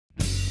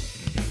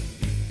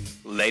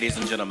Ladies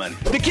and gentlemen,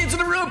 the Kids in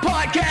the Room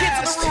podcast.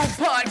 Kids in the Room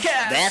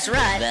podcast. That's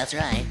right. That's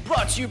right.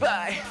 Brought to you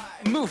by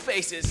Moo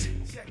Faces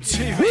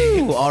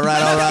TV. Woo, all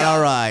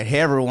right. Hey,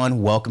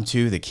 everyone. Welcome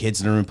to the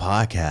Kids in the Room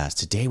podcast.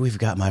 Today, we've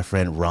got my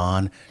friend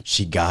Ron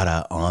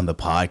Shigeta on the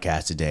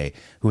podcast today,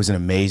 who is an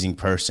amazing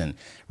person.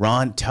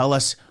 Ron, tell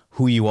us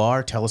who you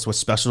are. Tell us what's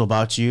special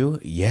about you.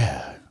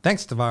 Yeah.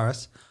 Thanks,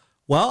 Tavares.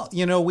 Well,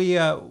 you know, we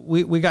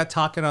got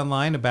talking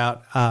online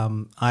about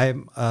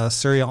I'm a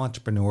serial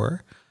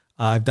entrepreneur.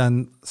 I've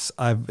done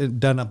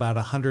about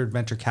 100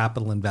 venture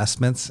capital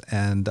investments,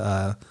 and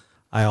I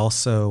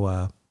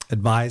also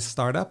advise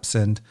startups.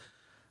 And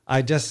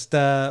I just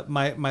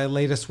my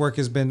latest work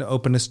has been to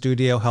open a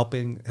studio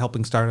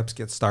helping startups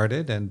get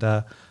started. And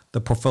the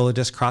portfolio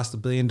just crossed the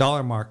 $1 billion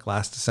mark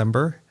last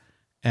December,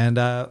 and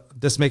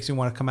this makes me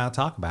want to come out and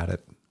talk about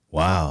it.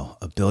 Wow,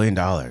 $1 billion.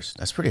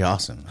 That's pretty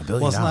awesome. $1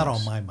 billion. Well, it's not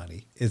all my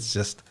money. It's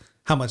just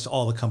how much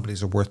all the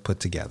companies are worth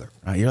put together.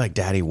 You're like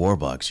Daddy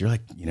Warbucks. You're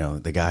like,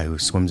 the guy who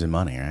swims in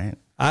money, right?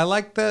 I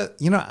like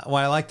what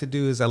I like to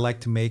do is I like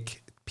to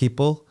make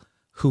people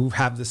who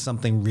have this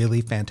something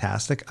really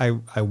fantastic.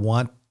 I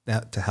want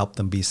that to help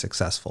them be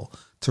successful,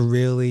 to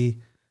really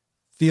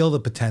feel the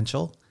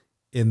potential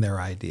in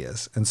their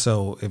ideas. And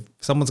so if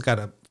someone's got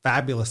a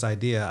fabulous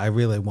idea, I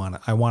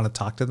want to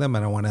talk to them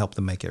and I want to help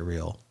them make it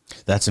real.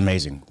 That's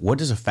amazing. What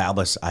does a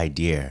fabulous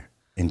idea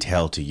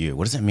entail to you?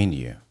 What does that mean to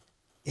you?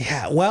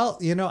 Yeah, well,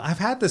 I've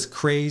had this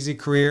crazy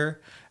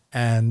career,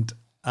 and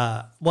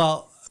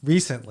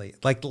recently,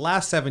 like the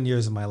last 7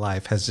 years of my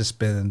life has just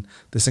been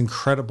this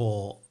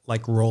incredible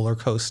like roller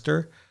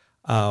coaster.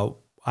 I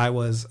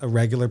was a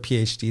regular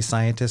PhD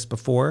scientist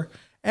before,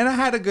 and I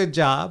had a good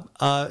job.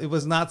 It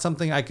was not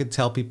something I could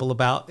tell people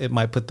about. It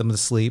might put them to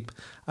sleep.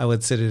 I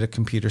would sit at a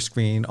computer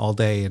screen all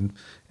day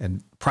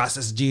and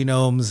process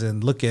genomes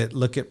and look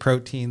at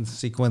protein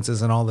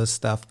sequences and all this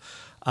stuff.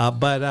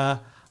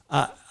 But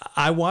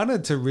I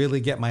wanted to really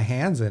get my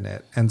hands in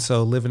it. And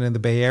so living in the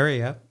Bay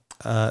Area,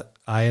 I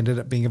ended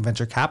up being a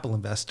venture capital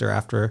investor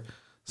after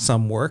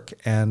some work.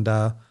 And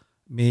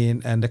me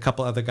and a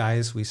couple other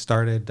guys, we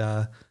started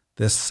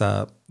this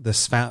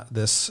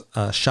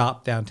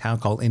shop downtown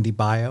called Indie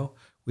Bio.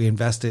 We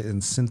invested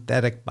in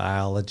synthetic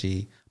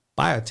biology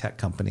biotech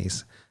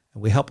companies.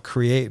 And we helped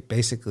create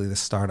basically the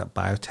startup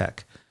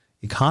biotech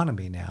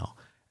economy now.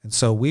 And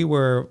so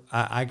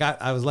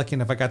I was lucky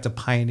enough, I got to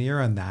pioneer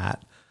on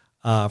that.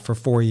 For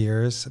 4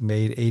 years,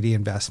 made 80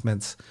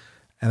 investments,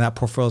 and that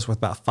portfolio is worth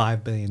about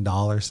 $5 billion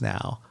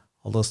now,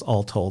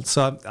 all told.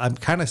 So I'm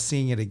kind of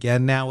seeing it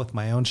again now with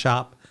my own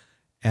shop,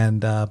 and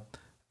the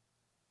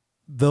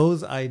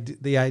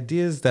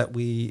ideas that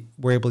we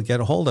were able to get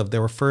a hold of, they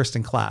were first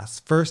in class,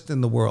 first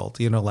in the world.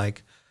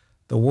 Like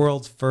the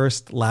world's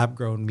first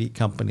lab-grown meat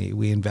company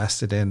we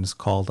invested in is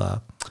called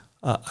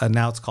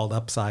now it's called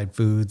Upside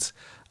Foods.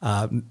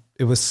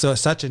 It was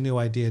such a new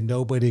idea,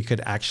 nobody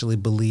could actually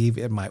believe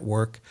it might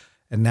work.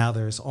 And now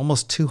there's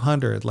almost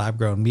 200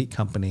 lab-grown meat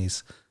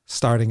companies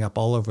starting up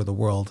all over the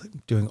world,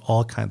 doing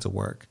all kinds of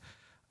work.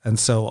 And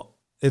so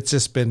it's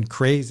just been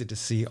crazy to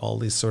see all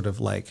these sort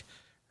of like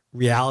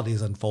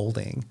realities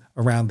unfolding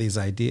around these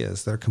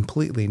ideas. They're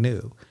completely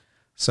new.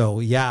 So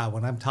yeah,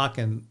 when I'm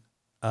talking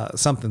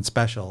something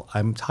special,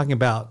 I'm talking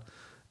about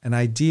an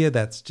idea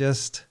that's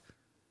just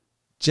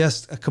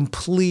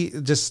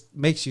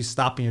makes you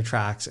stop in your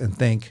tracks and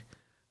think,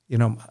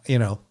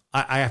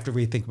 I have to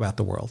rethink about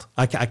the world.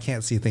 I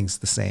can't see things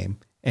the same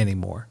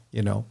anymore,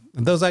 and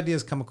those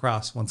ideas come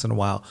across once in a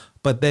while,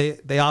 but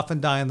they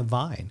often die on the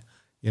vine,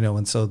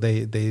 and so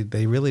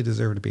they really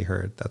deserve to be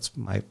heard.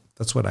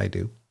 That's what I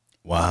do.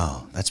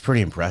 Wow. That's pretty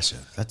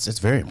impressive. It's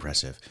very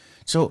impressive.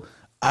 So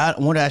I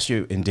want to ask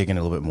you and dig in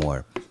a little bit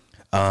more.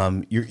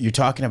 You're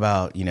talking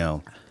about,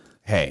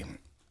 hey,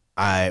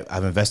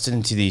 I've invested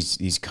into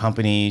these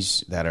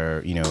companies that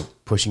are,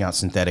 pushing out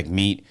synthetic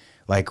meat.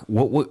 Like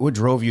what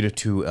drove you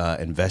to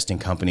invest in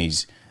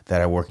companies that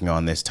are working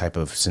on this type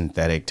of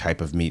synthetic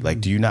type of meat?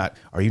 Like, are you not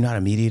a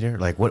meat eater?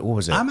 Like what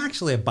was it? I'm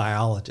actually a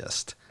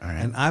biologist, all right.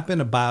 And I've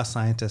been a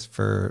bioscientist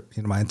for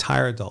my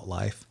entire adult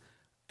life.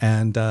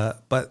 And,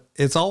 but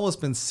it's always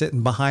been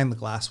sitting behind the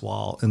glass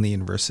wall in the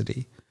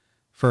university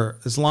for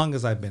as long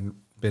as I've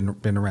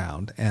been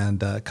around,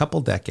 and a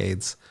couple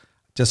decades,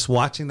 just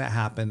watching that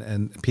happen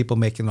and people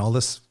making all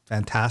this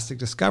fantastic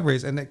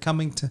discoveries, and it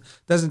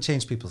doesn't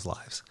change people's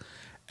lives.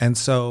 And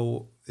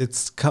so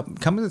it's coming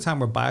to the time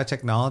where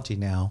biotechnology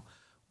now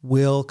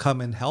will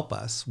come and help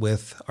us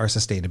with our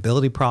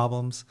sustainability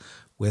problems,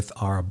 with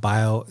our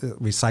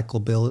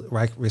recyclable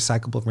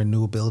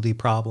renewability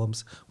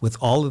problems, with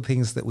all the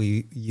things that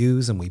we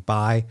use and we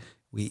buy,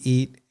 we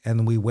eat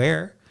and we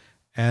wear,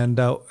 and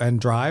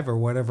drive or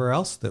whatever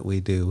else that we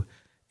do.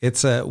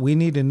 We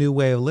need a new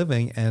way of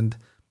living, and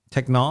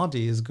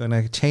technology is going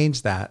to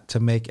change that to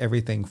make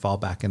everything fall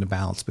back into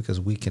balance because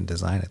we can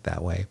design it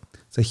that way.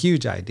 It's a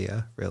huge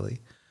idea,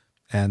 really.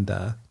 And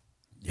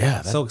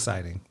so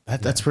exciting.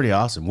 That's pretty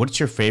awesome. What's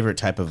your favorite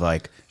type of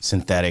like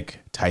synthetic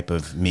type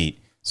of meat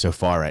so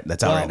far, right?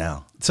 That's out right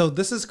now. So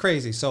this is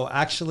crazy. So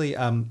actually,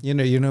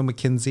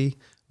 McKinsey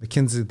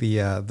McKinsey,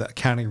 the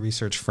accounting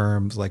research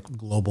firms like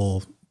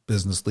Global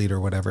Business Leader,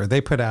 whatever,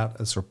 they put out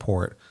this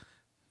report.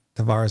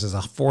 Tavares is a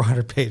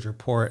 400-page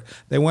report.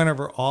 They went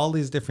over all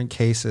these different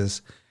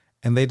cases,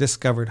 and they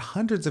discovered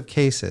hundreds of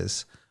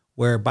cases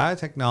where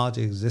biotechnology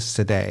exists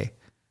today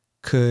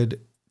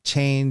could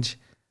change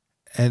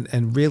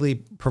and really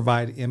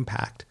provide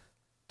impact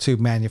to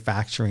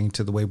manufacturing,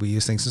 to the way we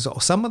use things. So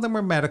some of them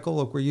are medical.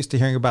 Look, we're used to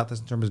hearing about this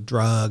in terms of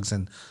drugs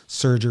and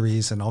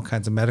surgeries and all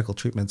kinds of medical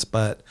treatments.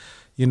 But,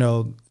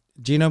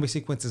 genomic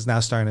sequence is now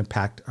starting to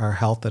impact our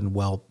health and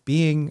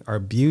well-being, our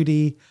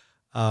beauty,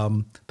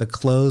 the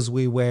clothes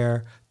we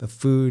wear, the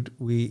food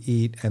we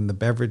eat, and the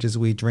beverages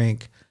we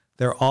drink.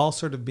 They're all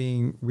sort of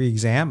being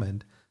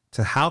re-examined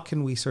to how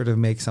can we sort of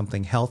make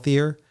something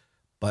healthier,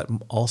 but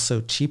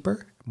also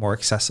cheaper, more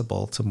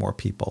accessible to more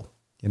people,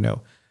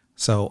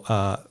 So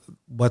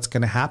what's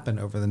going to happen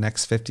over the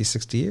next 50,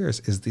 60 years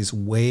is these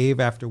wave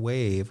after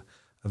wave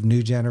of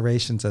new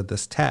generations of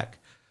this tech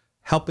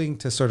helping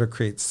to sort of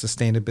create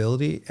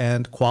sustainability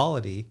and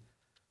quality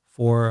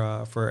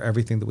for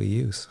everything that we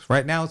use.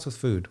 Right now it's with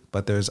food,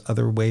 but there's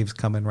other waves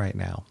coming right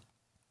now.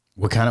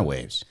 What kind of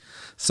waves?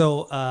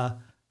 So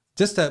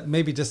just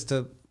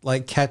to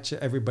like catch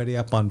everybody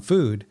up on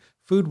food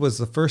was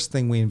the first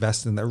thing we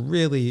invested in that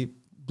really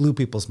blew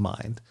people's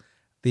mind.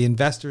 The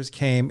investors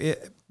came.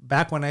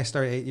 Back when I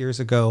started 8 years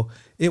ago,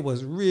 it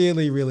was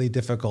really, really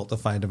difficult to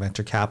find a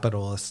venture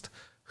capitalist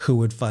who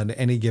would fund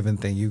any given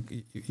thing.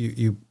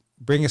 You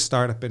bring a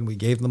startup in, we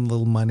gave them a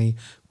little money,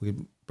 we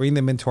bring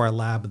them into our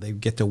lab, and they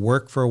get to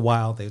work for a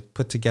while. They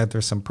put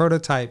together some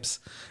prototypes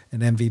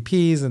and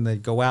MVPs, and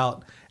they'd go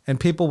out, and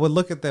people would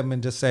look at them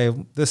and just say,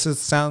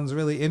 sounds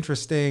really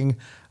interesting.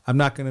 I'm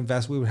not going to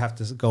invest. We would have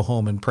to go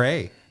home and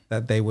pray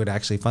that they would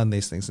actually fund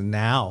these things. And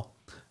now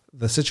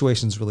the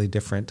situation is really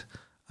different.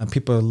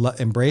 People are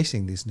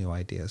embracing these new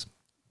ideas.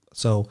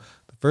 So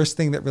the first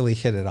thing that really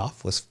hit it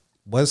off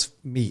was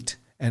meat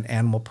and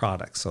animal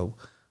products. So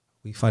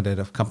we funded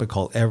a company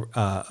called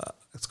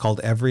it's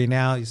called Every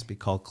now. It used to be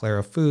called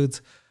Clara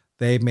Foods.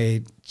 They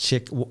made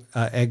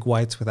egg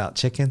whites without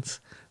chickens.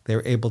 They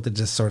were able to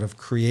just sort of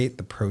create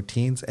the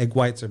proteins. Egg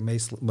whites are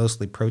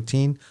mostly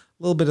protein,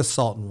 a little bit of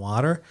salt and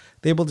water.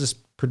 They're able to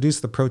just produce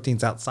the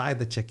proteins outside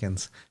the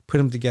chickens, put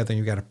them together, and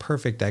you got a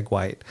perfect egg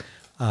white.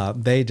 They're a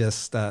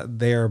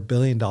 $1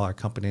 billion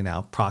company now,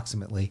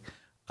 approximately.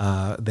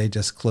 They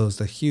just closed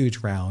a huge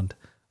round,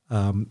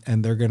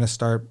 and they're going to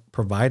start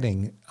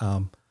providing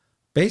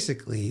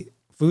basically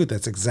food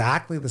that's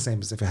exactly the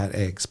same as if it had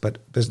eggs, but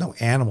there's no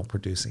animal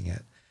producing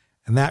it.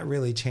 And that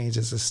really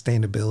changes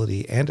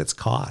sustainability and its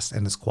cost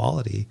and its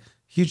quality.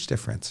 Huge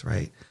difference,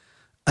 right?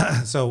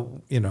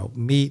 So,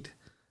 meat,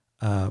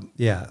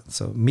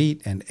 so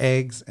meat and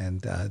eggs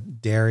and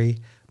dairy,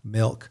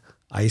 milk,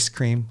 ice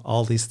cream,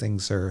 all these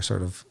things are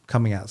sort of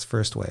coming out as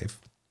first wave.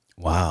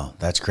 Wow,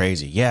 that's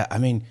crazy. Yeah, I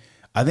mean,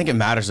 I think it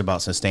matters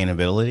about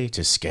sustainability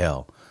to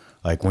scale.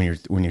 Like when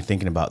you're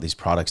thinking about these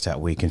products that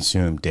we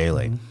consume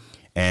daily, mm-hmm.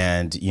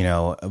 And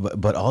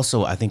but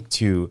also I think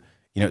too,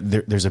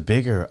 there's a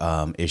bigger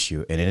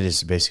issue, and it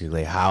is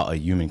basically how a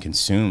human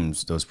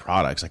consumes those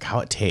products, like how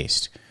it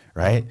tastes,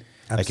 right?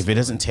 Absolutely. Like if it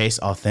doesn't taste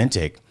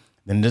authentic,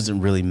 then it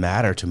doesn't really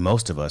matter to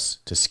most of us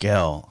to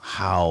scale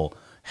how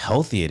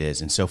healthy it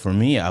is. And so for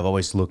me, I've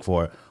always looked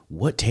for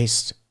what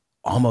tastes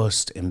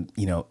almost,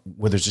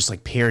 where there's just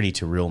like parity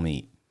to real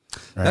meat.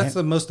 Right? That's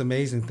the most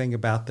amazing thing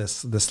about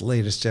this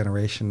latest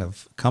generation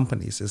of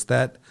companies is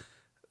that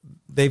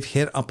they've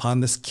hit upon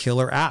this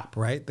killer app,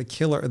 right? The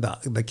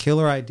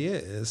killer idea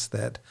is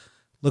that,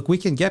 look, we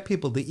can get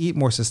people to eat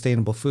more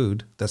sustainable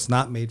food that's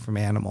not made from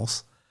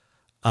animals.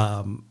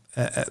 The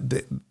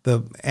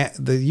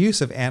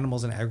use of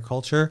animals in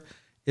agriculture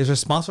is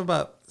responsible for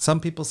about, some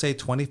people say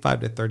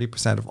 25 to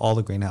 30% of all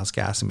the greenhouse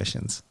gas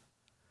emissions.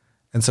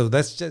 And so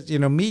that's just,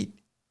 meat,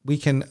 we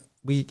can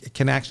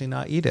actually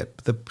not eat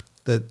it.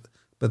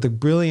 But the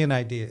brilliant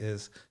idea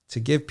is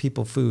to give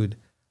people food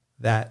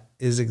that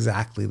is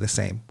exactly the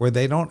same, where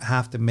they don't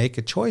have to make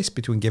a choice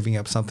between giving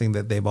up something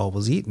that they've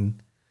always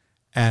eaten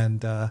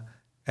and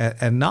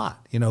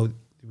not.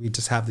 We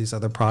just have these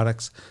other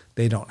products.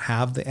 They don't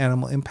have the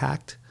animal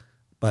impact,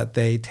 but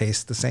they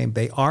taste the same.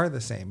 They are the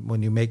same.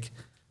 When you make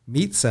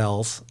meat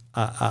cells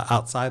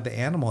outside the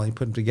animal and you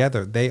put them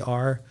together,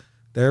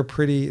 they're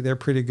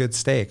pretty good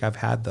steak. I've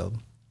had them.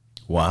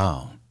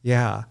 Wow.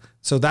 Yeah.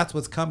 So that's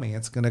what's coming.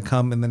 It's going to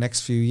come in the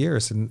next few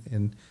years.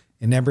 In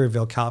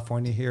Embryville,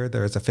 California here,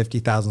 there's a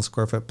 50,000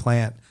 square foot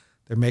plant.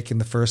 They're making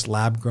the first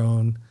lab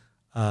grown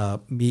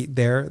meat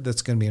there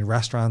that's going to be in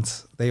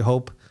restaurants, they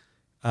hope,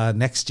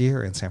 next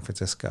year in San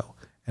Francisco.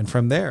 And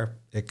from there,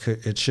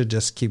 it should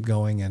just keep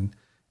going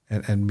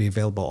and be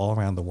available all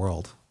around the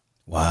world.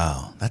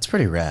 Wow. That's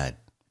pretty rad.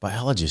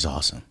 Biology is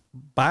awesome.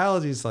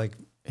 Biology is like,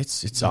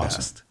 it's awesome.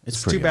 Best.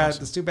 It's too bad.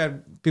 Awesome. It's too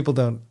bad people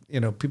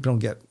don't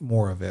get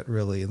more of it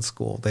really in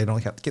school. They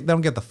don't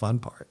get the fun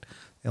part.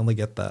 They only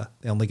get the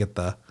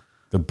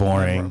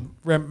boring.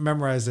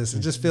 Memorize this. It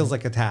just feels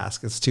like a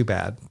task. It's too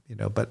bad,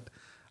 but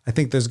I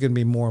think there's going to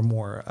be more and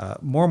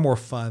more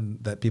fun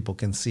that people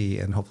can see,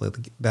 and hopefully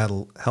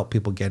that'll help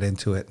people get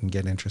into it and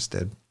get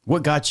interested.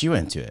 What got you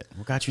into it?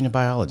 What got you into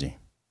biology?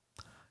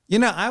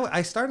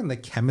 I started in the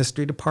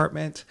chemistry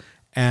department,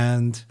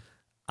 and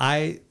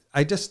I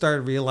just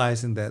started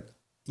realizing that,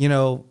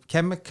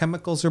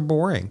 chemicals are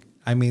boring.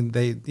 I mean,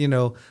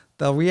 they'll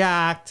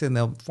react and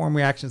they'll form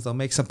reactions. They'll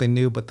make something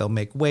new, but they'll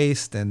make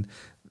waste, and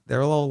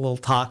they're a little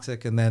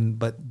toxic.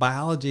 But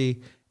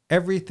biology,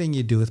 everything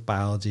you do with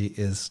biology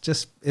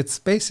it's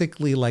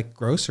basically like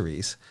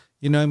groceries.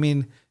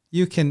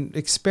 You can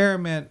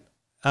experiment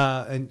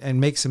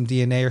and make some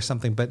DNA or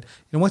something, but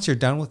once you're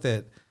done with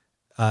it,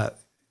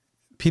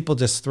 people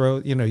just throw,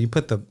 you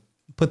put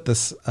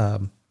this,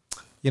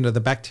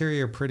 the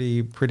bacteria are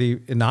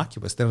pretty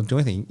innocuous. They don't do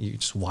anything. You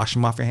just wash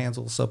them off your hands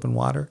with soap and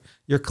water.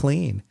 You're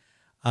clean.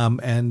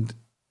 And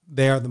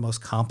they are the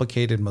most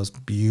complicated,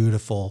 most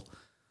beautiful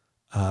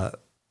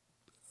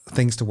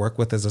things to work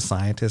with as a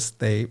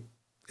scientist.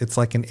 It's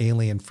like an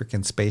alien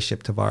freaking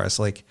spaceship to ours.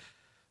 Like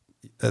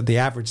the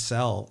average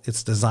cell,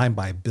 it's designed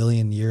by 1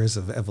 billion years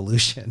of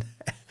evolution,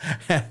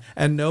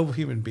 and no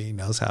human being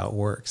knows how it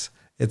works.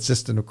 It's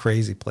just a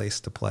crazy place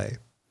to play.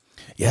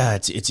 Yeah,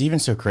 it's even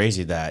so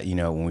crazy that,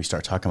 when we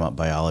start talking about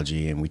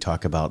biology and we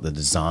talk about the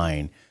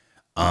design,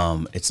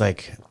 it's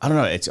like, I don't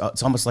know,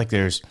 it's almost like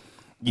there's,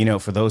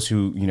 for those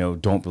who,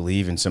 don't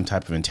believe in some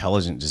type of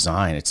intelligent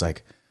design, it's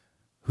like,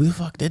 who the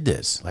fuck did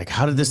this? Like,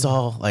 how did this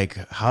all,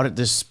 how did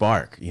this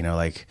spark?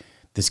 Like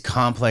this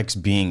complex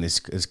being, this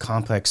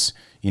complex,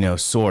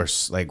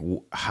 source, like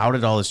how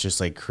did all this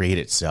just create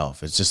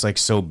itself? It's just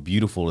so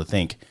beautiful to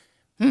think,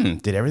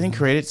 did everything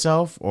create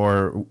itself,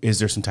 or is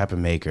there some type of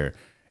maker?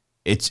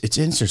 It's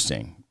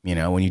interesting,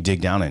 when you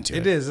dig down into it.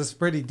 It is. It's a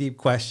pretty deep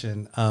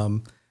question.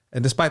 And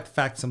despite the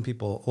fact a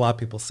lot of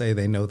people say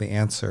they know the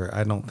answer,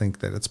 I don't think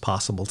that it's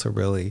possible to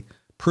really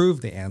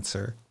prove the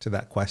answer to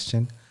that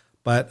question.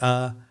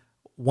 But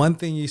one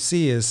thing you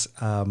see is,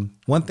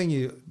 one thing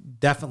you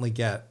definitely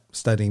get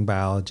studying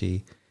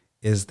biology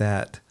is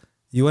that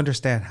you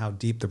understand how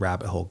deep the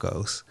rabbit hole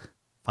goes.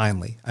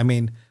 Finally. I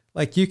mean,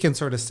 you can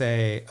sort of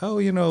say, oh,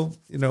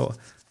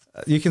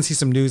 you can see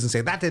some news and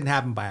say that didn't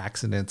happen by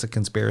accident. It's a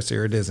conspiracy,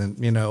 or it isn't,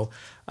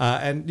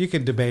 and you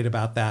can debate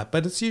about that,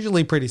 but it's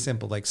usually pretty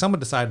simple. Like someone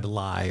decided to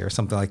lie or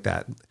something like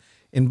that.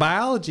 In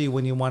biology,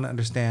 when you want to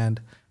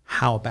understand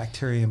how a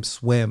bacterium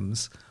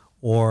swims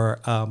or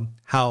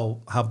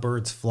how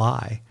birds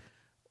fly,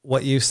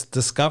 what you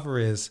discover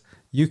is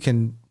you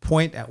can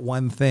point at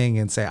one thing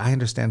and say, I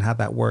understand how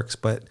that works,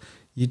 but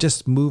you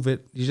just move a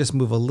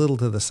little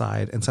to the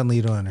side and suddenly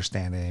you don't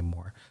understand it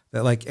anymore.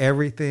 That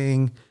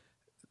everything,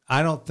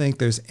 I don't think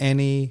there's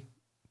any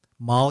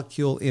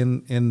molecule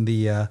in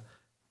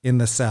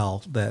the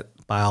cell that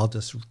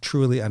biologists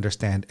truly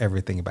understand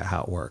everything about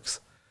how it works.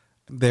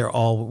 We're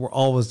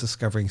always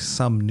discovering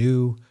some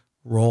new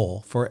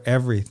role for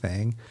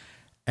everything.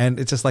 And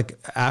it's just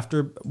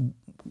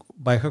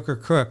by hook or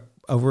crook,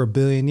 over 1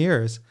 billion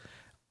years,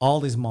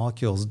 all these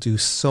molecules do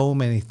so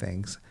many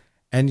things.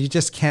 And you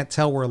just can't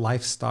tell where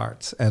life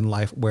starts and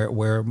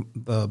where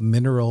the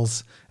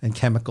minerals and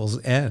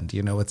chemicals end.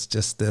 It's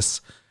just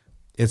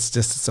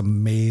this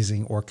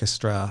amazing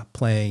orchestra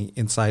playing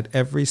inside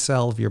every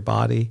cell of your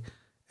body,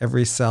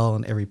 every cell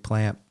and every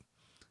plant.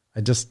 I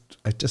just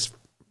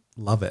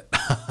love it.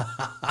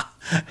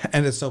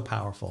 And it's so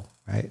powerful,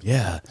 right?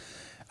 Yeah.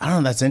 I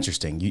don't know. That's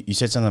interesting. You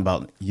said something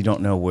about you don't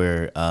know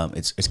where,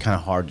 it's kind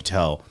of hard to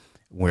tell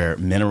where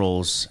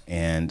minerals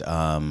and,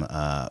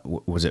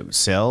 was it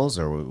cells,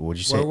 or what would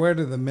you say? Where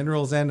do the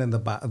minerals end and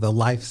the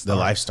life start? The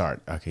life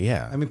start. Okay.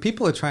 Yeah. I mean,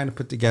 people are trying to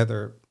put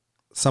together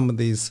like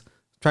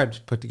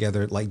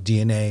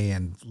DNA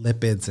and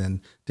lipids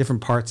and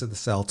different parts of the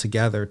cell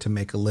together to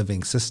make a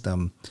living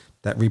system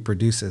that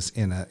reproduces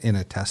in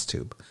a test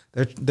tube.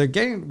 We're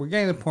getting to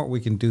the point where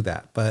we can do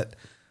that, but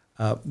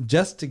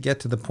just to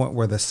get to the point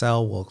where the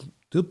cell will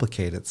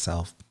duplicate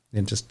itself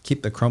and just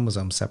keep the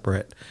chromosomes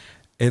separate,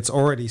 it's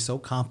already so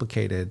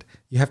complicated.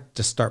 You have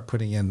to start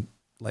putting in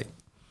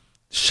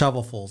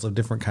shovelfuls of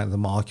different kinds of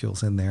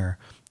molecules in there.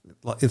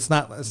 It's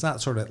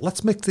not sort of,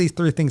 let's mix these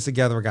 3 things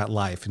together, we got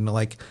life. And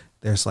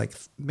there's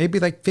maybe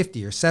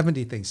 50 or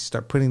 70 things. You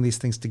start putting these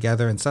things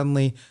together, and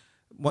suddenly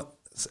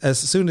as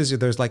soon as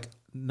there's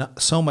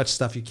so much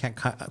stuff you can't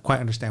quite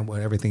understand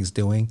what everything's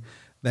doing,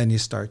 then you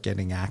start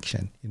getting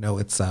action.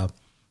 It's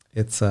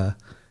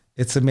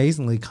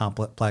amazingly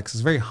complex.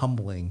 It's very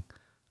humbling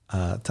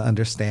to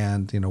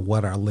understand,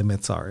 what our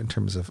limits are in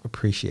terms of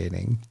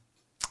appreciating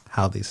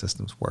how these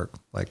systems work.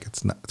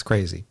 It's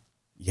crazy.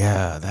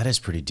 Yeah, that is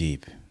pretty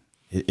deep.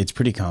 It's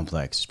pretty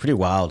complex. It's pretty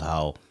wild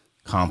how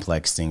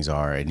complex things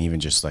are, and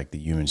even just the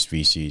human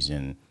species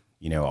and,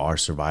 our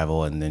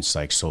survival, and then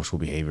just social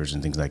behaviors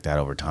and things like that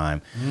over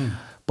time.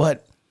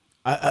 But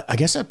I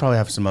guess I probably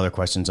have some other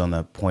questions on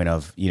the point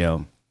of,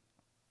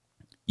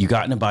 you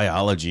got into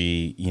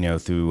biology,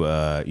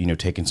 through,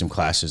 taking some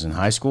classes in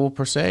high school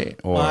per se,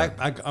 or I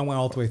went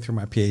all the way through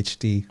my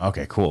PhD.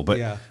 Okay, cool. But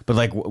yeah.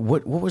 But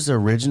what was the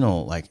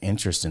original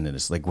interest in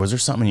this? Was there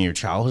something in your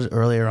childhood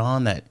earlier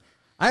on that?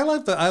 I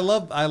love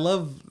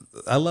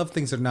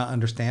things that are not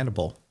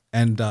understandable.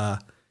 And,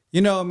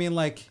 you know, I mean,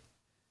 like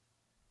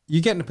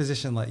you get in a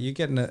position, like you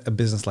get in a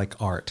business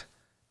like art,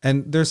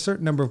 and there's a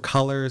certain number of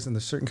colors and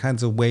there's certain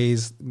kinds of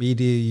ways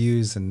media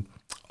use and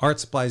art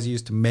supplies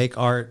used to make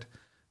art.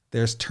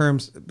 There's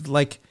terms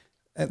like,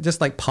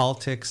 just like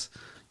politics,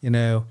 you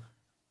know,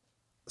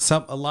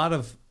 a lot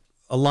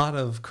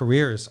of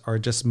careers are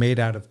just made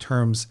out of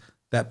terms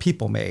that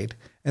people made.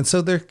 And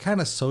so they're kind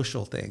of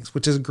social things,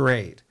 which is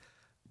great.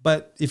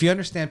 But if you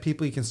understand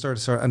people, you can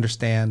sort of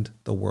understand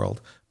the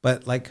world.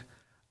 But like,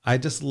 I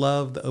just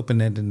love the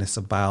open-endedness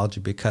of biology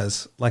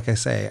because, like I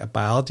say,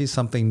 biology is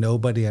something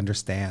nobody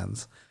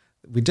understands.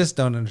 We just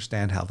don't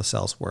understand how the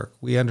cells work.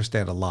 We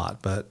understand a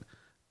lot, but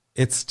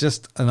it's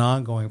just an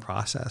ongoing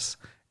process.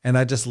 And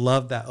I just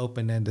love that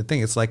open-ended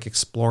thing. It's like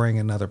exploring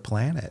another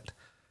planet.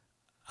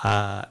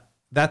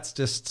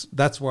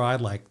 That's where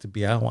I'd like to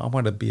be. I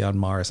want to be on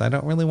Mars. I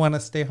don't really want to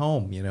stay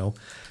home, you know?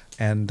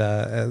 And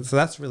so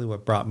that's really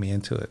what brought me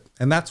into it.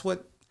 And that's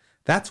what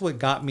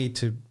got me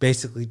to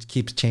basically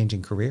keep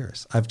changing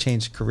careers. I've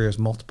changed careers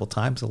multiple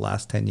times the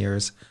last 10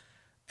 years.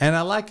 And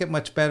I like it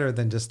much better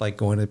than just like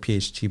going to a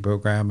PhD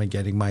program and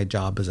getting my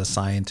job as a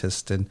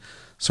scientist and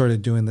sort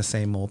of doing the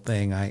same old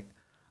thing. I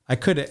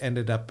could have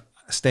ended up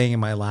staying in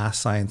my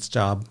last science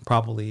job.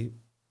 Probably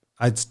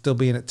I'd still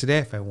be in it today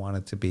if I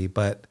wanted to be,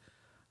 but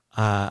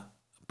I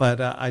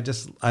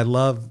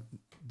love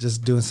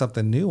just doing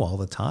something new all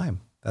the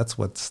time. That's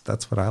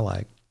what I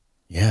like.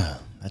 Yeah,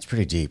 that's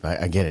pretty deep.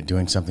 I get it,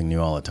 doing something new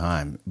all the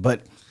time.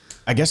 But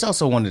I guess I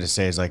also wanted to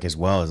say is like, as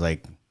well as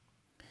like,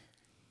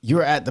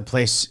 you're at the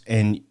place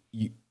and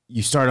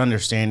you start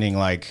understanding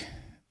like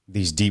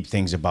these deep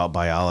things about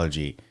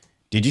biology.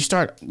 Did you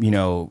start, you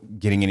know,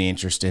 getting any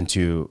interest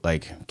into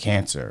like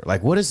cancer?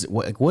 Like what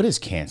is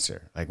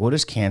cancer? Like what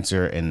is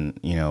cancer and,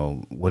 you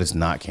know, what is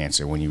not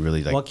cancer when you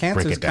really like Well, cancer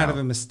break it is down? kind of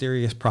a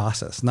mysterious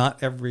process.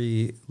 Not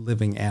every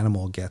living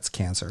animal gets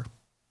cancer,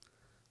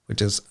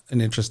 which is an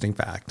interesting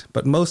fact,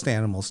 but most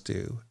animals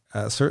do.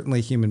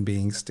 Certainly human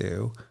beings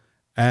do.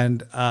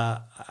 And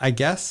I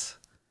guess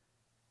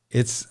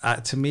it's,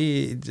 to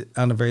me,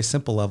 on a very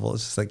simple level,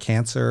 it's just that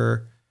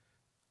cancer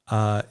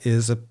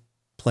is a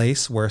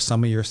place where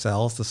some of your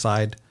cells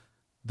decide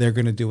they're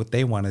going to do what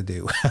they want to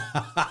do.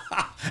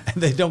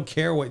 And they don't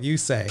care what you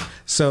say.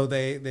 So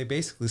they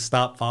basically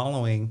stop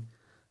following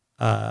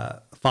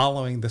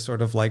the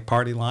sort of like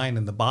party line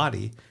in the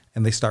body,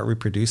 and they start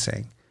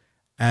reproducing.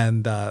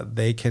 And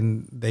they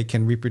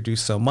can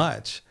reproduce so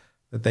much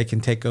that they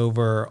can take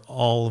over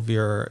all of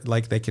your,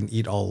 like they can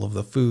eat all of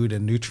the food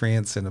and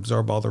nutrients and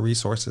absorb all the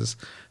resources.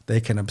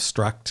 They can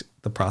obstruct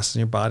the process in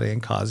your body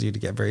and cause you to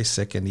get very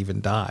sick and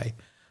even die.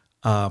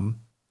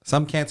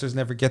 Some cancers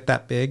never get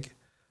that big,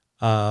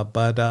 but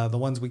the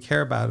ones we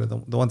care about are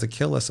the ones that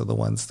kill us are the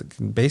ones that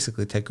can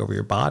basically take over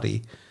your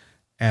body.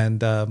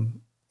 And they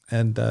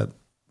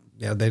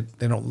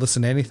don't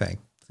listen to anything.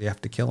 So you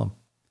have to kill them.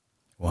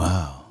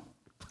 Wow.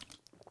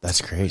 That's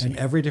crazy. And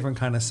every different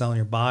kind of cell in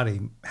your body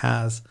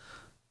has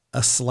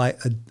a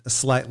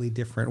slightly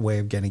different way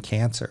of getting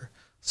cancer.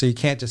 So you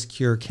can't just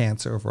cure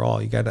cancer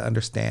overall. You got to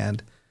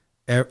understand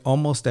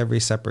almost every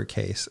separate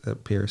case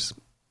appears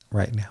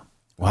right now.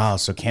 Wow.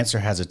 So cancer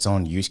has its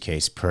own use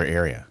case per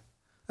area.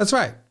 That's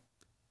right.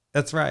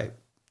 That's right.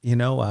 You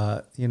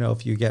know,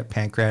 if you get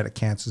pancreatic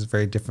cancer, it's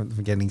very different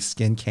from getting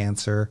skin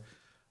cancer,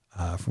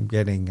 from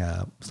getting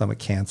stomach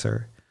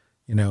cancer.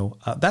 You know,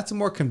 that's a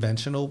more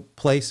conventional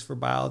place for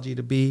biology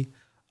to be.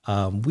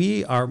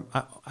 We are,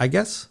 I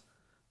guess,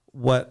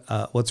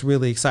 what's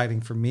really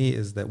exciting for me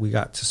is that we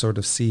got to sort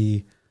of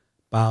see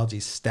biology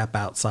step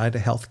outside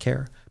of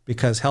healthcare,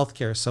 because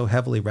healthcare is so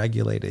heavily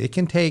regulated. It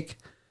can take,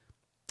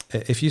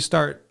 if you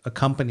start a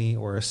company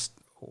or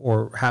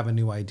have a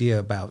new idea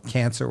about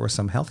cancer or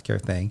some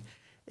healthcare thing,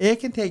 it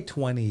can take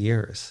 20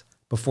 years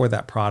before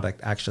that product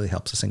actually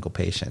helps a single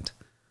patient,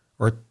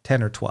 or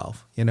 10 or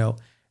 12, you know,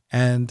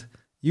 and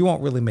you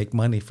won't really make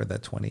money for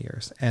that 20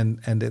 years.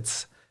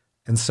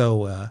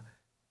 So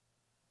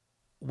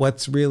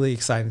what's really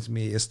exciting to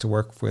me is to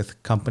work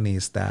with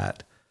companies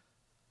that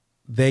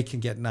they can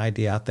get an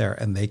idea out there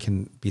and they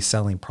can be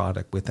selling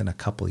product within a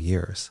couple of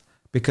years,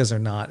 because they're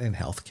not in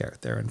healthcare.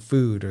 They're in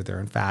food or they're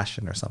in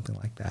fashion or something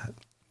like that.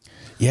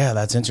 Yeah,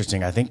 that's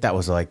interesting. I think that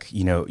was like,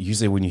 you know,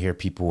 usually when you hear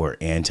people are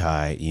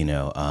anti, you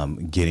know,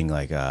 getting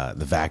like the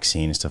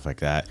vaccine and stuff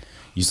like that,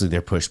 usually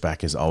their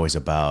pushback is always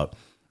about,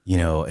 you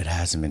know, it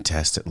hasn't been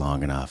tested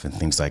long enough and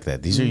things like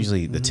that. These are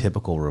usually the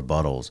typical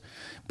rebuttals.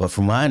 But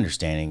from my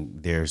understanding,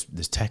 there's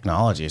this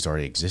technology has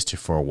already existed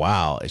for a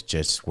while. It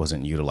just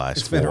wasn't utilized.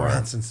 It's been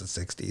around since the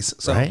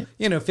 60s. So, right?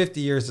 You know,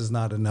 50 years is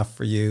not enough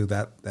for you.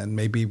 Then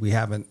maybe we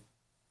haven't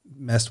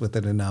messed with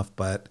it enough.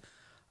 But,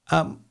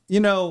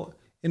 you know,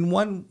 in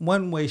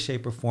one way,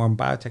 shape, or form,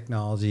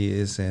 biotechnology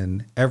is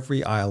in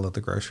every aisle of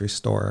the grocery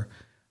store.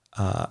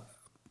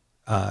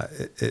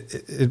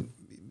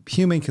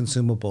 Human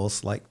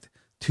consumables like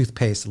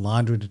toothpaste,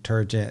 laundry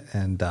detergent,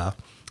 and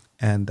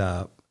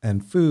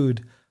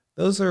food,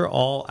 those are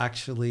all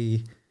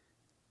actually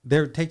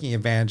they're taking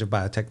advantage of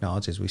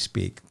biotechnology as we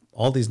speak.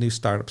 All these new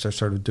startups are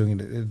sort of doing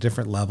it at a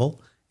different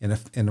level in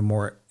a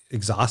more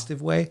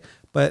exhaustive way,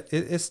 but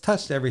it's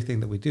touched everything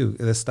that we do.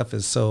 This stuff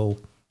has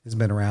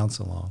been around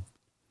so long.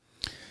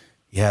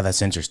 Yeah,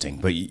 that's interesting.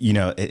 But,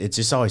 it's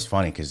just always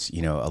funny because,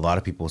 a lot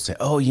of people say,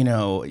 oh,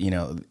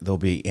 they'll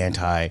be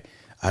anti,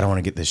 I don't want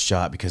to get this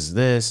shot because of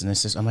this and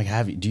this. I'm like,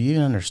 do you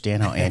even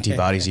understand how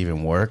antibodies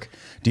even work?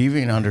 Do you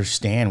even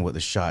understand what the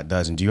shot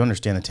does? And do you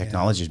understand the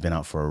technology has been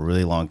out for a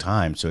really long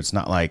time? So it's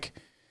not like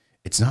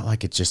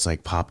it just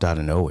like popped out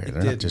of nowhere.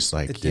 They're not just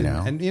like,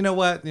 And you know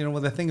what?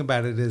 The thing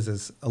about it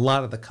is a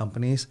lot of the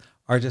companies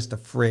are just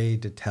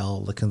afraid to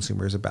tell the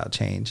consumers about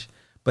change.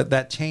 But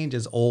that change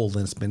is old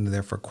and it's been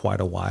there for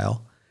quite a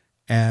while.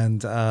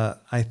 And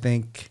I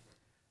think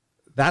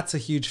that's a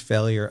huge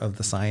failure of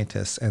the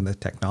scientists and the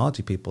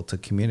technology people to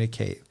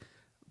communicate.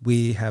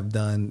 We have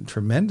done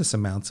tremendous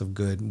amounts of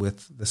good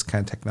with this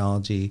kind of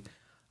technology.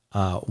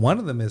 One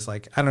of them is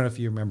like, I don't know if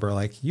you remember,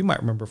 like you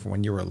might remember from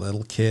when you were a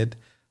little kid,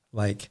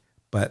 but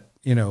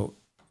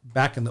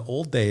back in the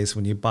old days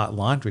when you bought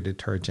laundry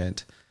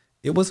detergent,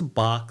 it was a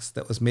box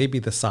that was maybe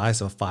the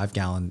size of a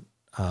 5-gallon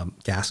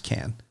gas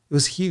can. It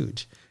was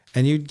huge.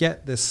 And you'd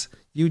get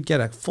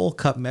a full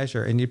cup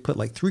measure and you'd put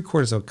like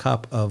 3/4 of a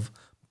cup of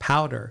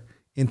powder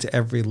into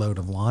every load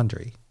of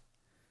laundry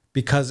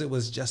because it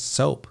was just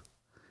soap.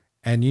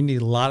 And you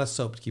need a lot of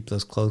soap to keep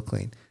those clothes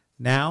clean.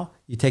 Now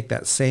you take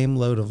that same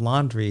load of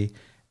laundry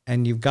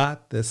and you've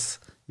got this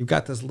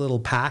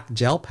little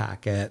gel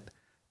packet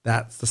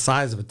that's the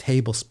size of a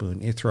tablespoon.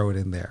 You throw it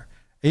in there.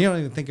 And you don't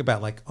even think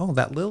about like, oh,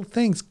 that little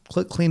thing's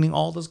cleaning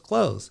all those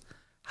clothes.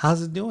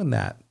 How's it doing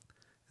that?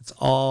 It's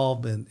all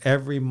been,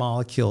 every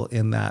molecule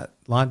in that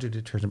laundry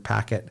detergent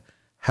packet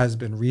has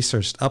been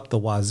researched up the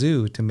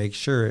wazoo to make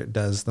sure it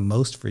does the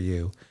most for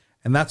you.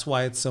 And that's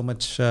why it's so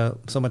much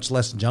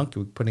less junk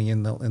we're putting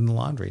in the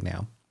laundry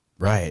now.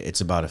 Right. It's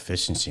about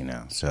efficiency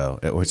now. So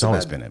it's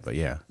always been it, but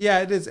yeah. Yeah,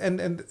 it is. And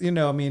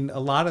a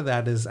lot of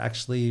that is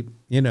actually,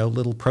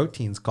 little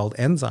proteins called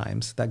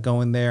enzymes that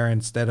go in there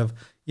instead of,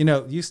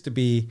 it used to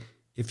be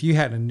if you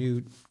had a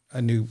new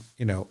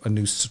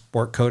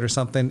sport coat or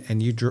something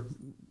and you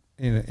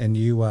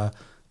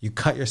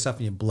cut yourself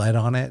and you bled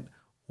on it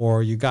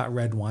or you got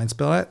red wine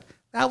spill on it,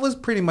 that was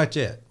pretty much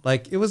it.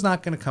 Like it was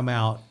not going to come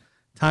out,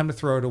 time to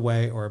throw it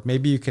away, or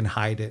maybe you can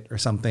hide it or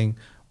something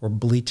or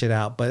bleach it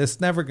out, but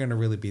it's never going to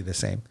really be the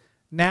same.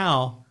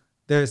 Now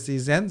there's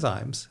these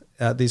enzymes,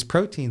 these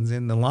proteins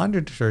in the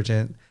laundry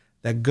detergent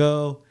that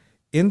go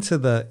into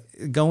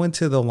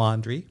the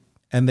laundry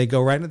and they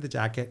go right into the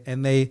jacket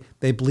and they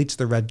bleach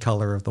the red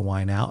color of the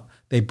wine out.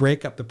 They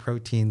break up the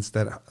proteins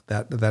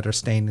that are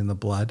stained in the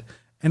blood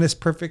and it's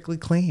perfectly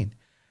clean.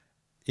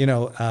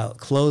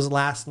 Clothes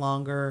last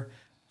longer.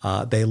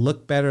 They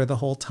look better the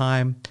whole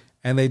time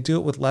and they do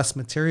it with less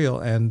material.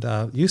 And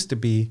used to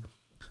be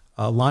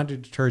laundry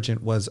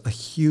detergent was a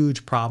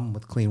huge problem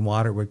with clean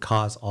water. It would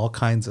cause all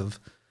kinds of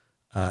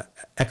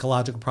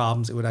ecological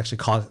problems. It would actually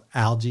cause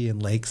algae in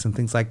lakes and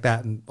things like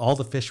that. And all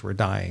the fish were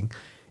dying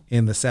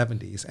in the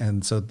 70s.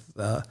 And so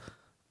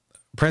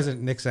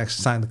President Nixon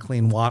actually signed the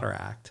Clean Water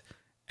Act.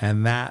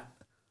 And that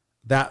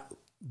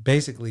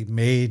basically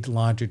made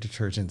laundry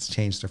detergents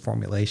change their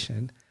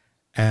formulation.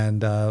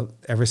 And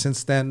ever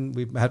since then,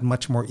 we've had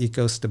much more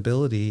eco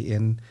stability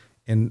in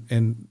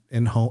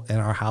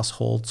our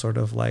household sort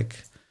of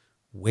like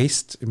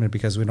waste.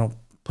 Because we don't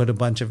put a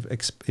bunch of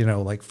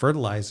like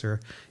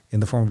fertilizer in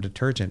the form of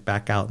detergent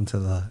back out into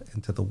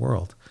the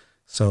world.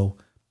 So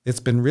it's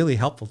been really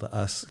helpful to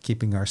us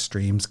keeping our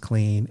streams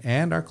clean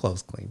and our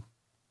clothes clean.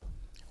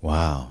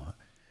 Wow.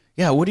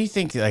 Yeah. What do you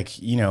think? Like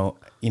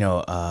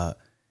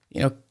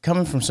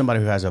coming from somebody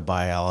who has a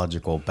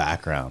biological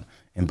background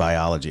in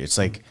biology, it's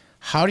like,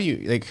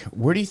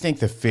 where do you think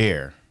the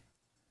fear,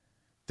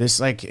 this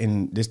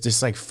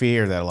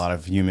fear that a lot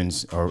of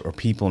humans or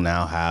people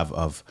now have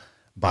of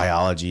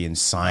biology and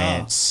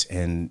science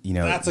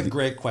that's a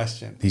great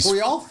question.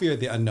 We all fear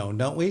the unknown,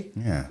 don't we?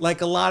 Yeah.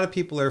 Like a lot of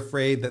people are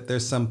afraid that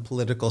there's some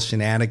political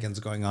shenanigans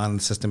going on in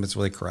the system. It's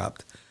really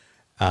corrupt.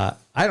 I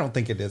don't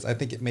think it is. I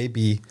think it may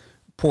be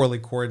poorly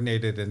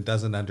coordinated and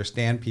doesn't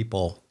understand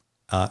people.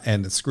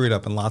 And it's screwed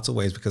up in lots of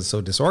ways because it's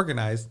so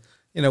disorganized.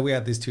 We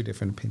have these two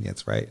different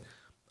opinions, right?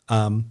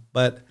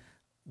 But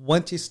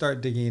once you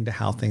start digging into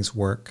how things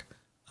work,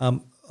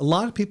 a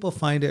lot of people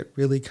find it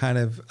really kind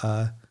of,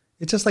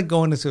 it's just like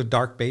going into a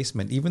dark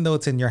basement. Even though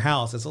it's in your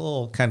house, it's a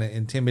little kind of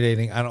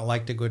intimidating. I don't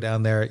like to go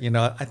down there.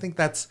 I think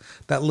that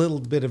little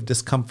bit of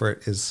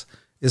discomfort is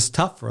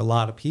tough for a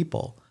lot of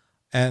people.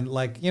 And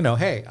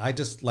hey, I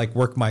just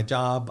work my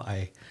job.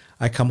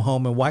 I come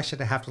home and why should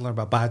I have to learn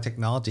about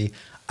biotechnology?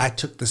 I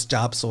took this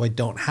job so I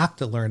don't have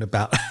to learn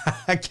about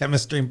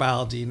chemistry and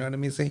biology. You know what I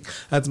mean? See,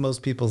 that's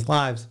most people's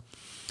lives.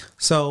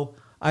 So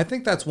I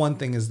think that's one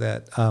thing is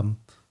that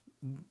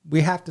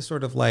we have to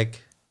sort of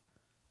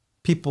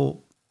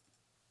people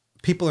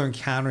are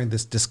encountering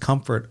this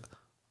discomfort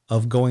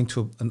of going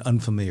to an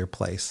unfamiliar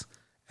place.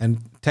 And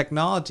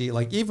technology,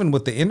 like even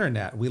with the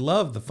internet, we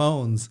love the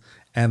phones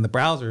and the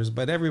browsers,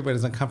 but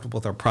everybody's uncomfortable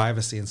with our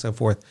privacy and so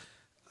forth.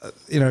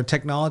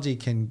 Technology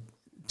can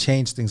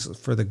change things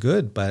for the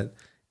good, but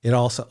it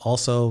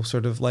also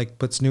sort of like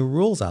puts new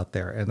rules out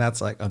there, and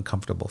that's like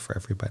uncomfortable for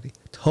everybody.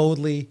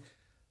 Totally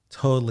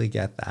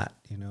get that,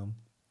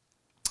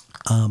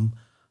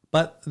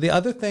 But the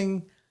other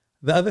thing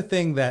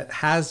that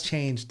has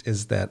changed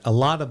is that a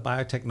lot of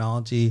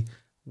biotechnology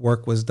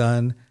work was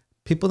done.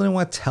 People didn't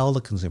want to tell the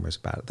consumers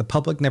about it. The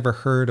public never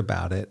heard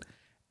about it,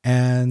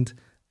 and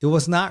it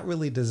was not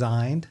really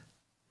designed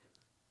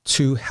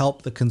to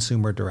help the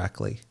consumer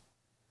directly.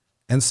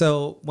 And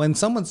so when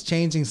someone's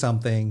changing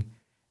something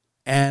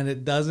and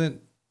it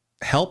doesn't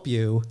help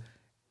you,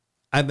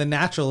 and the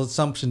natural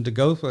assumption to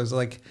go for is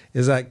like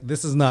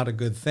this is not a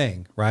good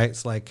thing, right?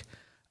 It's like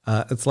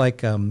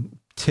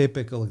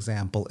typical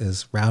example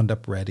is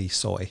Roundup Ready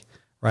soy,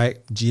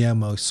 right?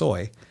 GMO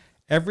soy.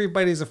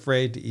 Everybody's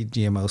afraid to eat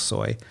GMO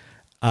soy.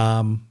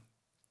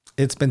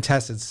 It's been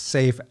tested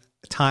safe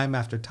time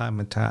after time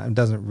and time. It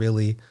doesn't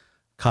really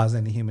cause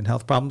any human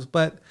health problems,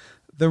 but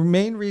the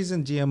main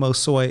reason GMO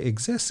soy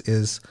exists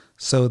is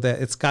so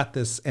that it's got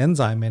this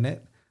enzyme in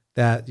it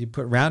that you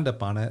put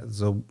Roundup on it,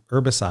 it's a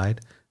herbicide.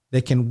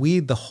 They can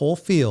weed the whole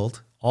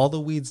field. All the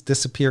weeds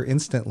disappear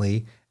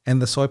instantly,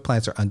 and the soy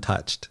plants are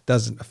untouched.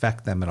 Doesn't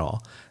affect them at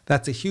all.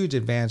 That's a huge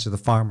advantage to the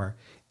farmer.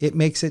 It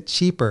makes it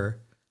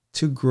cheaper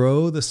to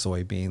grow the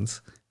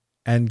soybeans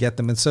and get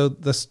them. And so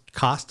the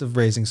cost of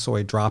raising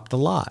soy dropped a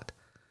lot.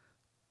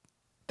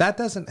 That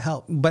doesn't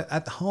help. But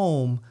at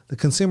home, the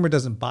consumer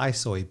doesn't buy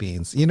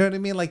soybeans. You know what I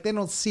mean? Like they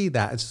don't see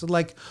that. It's just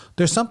like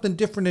there's something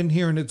different in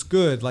here and it's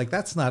good. Like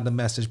that's not the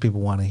message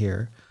people want to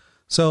hear.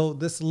 So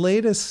this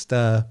latest,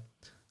 I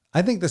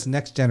think this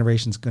next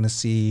generation is going to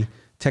see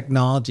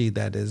technology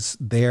that is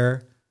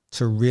there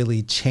to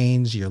really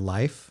change your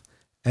life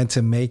and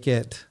to make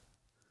it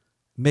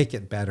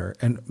better.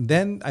 And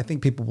then I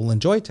think people will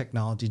enjoy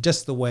technology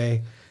just the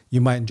way you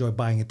might enjoy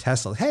buying a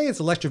Tesla. Hey, it's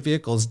an electric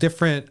vehicle. It's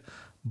different,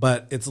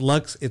 but it's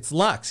lux. It's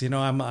lux.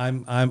 Everybody's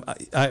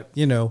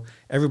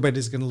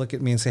going to look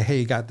at me and say, hey,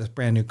 you got this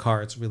brand new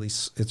car. It's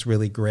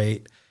really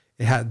great.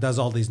 It does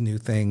all these new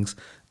things.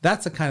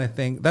 That's the kind of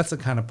thing. That's the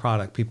kind of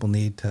product people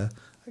need to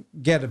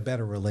get a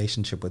better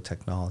relationship with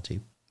technology.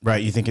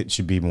 Right. You think it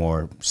should be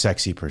more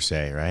sexy per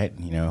se, right?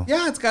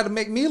 Yeah, it's got to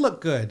make me look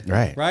good.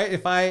 Right. Right.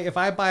 If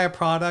I buy a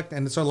product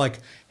and it's sort of like,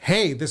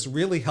 hey, this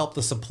really helped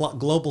the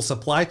global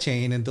supply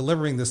chain in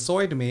delivering this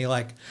soy to me,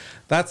 like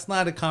that's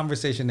not a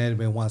conversation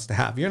anybody wants to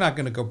have. You're not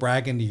going to go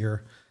bragging to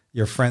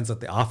your friends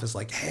at the office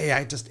like, hey,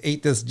 I just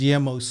ate this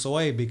GMO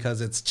soy because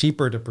it's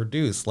cheaper to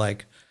produce.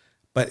 Like,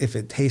 but if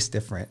it tastes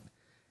different,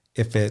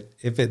 if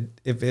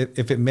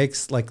it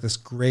makes like this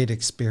great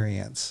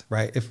experience,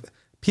 right? If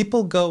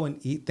people go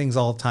and eat things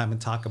all the time and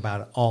talk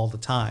about it all the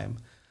time,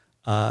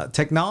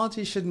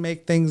 technology should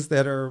make things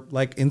that are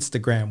like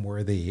Instagram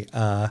worthy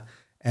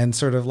and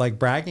sort of like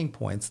bragging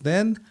points.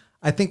 Then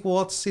I think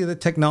we'll see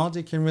that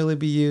technology can really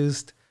be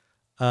used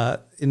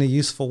in a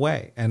useful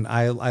way. And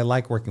I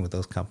like working with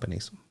those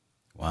companies.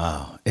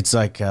 Wow. It's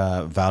like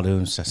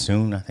Valdun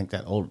Sassoon, I think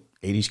that old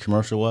 80s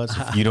commercial was.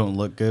 If you don't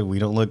look good, we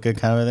don't look good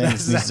kind of a thing.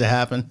 This needs to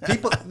happen.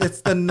 It's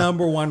the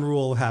number one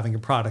rule of having a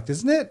product,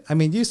 isn't it? I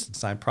mean, you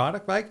sign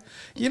product, like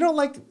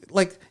nobody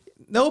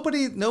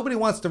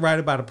wants to write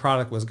about a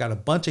product that's got a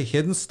bunch of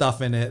hidden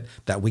stuff in it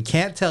that we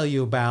can't tell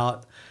you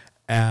about,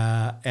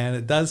 and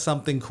it does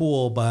something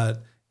cool,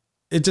 but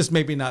it just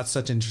maybe not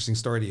such an interesting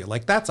story to you.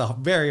 Like that's a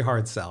very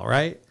hard sell,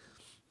 right?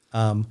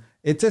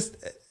 It just.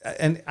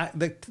 And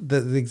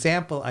the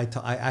example I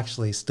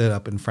actually stood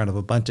up in front of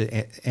a bunch of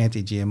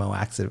anti-GMO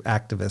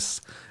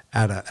activists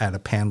at a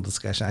panel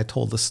discussion. I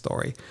told this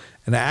story,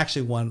 and I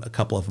actually won a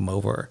couple of them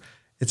over.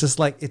 It's just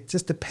like it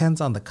just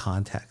depends on the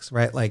context,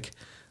 right? Like,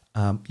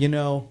 if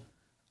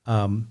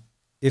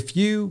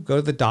you go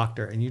to the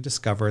doctor and you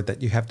discover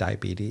that you have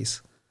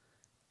diabetes,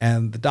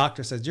 and the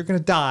doctor says you're going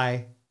to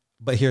die,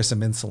 but here's some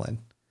insulin,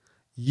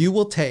 you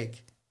will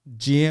take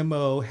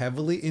GMO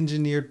heavily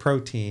engineered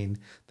protein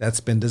that's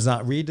been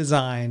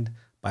redesigned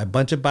by a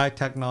bunch of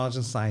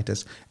biotechnology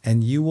scientists,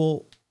 and you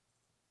will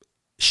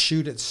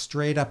shoot it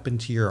straight up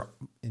into your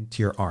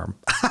arm,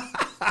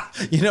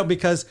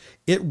 because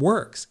it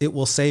works. It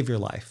will save your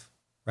life,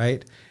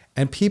 right?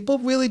 And people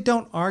really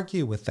don't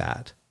argue with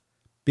that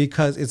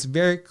because it's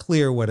very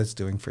clear what it's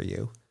doing for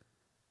you.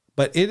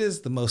 But it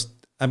is the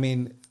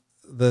GMO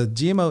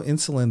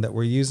insulin that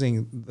we're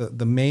using,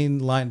 the main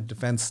line of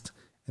defense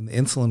in the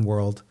insulin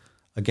world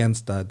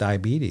against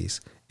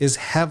diabetes is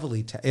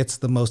heavily, it's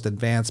the most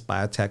advanced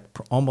biotech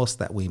almost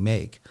that we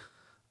make.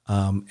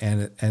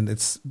 And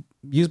it's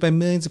used by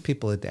millions of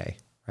people a day,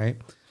 right?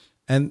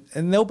 And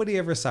nobody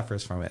ever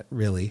suffers from it,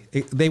 really.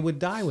 They would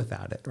die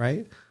without it,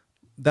 right?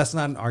 That's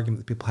not an argument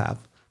that people have.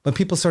 But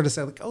people sort of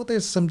say like, oh,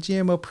 there's some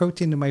GMO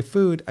protein in my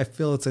food. I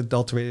feel it's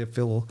adulterated. I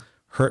feel it will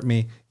hurt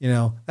me.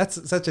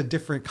 That's such a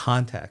different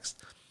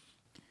context.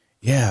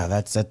 Yeah,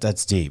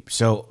 that's deep.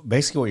 So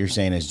basically, what you're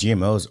saying is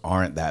GMOs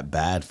aren't that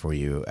bad for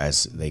you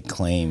as they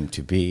claim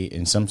to be,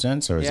 in some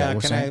sense, or is that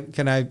what we're saying?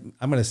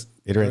 I'm going to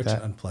Iterate approach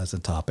that? an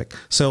unpleasant topic.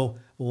 So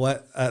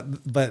what?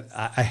 But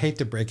I hate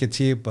to break it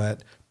to you,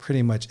 but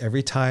pretty much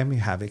every time you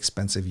have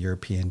expensive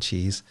European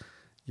cheese,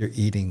 you're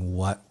eating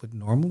what would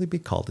normally be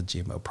called a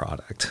GMO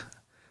product,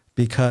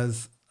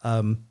 because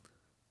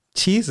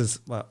cheese is,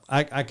 well,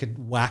 I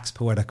could wax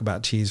poetic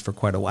about cheese for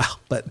quite a while,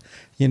 but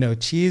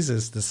cheese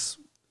is this.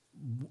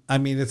 I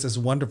mean, it's this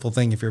wonderful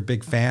thing. If you're a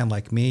big fan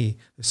like me,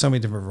 there's so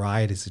many different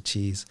varieties of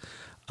cheese.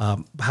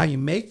 How you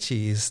make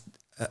cheese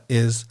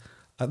is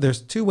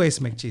there's two ways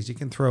to make cheese. You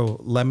can throw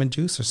lemon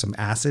juice or some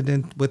acid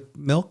in with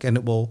milk, and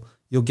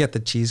you'll get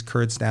the cheese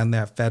curds down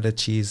there. Feta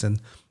cheese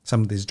and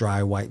some of these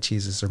dry white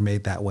cheeses are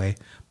made that way.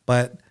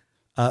 But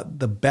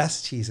the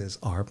best cheeses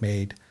are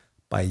made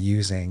by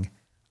using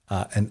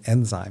an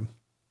enzyme,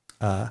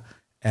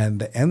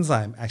 and the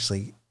enzyme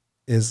actually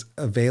is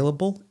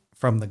available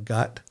from the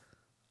gut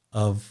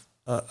of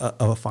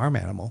a farm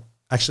animal.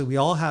 Actually, we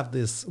all have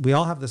this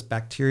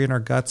bacteria in our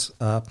guts,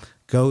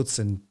 goats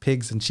and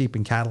pigs and sheep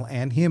and cattle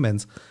and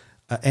humans.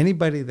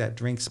 Anybody that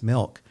drinks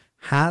milk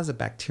has a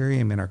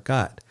bacterium in our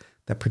gut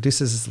that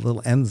produces this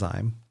little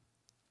enzyme,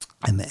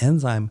 and the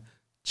enzyme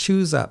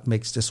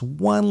makes just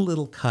one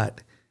little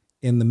cut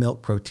in the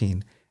milk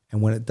protein.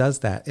 And when it does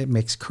that, it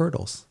makes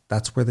curdles.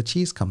 That's where the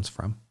cheese comes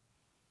from.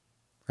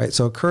 Right.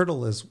 So a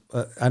curdle is,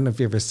 I don't know if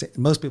you ever seen,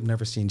 most people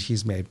never seen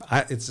cheese made.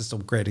 It's just a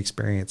great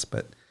experience,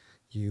 but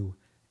you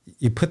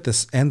put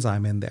this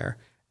enzyme in there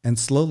and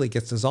slowly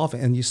gets dissolved,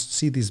 and you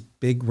see these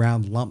big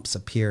round lumps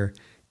appear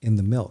in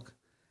the milk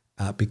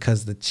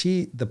because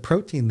the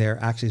protein there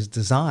actually is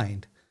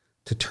designed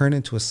to turn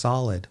into a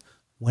solid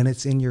when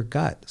it's in your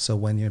gut. So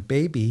when your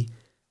baby,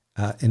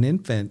 an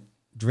infant,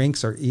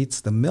 drinks or eats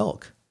the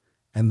milk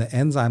and the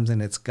enzymes in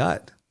its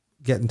gut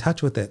get in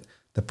touch with it,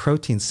 the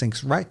protein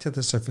sinks right to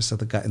the surface of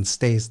the gut and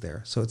stays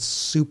there. So it's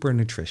super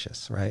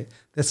nutritious, right?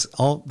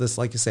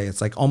 Like you say,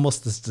 it's like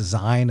almost this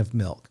design of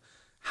milk,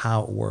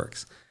 how it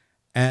works.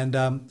 And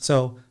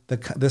so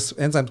this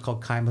enzyme is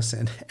called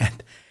chymosin,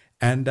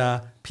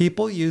 and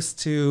people used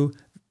to,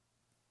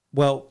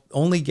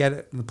 only get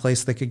it in the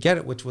place they could get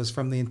it, which was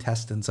from the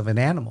intestines of an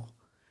animal.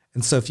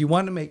 And so if you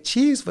want to make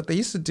cheese, what they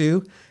used to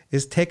do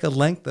is take a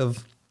length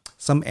of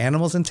some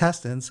animal's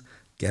intestines,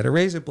 get a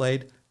razor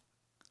blade,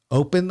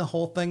 open the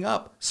whole thing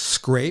up,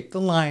 scrape the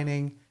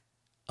lining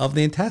of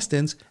the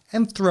intestines,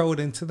 and throw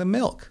it into the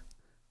milk.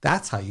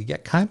 That's how you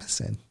get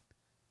chymosin.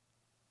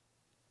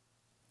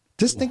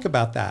 Just think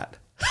about that.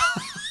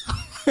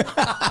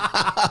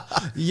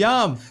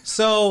 Yum.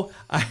 So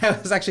I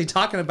was actually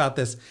talking about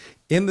this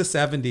in the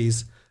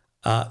 70s.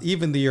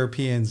 Even the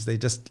Europeans, they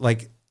just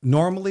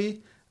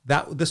normally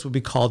this would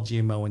be called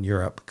GMO in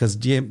Europe because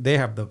they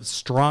have the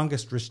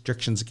strongest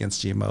restrictions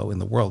against GMO in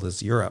the world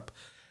is Europe.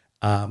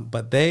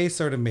 But they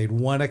sort of made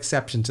one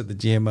exception to the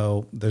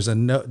GMO. There's a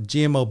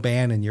GMO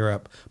ban in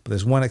Europe, but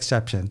there's one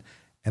exception,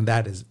 and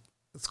that is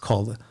it's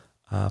called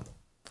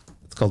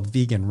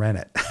vegan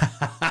rennet,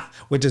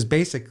 which is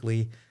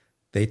basically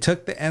they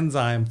took the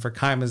enzyme for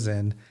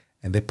chymosin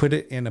and they put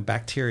it in a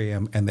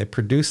bacterium and they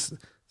produce.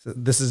 So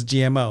this is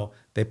GMO.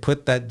 They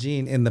put that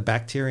gene in the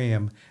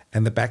bacterium,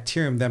 and the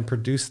bacterium then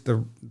produced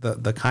the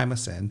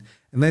chymosin,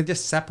 and they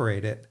just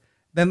separate it.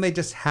 Then they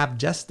just have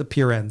just the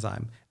pure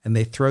enzyme, and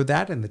they throw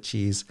that in the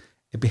cheese.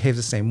 It behaves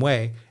the same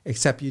way,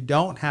 except you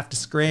don't have to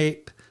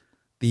scrape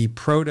the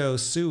proto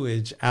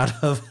sewage out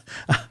of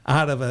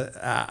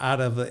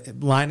a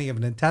lining of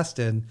an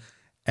intestine,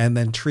 and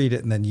then treat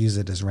it and then use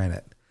it as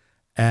rennet.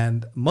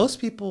 And most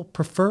people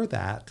prefer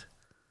that,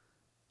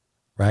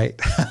 right?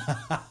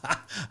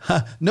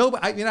 No,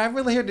 but I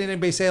really heard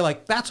anybody say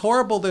that's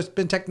horrible. There's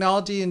been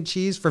technology in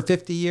cheese for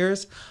 50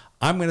 years.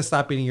 I'm going to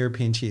stop eating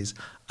European cheese.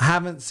 I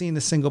haven't seen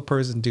a single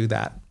person do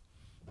that.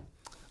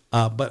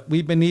 But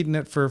we've been eating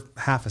it for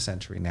half a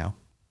century now.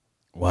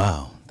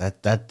 Wow,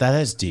 that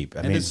is deep.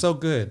 I mean, it's so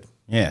good.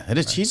 Yeah, it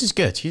is. Right. Cheese is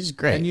good. Cheese is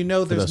great.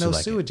 And there's no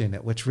sewage in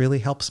it, which really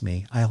helps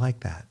me. I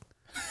like that.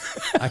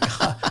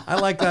 I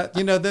like that.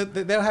 They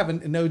don't have a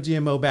no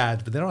GMO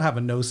badge, but they don't have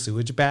a no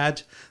sewage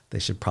badge. They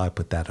should probably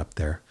put that up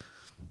there.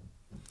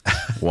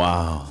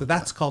 Wow. So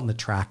that's called an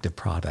attractive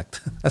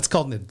product. That's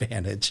called an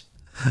advantage.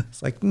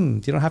 It's you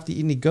don't have to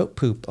eat any goat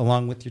poop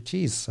along with your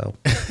cheese. So.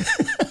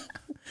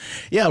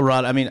 Yeah,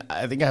 Rod. I mean,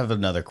 I think I have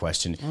another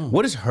question.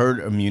 What is herd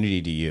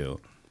immunity to you?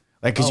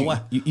 Because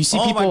you see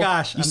people. Oh my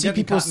gosh! You see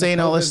people saying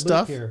all this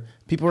stuff. Here.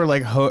 People are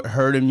like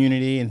herd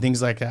immunity and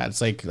things like that.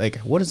 It's like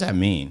what does that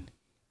mean?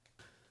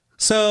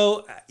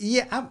 So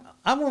yeah,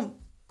 I'm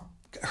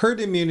herd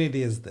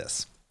immunity is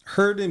this.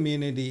 Herd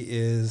immunity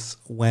is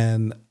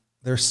when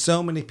there's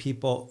so many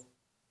people,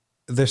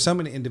 there's so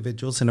many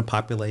individuals in a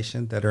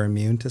population that are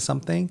immune to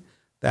something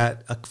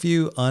that a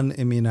few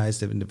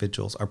unimmunized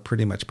individuals are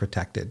pretty much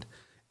protected.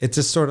 It's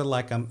just sort of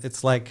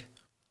it's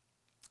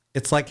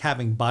like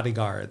having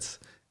bodyguards,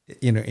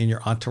 in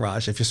your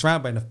entourage. If you're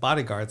surrounded by enough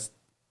bodyguards,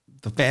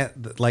 the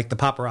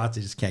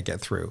paparazzi just can't get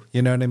through.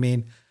 You know what I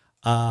mean?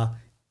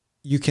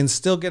 you can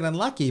still get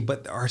unlucky,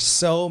 but there are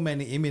so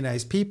many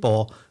immunized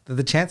people that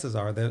the chances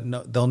are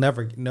that they'll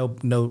never,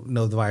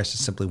 the virus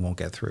just simply won't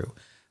get through.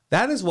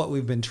 That is what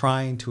we've been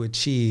trying to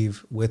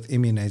achieve with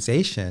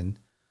immunization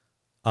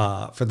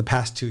for the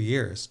past 2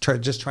 years,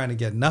 just trying to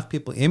get enough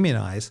people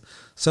immunized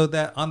so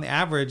that on the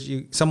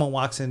average, someone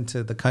walks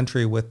into the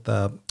country with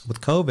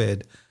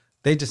COVID,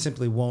 they just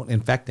simply won't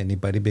infect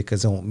anybody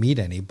because they won't meet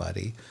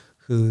anybody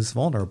who's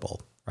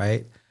vulnerable,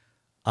 right?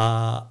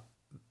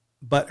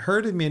 But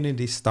herd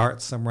immunity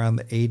starts somewhere around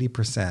the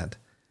 80%.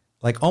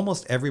 Like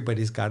almost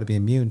everybody's got to be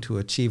immune to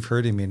achieve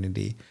herd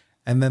immunity.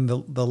 And then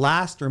the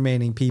last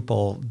remaining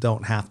people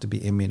don't have to be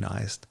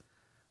immunized.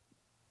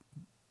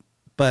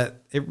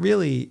 But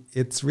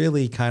it's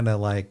really kind of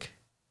like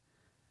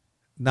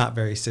not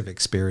very civic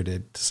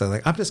spirited. So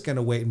like, I'm just going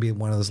to wait and be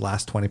one of those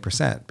last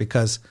 20%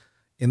 because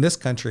in this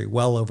country,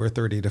 well over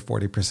 30 to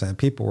 40%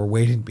 people were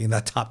waiting to be in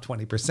that top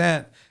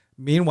 20%.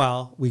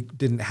 Meanwhile, we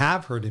didn't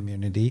have herd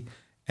immunity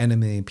and 1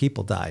 million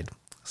people died.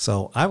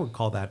 So I would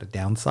call that a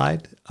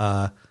downside.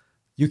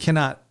 You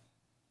cannot,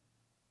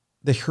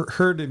 the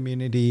herd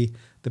immunity,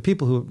 the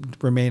people who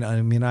remain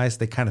unimmunized,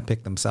 they kind of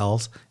pick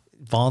themselves.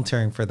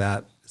 Volunteering for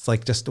that, it's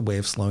like just a way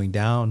of slowing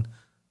down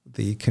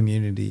the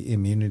community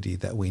immunity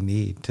that we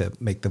need to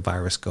make the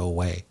virus go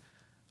away.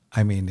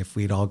 I mean, if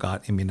we'd all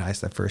got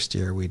immunized that first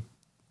year, we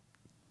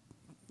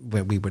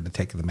would have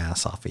taken the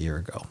mask off a year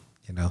ago.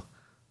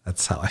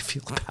 That's how I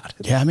feel about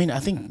it. Yeah, I mean, I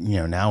think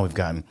now we've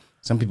gotten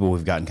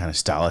kind of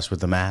stylish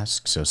with the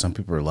mask, so some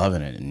people are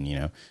loving it,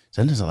 and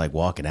sometimes I like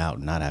walking out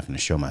and not having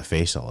to show my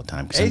face all the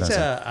time.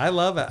 Asia, I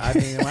love it. I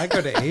mean, when I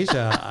go to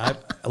Asia,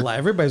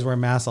 everybody's wearing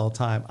masks all the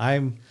time.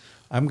 I'm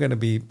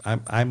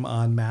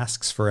on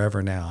masks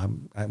forever now.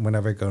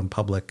 Whenever I go in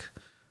public,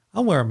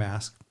 I'll wear a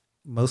mask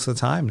most of the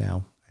time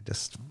now.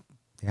 It's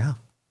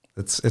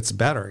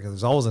better because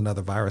there's always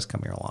another virus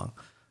coming along.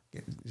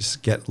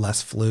 Just get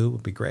less flu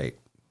would be great.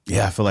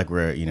 Yeah, I feel like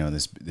we're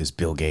this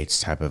Bill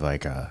Gates type of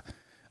like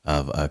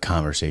of a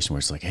conversation where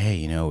it's like,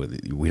 hey,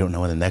 we don't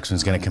know when the next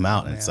one's going to come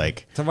out, and it's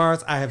like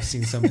Tavares. I have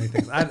seen so many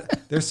things.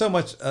 There's so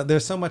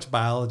much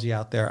biology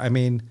out there. I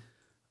mean,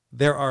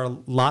 there are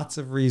lots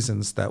of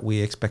reasons that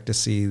we expect to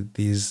see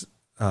these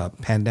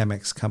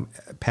pandemics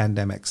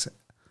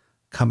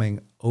coming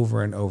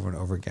over and over and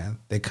over again.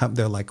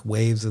 They're like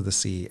waves of the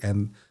sea,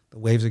 and the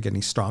waves are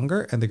getting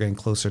stronger and they're getting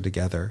closer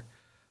together.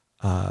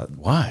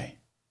 Why?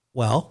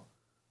 Well,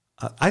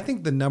 I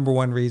think the number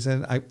one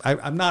reason,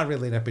 I'm not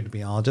really an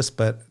epidemiologist,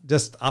 but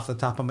just off the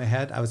top of my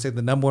head, I would say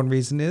the number one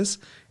reason is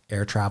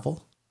air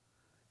travel.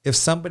 If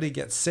somebody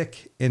gets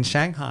sick in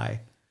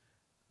Shanghai,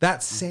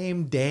 that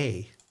same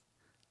day,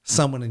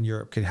 someone in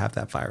Europe could have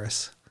that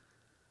virus.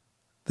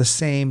 The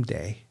same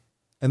day.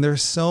 And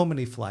there's so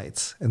many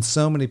flights and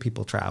so many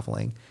people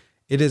traveling.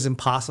 It is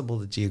impossible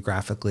to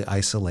geographically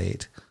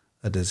isolate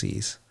a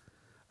disease.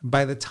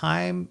 By the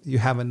time you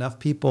have enough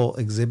people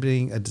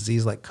exhibiting a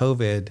disease like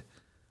COVID,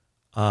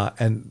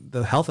 and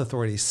the health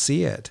authorities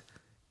see it,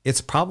 it's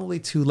probably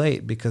too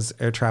late because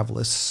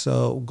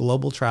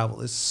global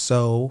travel is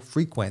so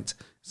frequent.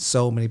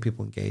 So many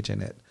people engage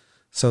in it.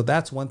 So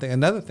that's one thing.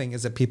 Another thing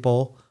is that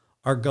people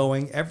are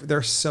going,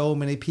 there's so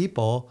many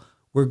people,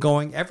 we're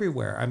going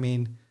everywhere. I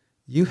mean,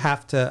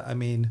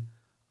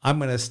 I'm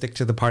going to stick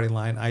to the party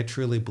line. I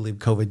truly believe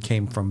COVID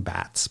came from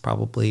bats.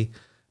 Probably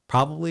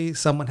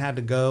someone had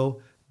to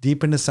go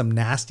deep into some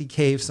nasty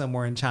cave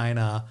somewhere in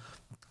China,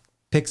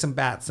 pick some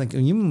bats,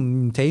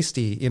 thinking,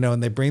 tasty,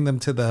 and they bring them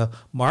to the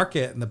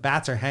market and the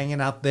bats are hanging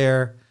out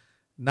there,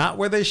 not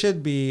where they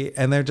should be.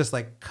 And they're just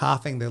like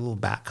coughing their little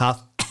bat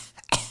cough,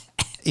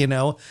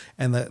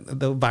 and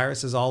the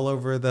virus is all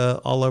over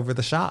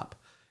the shop.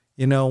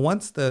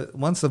 Once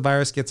the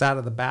virus gets out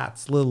of the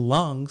bat's little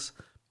lungs,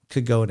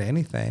 could go to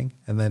anything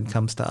and then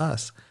comes to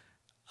us.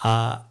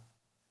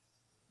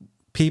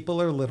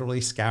 People are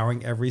literally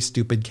scouring every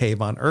stupid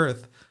cave on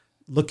earth,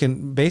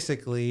 looking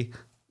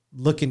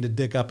to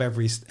dig up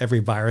every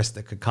virus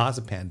that could cause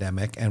a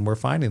pandemic, and we're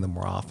finding them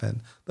more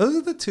often. Those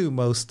are the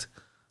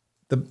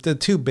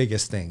two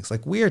biggest things.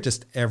 Like, we are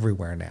just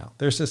everywhere now.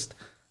 There's just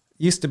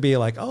used to be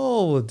like,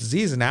 oh, a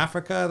disease in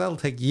Africa, that'll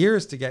take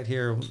years to get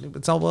here.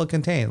 It's all well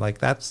contained. Like,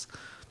 that's,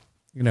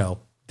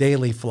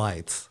 daily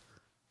flights.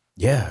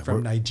 Yeah,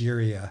 from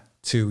Nigeria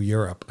to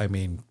Europe. I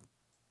mean,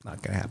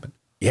 not going to happen.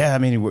 Yeah, I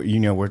mean,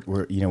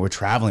 we're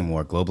traveling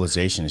more.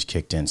 Globalization has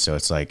kicked in, so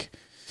it's like,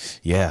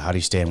 yeah, how do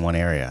you stay in one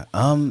area?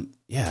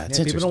 It's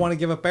people don't want to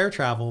give up air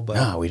travel, but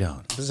no, we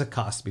don't. There's a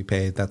cost to be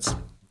paid. That's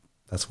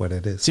what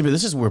it is. See, but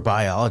this is where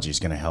biology is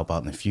going to help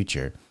out in the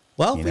future.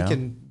 Well,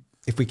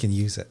 if we can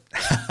use it,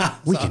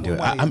 we can do it.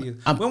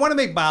 We want to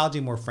make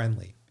biology more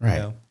friendly,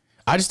 right?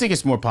 I just think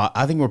it's more.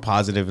 I think more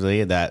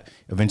positively that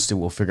eventually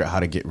we'll figure out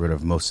how to get rid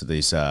of most of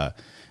these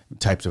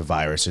types of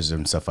viruses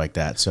and stuff like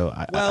that. So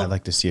I'd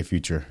like to see a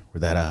future where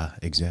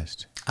that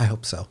exists. I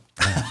hope so.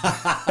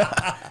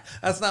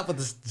 That's not what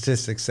the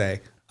statistics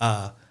say.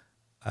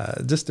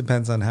 It just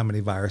depends on how many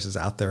viruses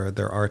out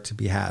there are to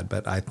be had.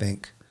 But I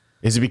think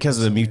Is it because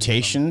of the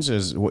mutations?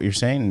 Is what you're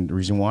saying the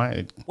reason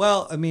why?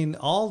 Well, I mean,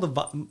 all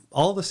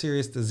the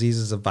serious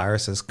diseases of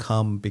viruses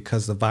come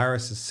because the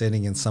virus is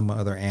sitting in some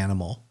other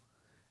animal,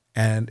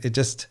 and it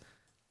just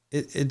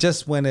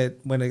when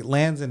it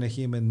lands in a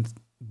human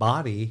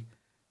body,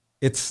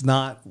 it's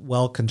not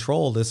well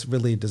controlled. It's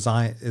really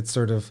designed. It's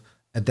sort of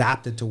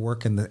adapted to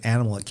work in the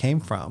animal it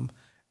came from,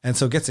 and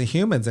so it gets in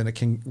humans and it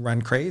can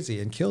run crazy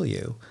and kill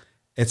you.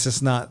 It's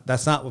just not.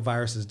 That's not what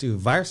viruses do.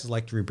 Viruses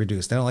like to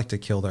reproduce. They don't like to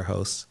kill their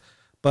hosts.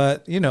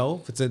 But,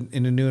 if it's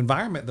in a new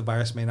environment, the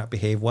virus may not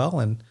behave well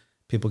and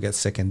people get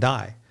sick and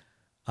die.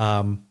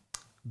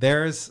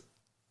 There's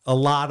a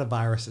lot of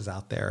viruses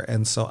out there.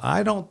 And so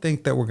I don't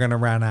think that we're going to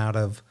run out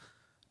of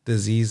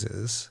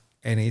diseases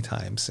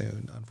anytime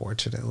soon,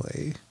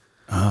 unfortunately.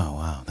 Oh,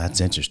 wow.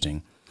 That's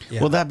interesting.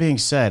 Yeah. Well, that being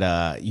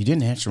said, you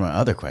didn't answer my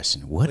other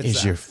question.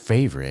 What's your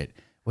favorite?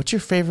 What's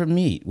your favorite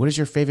meat? What is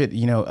your favorite,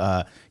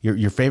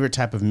 your favorite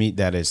type of meat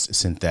that is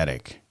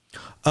synthetic?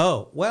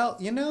 Oh, well,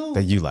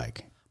 that you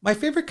like? My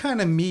favorite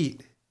kind of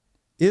meat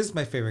is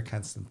my favorite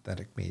kind of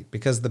synthetic meat,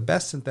 because the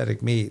best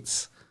synthetic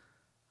meats,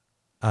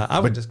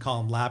 I would just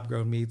call them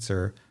lab-grown meats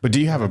or. But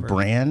do you have a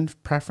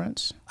brand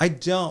preference? I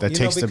don't. That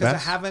tastes the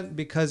best? I haven't,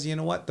 because you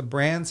know what? The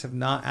brands have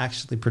not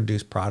actually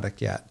produced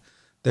product yet.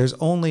 There's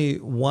only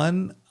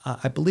one,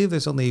 I believe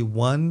there's only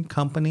one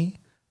company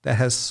that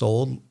has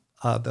sold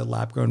the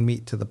lab-grown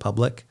meat to the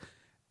public,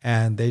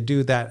 and they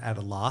do that at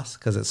a loss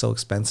because it's so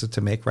expensive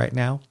to make right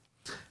now.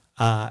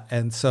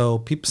 And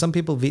so some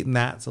people have eaten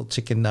that, so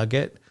chicken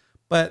nugget.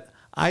 But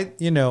I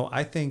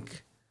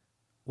think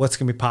what's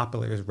going to be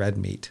popular is red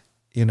meat.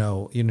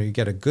 You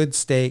get a good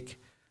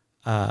steak,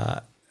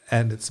 and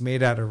it's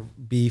made out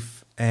of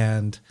beef,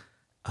 and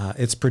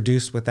it's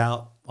produced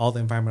without all the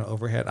environmental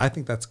overhead. I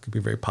think that's going to be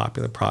a very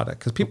popular product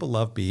because people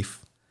love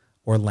beef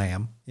or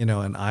lamb,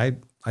 and I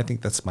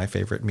think that's my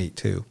favorite meat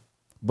too.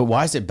 But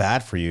why is it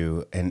bad for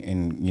you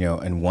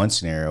in one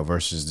scenario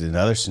versus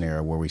another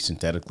scenario where we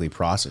synthetically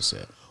process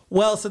it?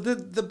 Well, so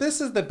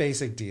this is the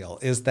basic deal,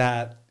 is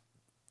that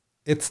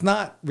it's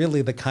not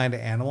really the kind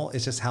of animal,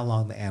 it's just how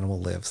long the animal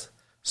lives.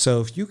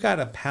 So if you got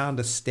a pound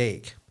of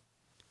steak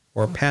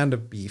or a pound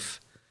of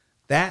beef,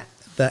 that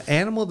the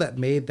animal that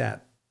made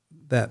that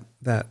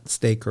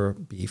steak or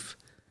beef,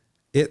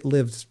 it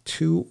lived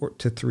 2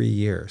 to 3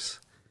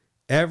 years.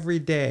 Every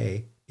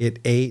day it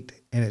ate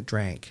and it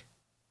drank.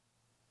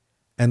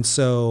 And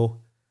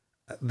so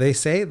they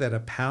say that a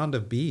pound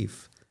of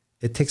beef,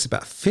 it takes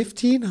about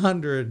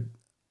 1,500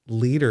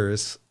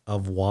 liters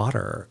of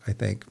water, I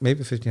think, maybe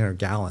 1,500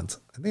 gallons.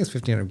 I think it's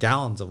 1,500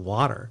 gallons of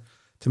water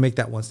to make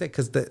that one steak,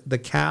 because the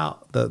cow,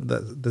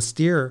 the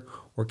steer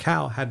or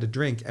cow had to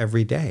drink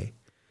every day.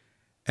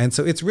 And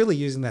so it's really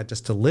using that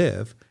just to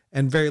live,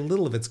 and very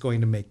little of it's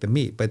going to make the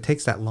meat, but it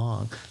takes that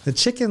long. The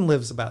chicken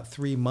lives about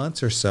 3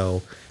 months or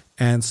so,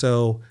 and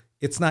so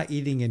it's not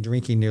eating and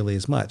drinking nearly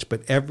as much.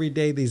 But every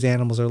day these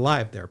animals are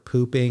alive. They're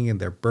pooping and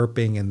they're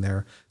burping and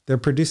they're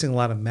producing a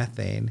lot of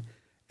methane.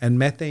 And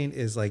methane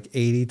is like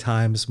 80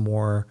 times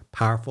more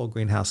powerful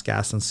greenhouse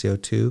gas than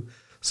CO2.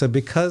 So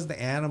because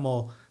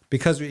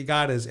what you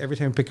got is every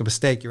time you pick up a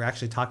steak, you're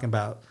actually talking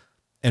about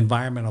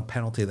environmental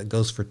penalty that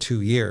goes for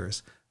 2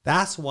 years.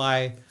 That's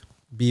why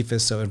beef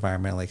is so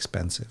environmentally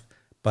expensive.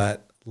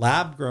 But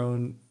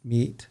lab-grown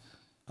meat,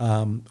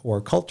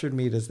 or cultured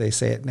meat, as they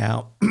say it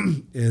now,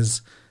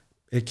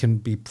 it can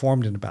be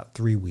formed in about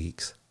 3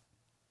 weeks.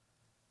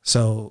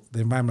 So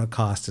the environmental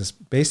cost is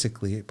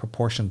basically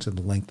proportional to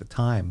the length of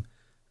time.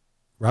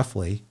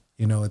 Roughly,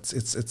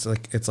 it's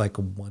like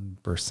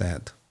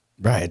 1%.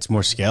 Right, it's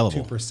more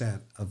scalable.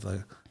 2%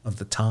 of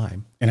the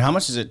time. And how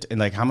much is it? And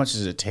like, how much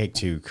does it take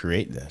to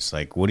create this?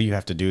 Like, what do you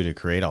have to do to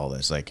create all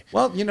this? Like,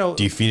 well,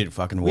 do you feed it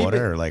fucking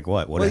water or like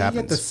what? What happens?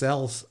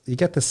 You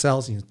get the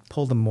cells, and you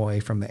pull them away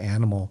from the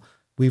animal.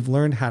 We've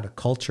learned how to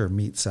culture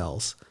meat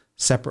cells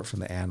separate from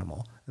the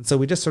animal, and so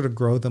we just sort of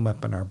grow them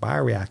up in our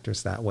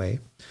bioreactors that way.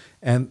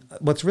 And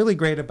what's really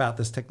great about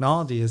this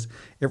technology is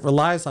it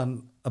relies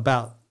on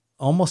about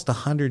almost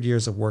 100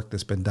 years of work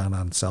that's been done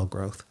on cell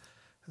growth.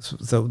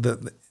 So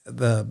the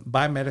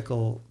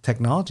biomedical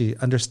technology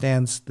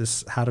understands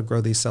this, how to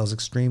grow these cells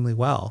extremely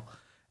well.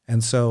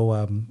 And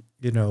so,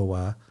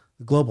 the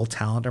global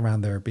talent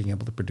around there being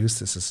able to produce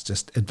this is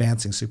just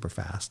advancing super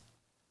fast.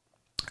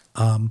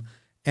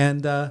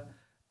 And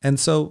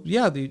so,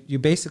 you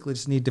basically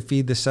just need to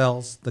feed the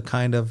cells the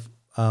kind of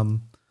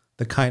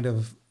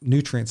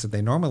nutrients that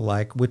they normally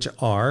like, which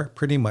are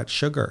pretty much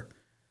sugar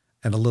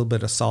and a little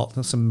bit of salt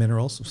and some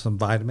minerals, some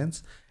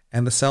vitamins,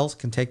 and the cells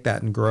can take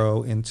that and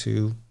grow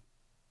into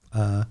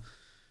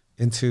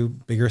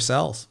bigger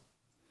cells.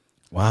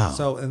 Wow.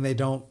 So, and they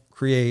don't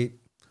create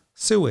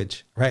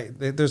sewage, right?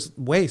 There's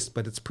waste,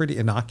 but it's pretty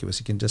innocuous.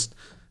 You can just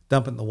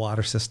dump it in the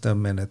water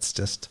system, and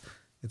it's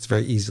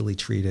very easily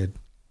treated,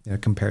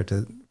 compared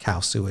to cow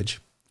sewage.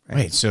 Right?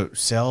 Wait, so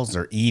cells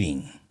are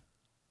eating.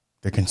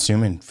 They're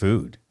consuming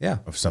food,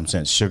 of some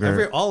sense,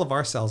 sugar. All of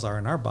our cells are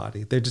in our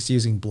body. They're just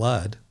using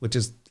blood, which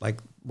is like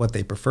what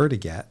they prefer to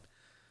get.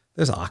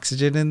 There's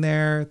oxygen in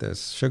there.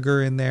 There's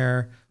sugar in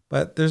there,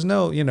 but there's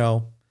no,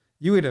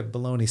 you eat a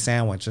bologna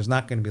sandwich, there's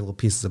not going to be little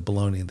pieces of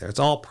bologna in there. It's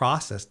all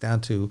processed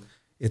down to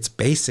its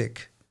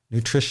basic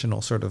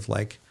nutritional sort of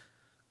like,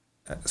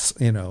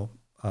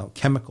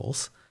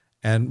 chemicals.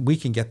 And we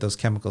can get those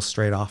chemicals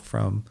straight off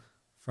from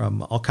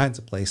all kinds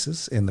of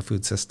places in the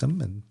food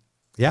system. And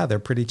yeah, they're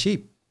pretty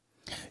cheap.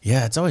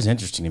 Yeah, it's always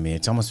interesting to me.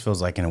 It almost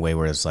feels like in a way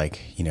where it's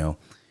like, I don't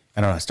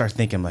know, I start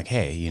thinking like,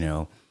 hey,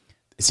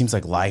 it seems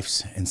like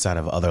life's inside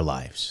of other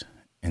lives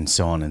and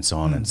so on and so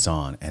on and so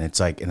on. And it's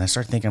like, and I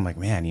start thinking, I'm like,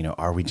 man,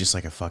 are we just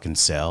like a fucking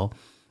cell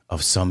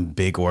of some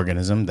big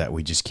organism that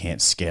we just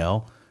can't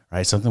scale,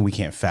 right? Something we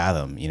can't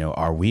fathom.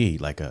 Are we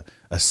like a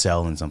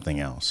cell in something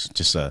else?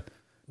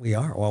 We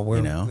are. Well,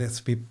 we're,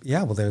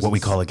 there's what we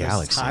call a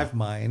galaxy. Hive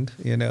mind,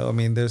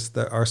 there's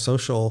our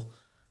social,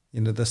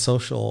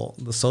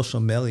 the social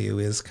milieu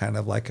is kind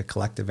of like a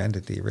collective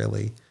entity,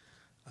 really.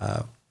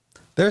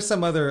 There's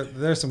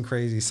some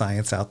crazy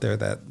science out there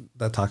that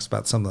talks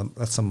about some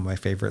of my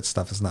favorite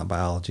stuff is not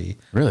biology.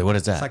 Really? What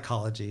is that?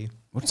 Psychology.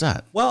 What's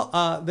that?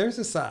 Well, there's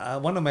this,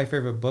 one of my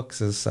favorite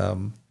books is,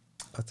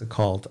 what's it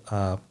called?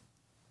 The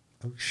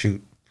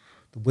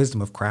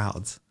Wisdom of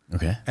Crowds.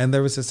 Okay. And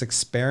there was this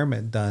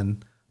experiment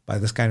done by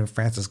this guy named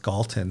Francis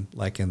Galton,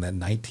 like in the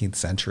 19th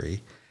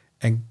century.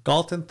 And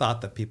Galton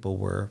thought that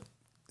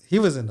he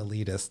was an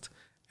elitist,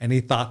 and he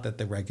thought that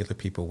the regular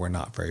people were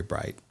not very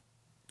bright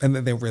and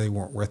that they really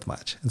weren't worth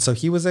much. And so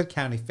he was at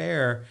county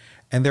fair,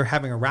 and they're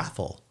having a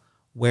raffle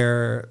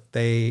where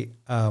they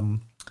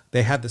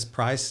had this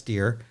prize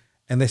steer,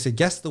 and they said,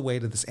 guess the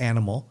weight of this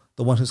animal.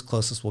 The one who's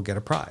closest will get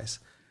a prize.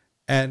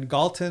 And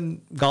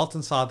Galton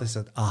saw this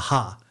and said,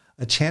 aha,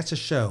 a chance to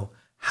show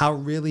how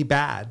really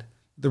bad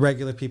the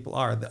regular people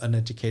are, the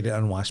uneducated,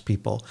 unwashed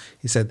people.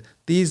 He said,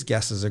 these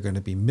guesses are going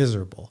to be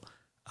miserable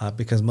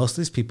because most of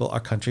these people are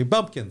country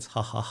bumpkins.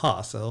 Ha, ha,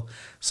 ha. So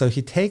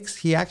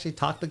he actually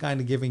talked the guy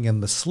into giving him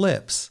the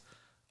slips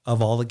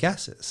of all the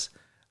guesses.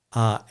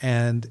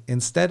 And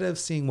instead of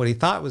seeing what he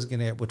thought was going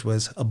to, which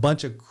was a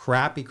bunch of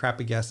crappy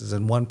guesses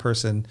and one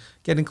person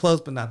getting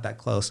close but not that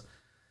close,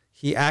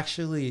 he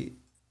actually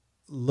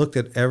looked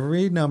at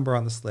every number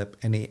on the slip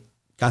and he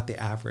got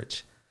the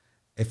average.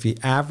 If he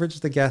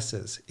averaged the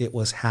guesses, it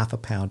was half a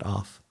pound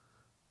off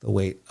the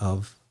weight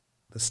of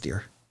the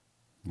steer.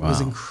 Wow. It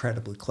was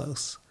incredibly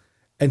close.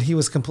 And he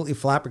was completely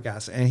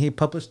flabbergasted. And he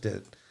published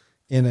it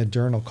in a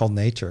journal called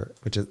Nature,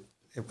 it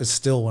was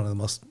still one of the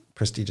most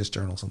prestigious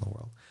journals in the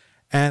world.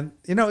 And,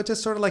 it's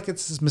just sort of like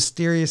it's this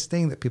mysterious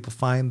thing that people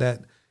find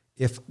that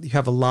if you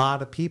have a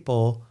lot of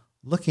people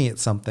looking at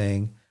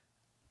something,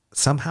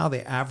 somehow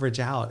they average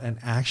out and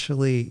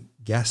actually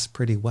guess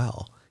pretty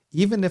well,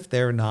 even if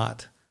they're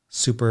not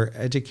super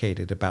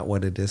educated about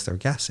what it is they're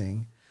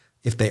guessing.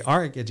 If they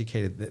are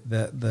educated,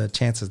 the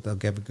chances they'll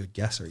give a good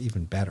guess are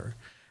even better.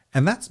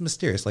 And that's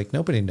mysterious. Like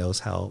nobody knows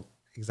how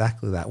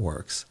exactly that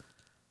works.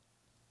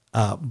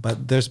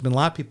 But there's been a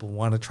lot of people who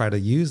want to try to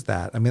use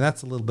that. I mean,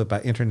 that's a little bit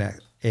about internet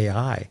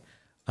AI.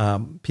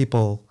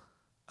 People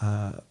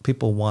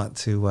want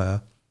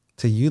to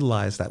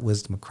utilize that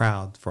wisdom of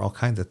crowd for all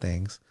kinds of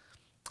things.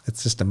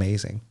 It's just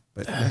amazing.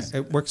 But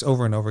it works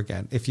over and over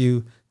again.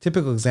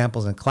 Typical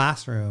examples in a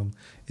classroom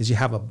is you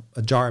have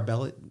a jar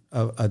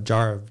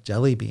of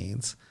jelly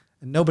beans,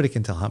 and nobody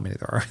can tell how many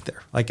there are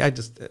there. Like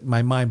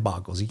my mind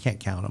boggles. You can't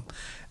count them.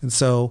 And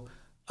so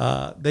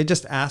they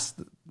just ask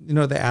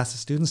the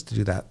students to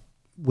do that.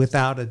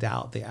 Without a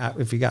doubt,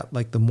 if you got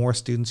like the more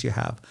students you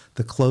have,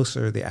 the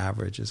closer the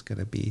average is going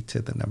to be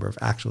to the number of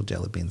actual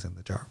jelly beans in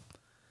the jar.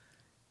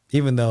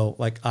 Even though,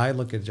 like, I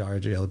look at a jar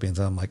of jelly beans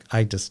and I'm like,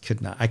 I just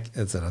could not.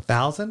 Is it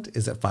 1,000?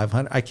 Is it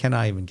 500? I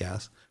cannot even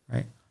guess,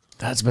 right?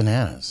 That's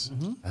bananas.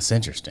 Mm-hmm. That's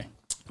interesting.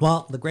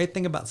 Well, the great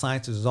thing about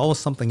science is there's always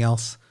something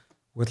else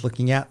worth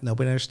looking at.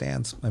 Nobody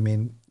understands. I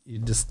mean,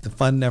 the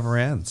fun never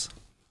ends.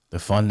 The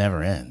fun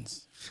never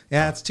ends.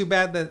 Yeah, it's too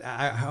bad that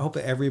I hope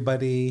that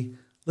everybody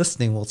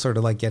listening will sort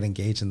of like get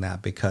engaged in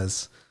that,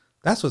 because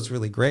that's what's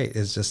really great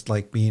is just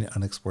like being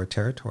unexplored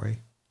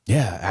territory.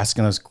 Yeah,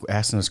 asking those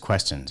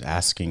questions,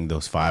 asking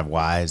those 5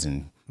 whys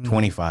and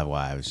 25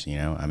 whys,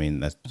 I mean,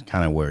 that's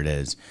kind of where it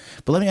is.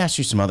 But let me ask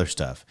you some other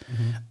stuff.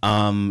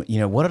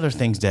 Mm-hmm. What other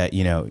things that,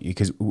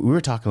 because we were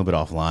talking a little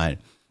bit offline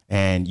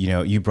and,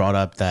 you brought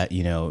up that,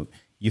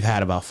 you've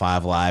had about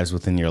 5 lives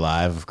within your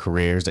life of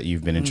careers that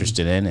you've been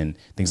interested in and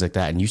things like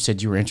that. And you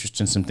said you were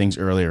interested in some things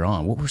earlier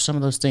on. What were some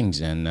of those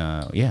things? And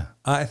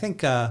I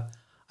think for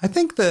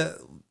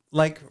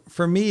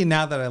me,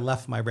 now that I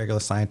left my regular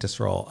scientist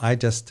role, I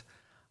just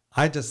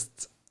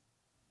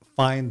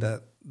find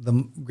that the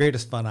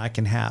greatest fun I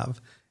can have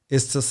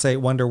is to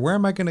wonder, where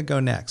am I going to go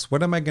next?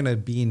 What am I going to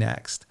be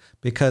next?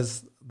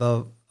 Because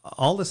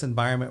all this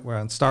environment where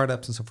on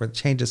startups and so forth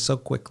changes so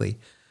quickly.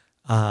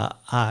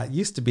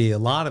 Used to be a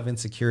lot of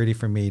insecurity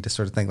for me to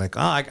sort of think like,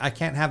 I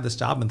can't have this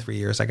job in 3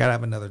 years. I got to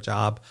have another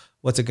job.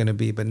 What's it going to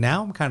be? But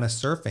now I'm kind of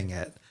surfing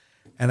it.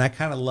 And I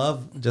kind of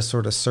love just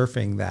sort of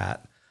surfing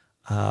that,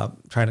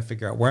 trying to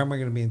figure out where am I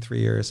going to be in 3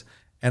 years?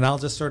 And I'll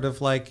just sort of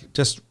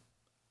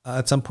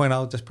at some point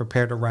I'll just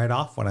prepare to write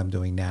off what I'm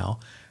doing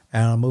now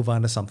and I'll move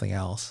on to something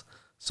else.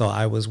 So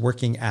I was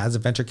working as a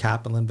venture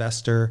capital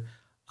investor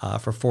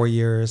for 4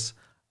 years.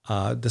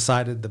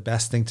 Decided the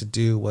best thing to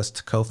do was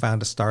to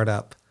co-found a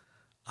startup.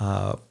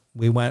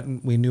 We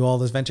knew all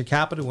this venture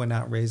capital, went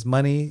out and raised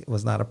money. It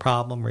was not a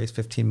problem. Raised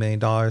 $15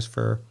 million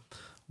for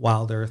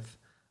Wild Earth.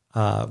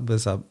 It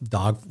was a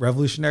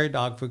revolutionary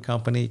dog food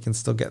company. You can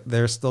still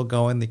they're still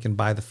going. They can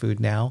buy the food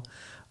now.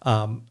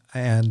 But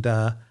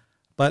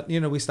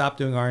we stopped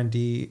doing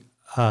R&D.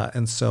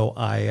 And so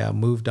I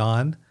moved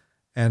on,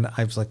 and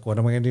I was like, what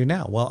am I going to do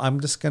now? Well,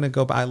 I'm just going to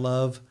go. I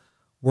love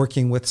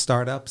working with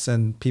startups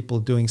and people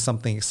doing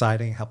something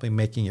exciting, helping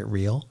making it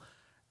real.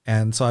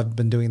 And so I've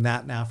been doing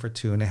that now for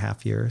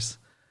 2.5 years.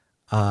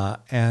 I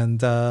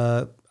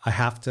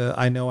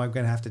know I'm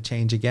going to have to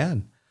change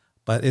again,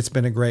 but it's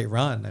been a great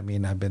run. I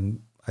mean, I've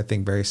been, I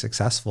think, very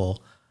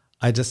successful.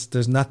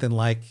 There's nothing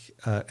like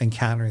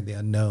encountering the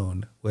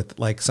unknown with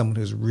like someone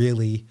who's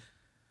really,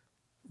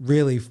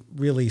 really,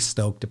 really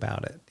stoked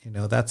about it.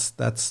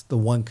 That's the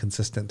one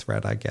consistent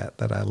thread I get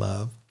that I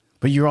love.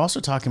 But you're also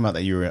talking about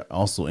that you were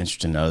also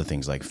interested in other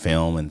things like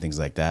film and things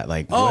like that.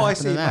 Like, I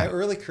see. My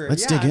early career.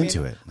 Let's dig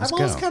into it. I've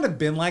always kind of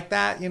been like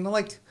that.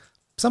 Like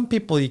some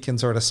people you can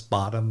sort of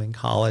spot them in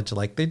college.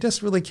 Like they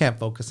just really can't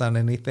focus on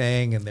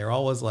anything. And they're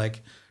always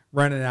like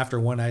running after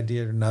one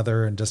idea or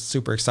another and just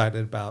super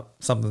excited about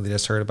something they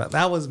just heard about.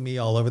 That was me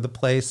all over the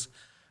place.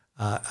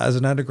 As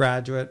an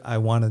undergraduate, I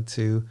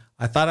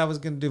thought I was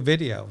going to do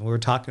video. We were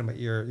talking about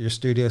your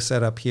studio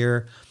setup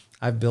here.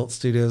 I've built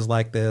studios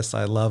like this.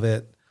 I love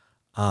it.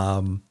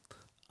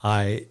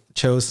 I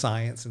chose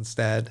science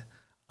instead.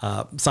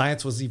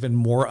 Science was even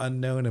more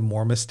unknown and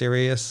more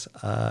mysterious.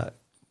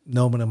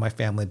 No one in my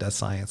family does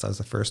science. I was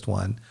the first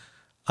one.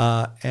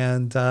 I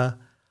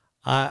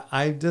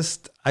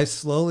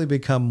slowly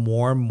become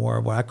more and more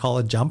what I call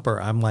a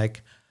jumper. I'm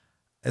like,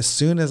 as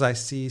soon as I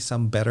see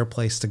some better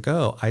place to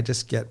go, I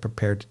just get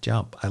prepared to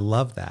jump. I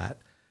love that.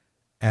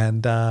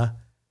 And,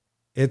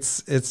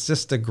 it's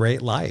just a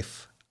great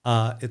life.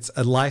 It's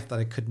a life that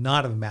I could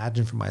not have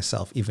imagined for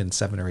myself even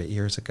 7 or 8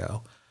 years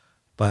ago.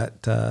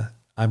 But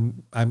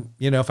I'm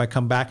if I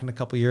come back in a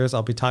couple of years,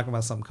 I'll be talking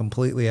about something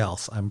completely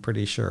else. I'm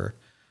pretty sure.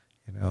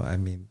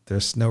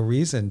 There's no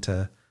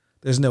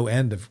there's no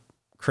end of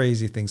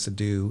crazy things to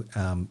do,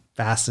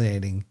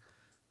 fascinating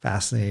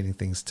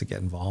things to get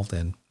involved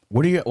in.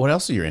 What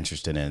else are you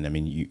interested in? I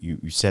mean,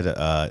 you said,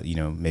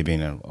 maybe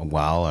in a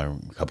while or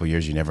a couple of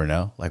years, you never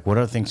know. Like, what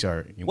other things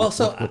are, what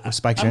spikes your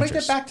interest? I'm going to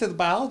get back to the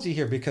biology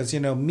here because,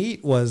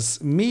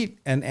 meat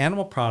and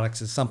animal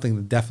products is something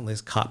that definitely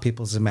has caught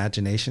people's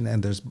imagination.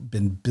 And there's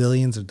been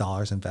billions of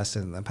dollars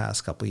invested in the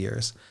past couple of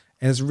years.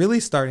 And it's really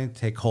starting to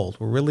take hold.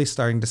 We're really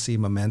starting to see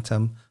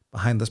momentum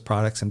behind those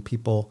products and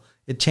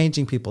it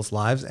changing people's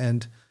lives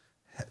and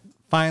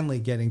finally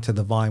getting to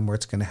the volume where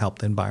it's going to help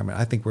the environment.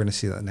 I think we're going to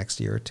see that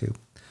next year or two.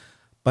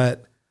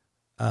 But,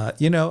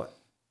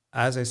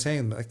 as I was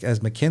saying, like, as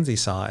McKinsey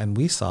saw and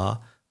we saw,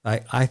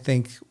 I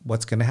think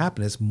what's going to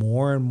happen is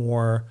more and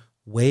more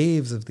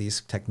waves of these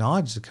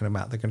technologies are coming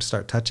out. They're going to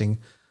start touching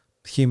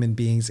human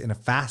beings in a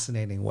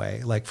fascinating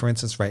way. Like, for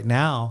instance, right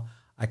now,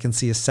 I can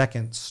see a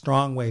second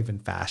strong wave in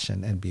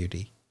fashion and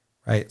beauty,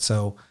 right?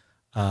 So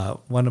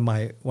one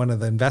of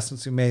the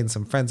investments we made and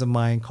some friends of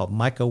mine called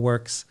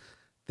MycoWorks,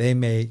 they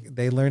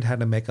learned how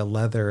to make a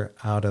leather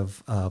out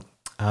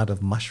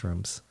of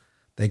mushrooms.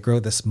 They grow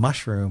this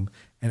mushroom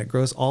and it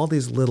grows all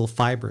these little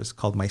fibers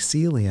called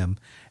mycelium,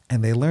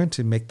 and they learn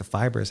to make the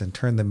fibers and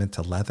turn them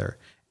into leather.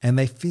 And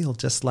they feel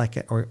just like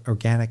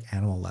organic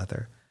animal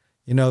leather.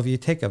 If you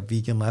take a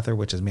vegan leather,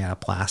 which is made out of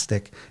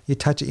plastic, you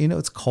touch it,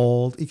 it's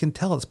cold. You can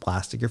tell it's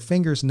plastic. Your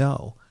fingers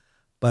know.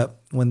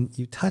 But when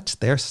you touch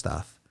their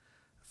stuff,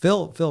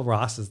 Phil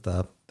Ross is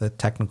the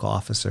technical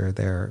officer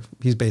there.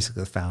 He's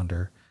basically the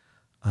founder.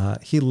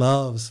 He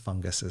loves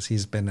funguses.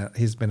 He's been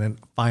a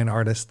fine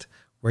artist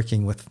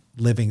working with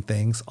living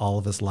things all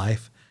of his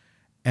life.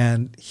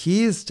 And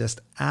he is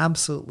just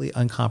absolutely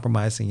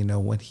uncompromising.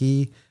 When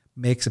he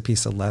makes a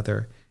piece of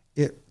leather,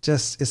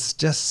 it's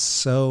just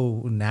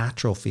so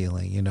natural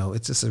feeling.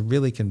 It's just a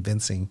really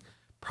convincing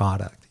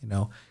product.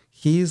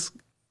 He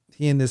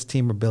and his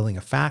team are building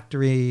a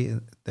factory.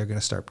 They're going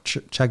to start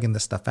chugging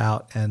this stuff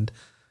out. And,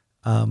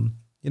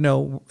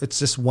 it's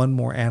just one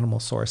more animal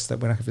source that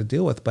we don't have to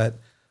deal with. But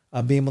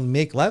being able to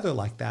make leather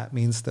like that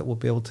means that we'll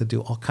be able to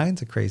do all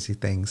kinds of crazy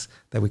things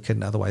that we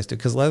couldn't otherwise do,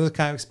 because leather is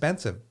kind of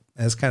expensive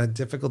and it's kind of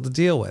difficult to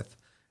deal with.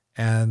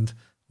 And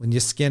when you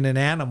skin an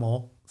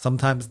animal,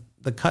 sometimes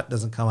the cut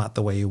doesn't come out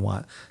the way you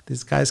want.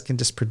 These guys can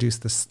just produce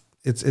this.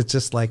 It's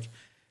just like,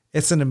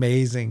 it's an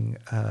amazing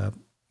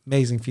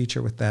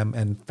future with them.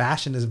 And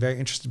fashion is very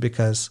interesting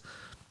because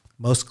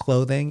most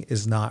clothing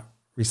is not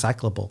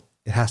recyclable.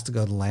 It has to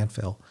go to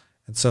landfill.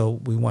 And so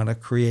we want to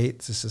create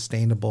the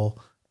sustainable,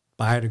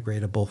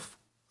 biodegradable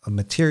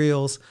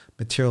materials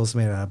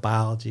made out of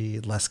biology,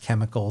 less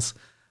chemicals.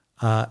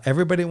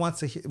 Everybody wants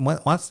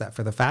that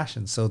for the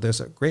fashion. So there's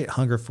a great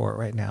hunger for it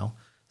right now.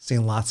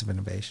 Seeing lots of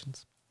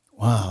innovations.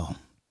 Wow.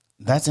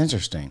 That's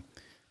interesting.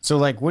 So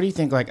like, what do you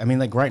think? Like, I mean,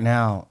 like right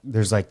now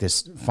there's like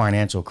this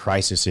financial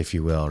crisis, if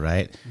you will,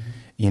 right? Mm-hmm.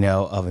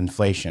 of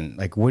inflation.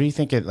 Like, what do you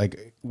think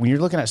like when you're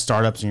looking at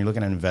startups and you're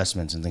looking at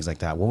investments and things like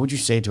that, what would you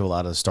say to a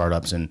lot of the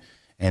startups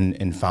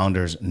and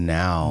founders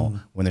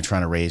now when they're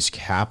trying to raise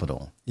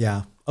capital?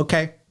 Yeah.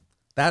 Okay.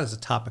 That is a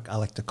topic I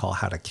like to call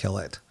how to kill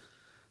it.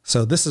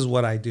 So this is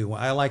what I do.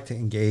 I like to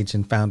engage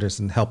in founders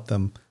and help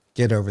them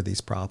get over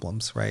these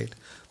problems, right?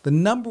 The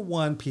number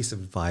one piece of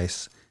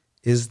advice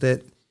is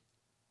that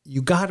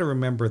you got to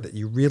remember that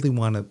you really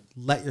want to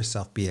let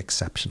yourself be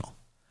exceptional.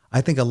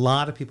 I think a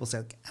lot of people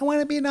say, I want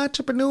to be an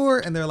entrepreneur.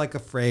 And they're like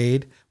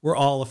afraid. We're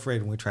all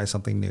afraid when we try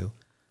something new.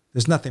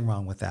 There's nothing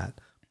wrong with that.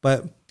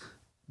 But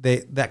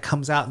that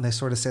comes out and they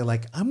sort of say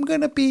like, I'm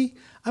going to be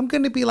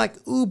like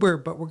Uber,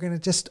 but we're going to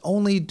just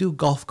only do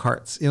golf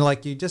carts.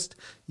 Like a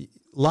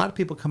lot of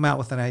people come out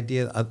with an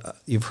idea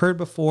you've heard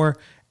before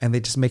and they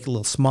just make it a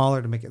little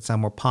smaller to make it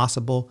sound more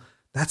possible.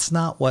 That's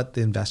not what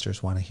the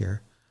investors want to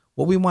hear.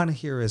 What we want to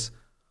hear is,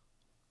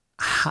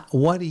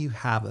 what do you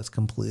have that's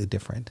completely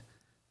different?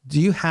 Do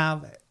you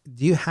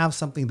have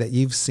something that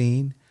you've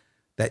seen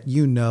that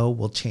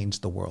will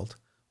change the world?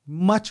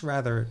 Much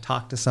rather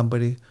talk to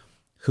somebody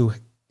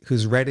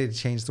who's ready to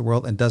change the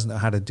world and doesn't know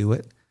how to do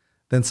it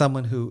than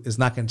someone who is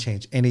not going to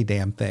change any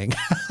damn thing.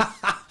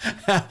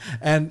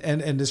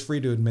 and is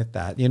free to admit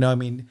that.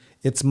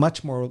 It's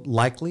much more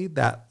likely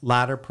that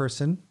latter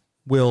person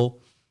will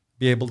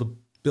be able to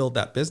build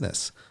that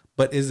business.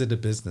 But is it a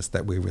business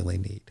that we really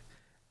need?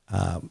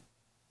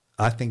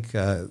 I think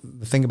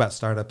the thing about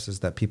startups is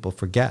that people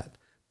forget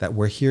that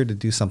we're here to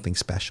do something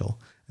special.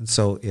 And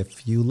so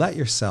if you let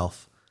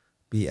yourself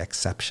be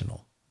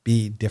exceptional,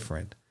 be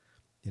different,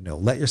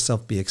 let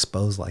yourself be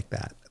exposed like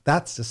that,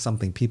 that's just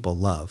something people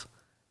love.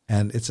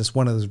 And it's just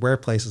one of those rare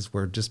places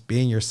where just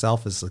being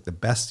yourself is like the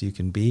best you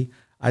can be.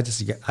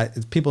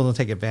 People don't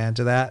take advantage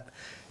of that.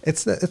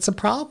 It's a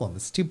problem.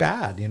 It's too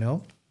bad,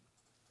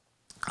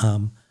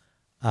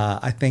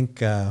 I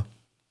think,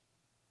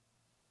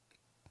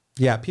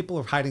 people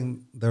are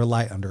hiding their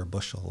light under a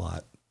bushel a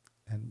lot,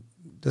 and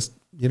just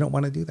you don't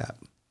want to do that.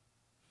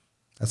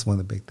 That's one of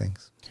the big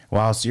things.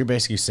 Wow. So you're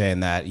basically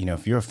saying that,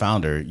 if you're a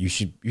founder, you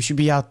should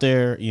be out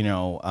there,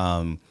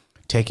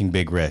 taking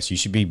big risks. You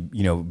should be,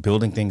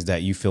 building things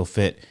that you feel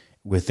fit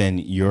within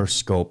your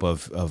scope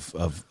of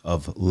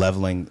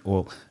leveling,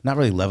 well, not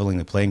really leveling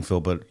the playing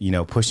field, but,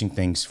 pushing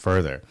things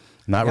further.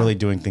 Not really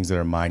doing things that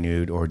are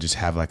minute or just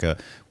have like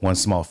one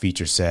small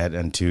feature set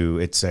into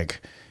it's like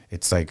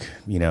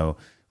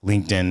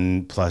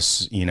LinkedIn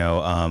plus,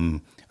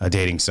 a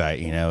dating site,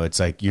 it's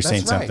like you're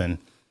saying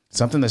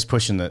something that's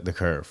pushing the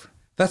curve.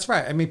 That's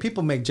right. I mean,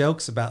 people make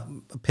jokes about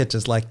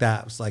pitches like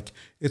that.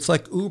 It's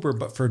like Uber,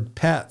 but for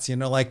pets,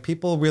 like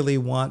people really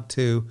want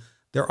to,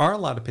 there are a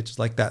lot of pitches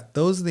like that.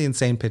 Those are the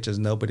insane pitches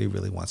nobody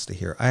really wants to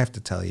hear. I have to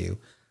tell you,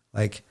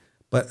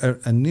 but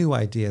a new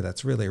idea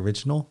that's really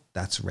original,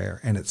 that's rare.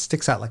 And it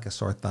sticks out like a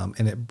sore thumb,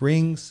 and it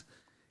brings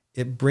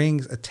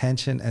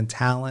attention and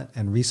talent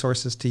and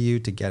resources to you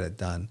to get it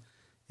done.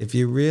 If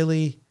you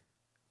really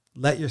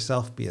let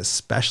yourself be as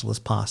special as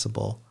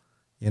possible,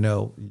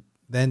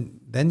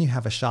 then you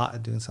have a shot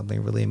at doing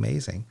something really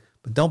amazing.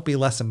 But don't be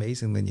less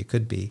amazing than you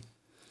could be.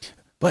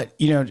 But,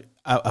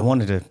 I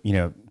wanted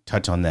to,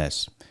 touch on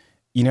this.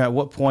 At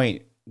what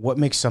point, what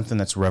makes something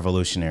that's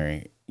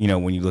revolutionary?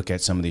 When you look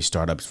at some of these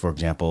startups, for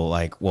example,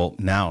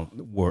 now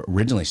were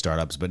originally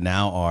startups, but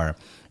now are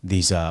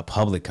these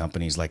public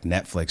companies like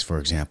Netflix, for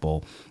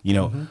example.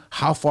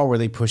 How far were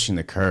they pushing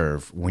the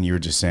curve when you were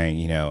just saying,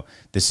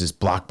 this is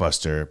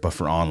Blockbuster, but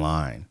for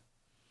online?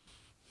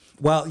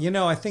 Well,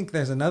 I think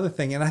there's another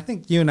thing, and I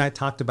think you and I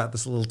talked about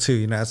this a little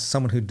too, as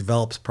someone who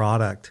develops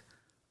product,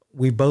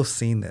 we've both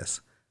seen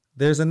this.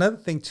 There's another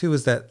thing too,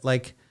 is that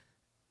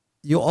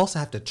you also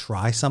have to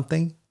try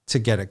something to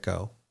get it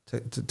go.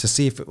 To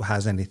see if it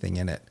has anything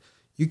in it.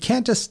 You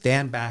can't just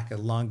stand back at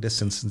a long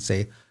distance and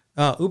say,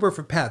 Uber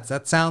for pets,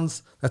 that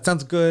sounds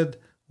good,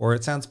 or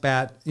it sounds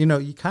bad.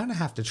 You kind of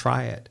have to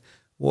try it.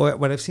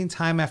 What I've seen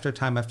time after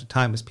time after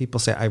time is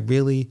people say, I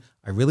really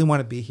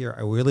want to be here.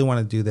 I really want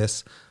to do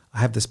this.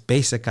 I have this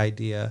basic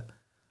idea.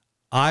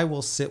 I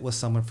will sit with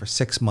someone for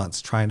 6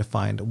 months trying to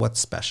find what's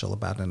special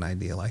about an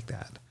idea like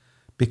that.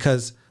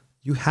 Because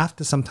you have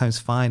to sometimes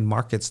find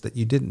markets that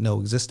you didn't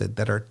know existed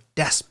that are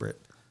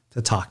desperate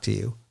to talk to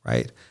you,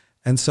 right?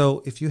 And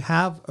so if you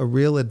have a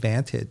real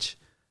advantage,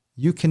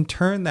 you can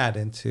turn that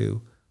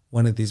into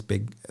one of these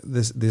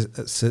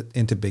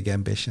into big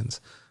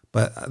ambitions.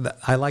 But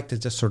I like to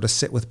just sort of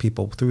sit with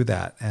people through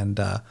that. And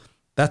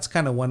that's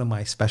kind of one of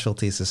my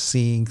specialties, is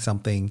seeing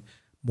something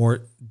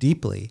more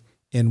deeply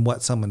in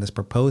what someone is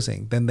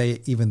proposing than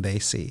they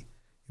see.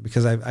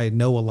 Because I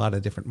know a lot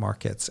of different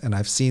markets, and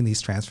I've seen these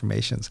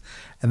transformations.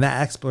 And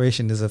that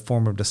exploration is a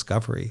form of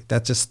discovery.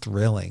 That's just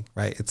thrilling,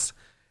 right?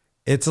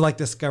 It's like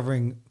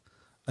discovering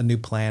a new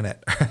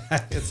planet.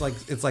 It's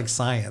like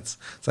science.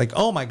 It's like,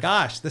 oh my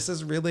gosh, this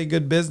is really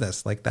good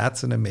business.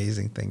 That's an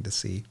amazing thing to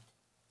see.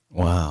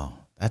 Wow.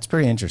 That's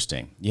pretty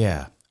interesting.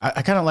 Yeah.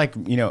 I kind of like,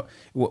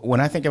 when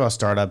I think about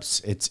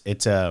startups,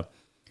 it's a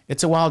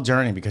wild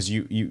journey, because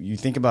you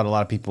think about a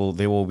lot of people,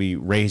 they will be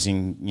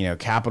raising,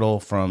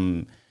 capital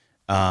from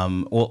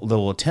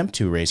they'll attempt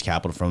to raise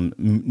capital from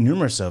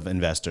numerous of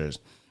investors,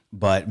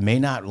 but may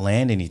not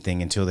land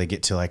anything until they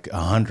get to like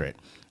 100.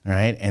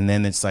 Right. And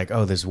then it's like,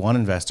 oh, this one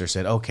investor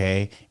said,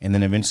 okay. And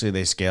then eventually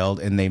they scaled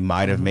and they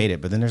might have made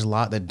it. But then there's a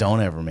lot that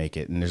don't ever make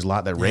it. And there's a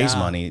lot that raise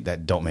money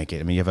that don't make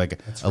it. I mean, you have like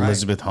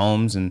Elizabeth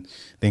Holmes and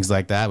things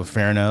like that with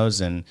Theranos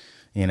and,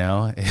 you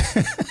know.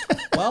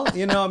 Well,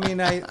 you know, I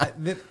mean,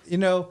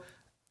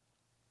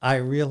 I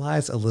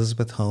realize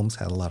Elizabeth Holmes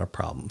had a lot of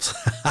problems.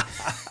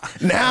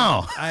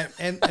 Now.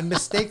 And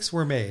mistakes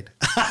were made.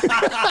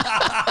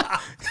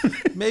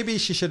 Maybe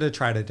she should have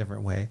tried a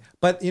different way.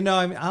 But, you know,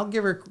 I mean, I'll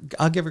give her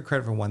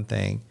credit for one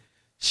thing.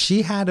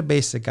 She had a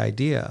basic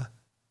idea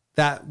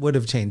that would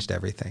have changed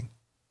everything.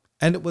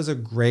 And it was a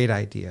great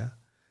idea.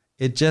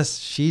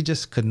 She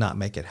just could not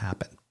make it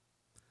happen.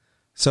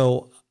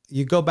 So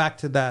you go back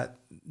to that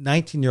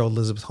 19-year-old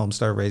Elizabeth Holmes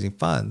started raising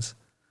funds.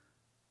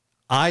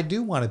 I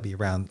do want to be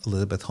around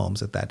Elizabeth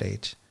Holmes at that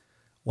age.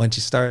 When she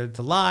started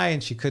to lie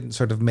and she couldn't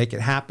sort of make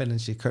it happen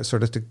and she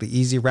sort of took the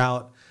easy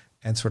route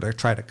and sort of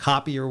try to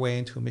copy your way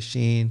into a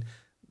machine,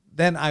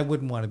 then I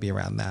wouldn't want to be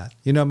around that.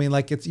 You know what I mean?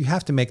 Like you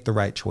have to make the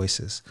right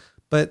choices.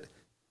 But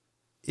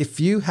if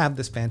you have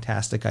this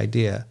fantastic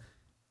idea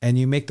and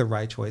you make the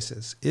right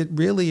choices, it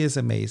really is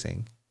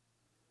amazing.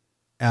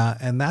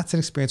 And that's an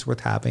experience worth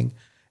having.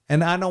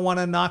 And I don't want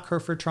to knock her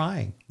for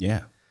trying.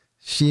 Yeah.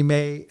 She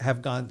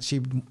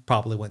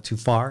probably went too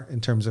far in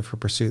terms of her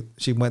pursuit.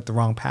 She went the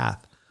wrong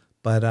path.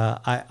 But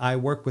I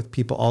work with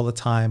people all the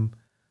time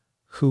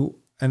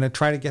and I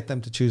try to get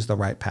them to choose the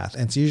right path.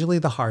 And it's usually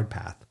the hard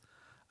path.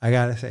 I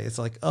got to say, it's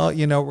like, oh,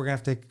 you know, we're going to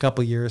have to take a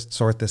couple of years to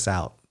sort this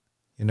out.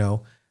 You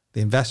know,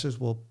 the investors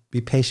will be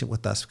patient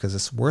with us because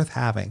it's worth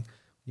having.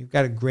 You've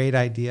got a great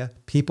idea.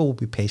 People will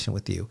be patient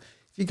with you.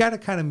 If you got a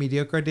kind of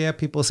mediocre idea,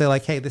 people say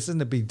like, hey, this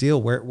isn't a big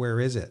deal. Where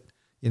is it?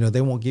 You know,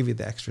 they won't give you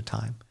the extra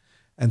time.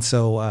 And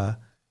so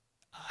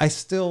I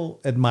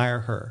still admire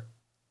her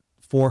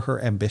for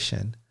her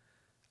ambition.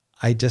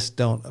 I just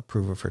don't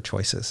approve of her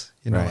choices.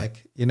 You know, right.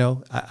 Like, you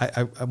know,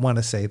 I want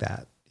to say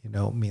that, you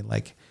know, I mean,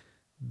 like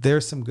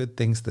there's some good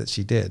things that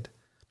she did.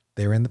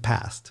 They're in the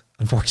past,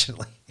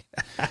 unfortunately.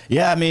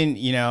 Yeah. I mean,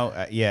 you know,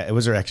 it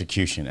was her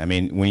execution. I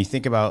mean, when you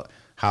think about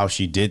how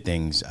she did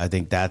things, I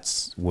think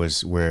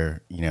was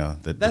where, you know,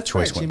 the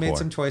choice went for. She made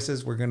some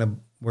choices. We're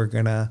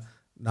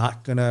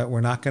not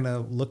gonna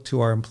look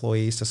to our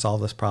employees to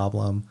solve this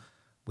problem.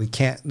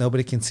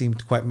 Nobody can seem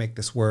to quite make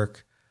this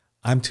work.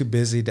 I'm too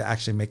busy to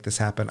actually make this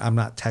happen.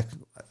 The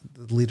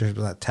leaders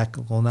were not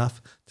technical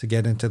enough to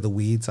get into the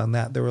weeds on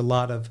that. There were a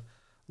lot of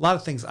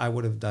things I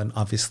would have done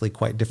obviously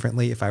quite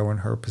differently if I were in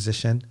her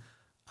position.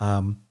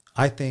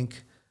 I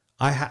think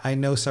I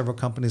know several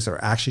companies that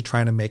are actually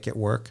trying to make it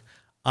work.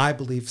 I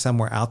believe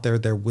somewhere out there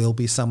will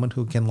be someone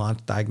who can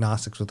launch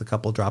diagnostics with a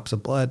couple drops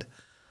of blood,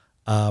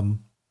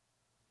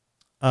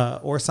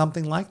 or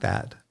something like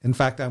that. In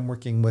fact, I'm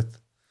working with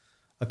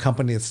a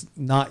company that's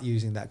not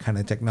using that kind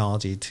of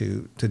technology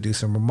to do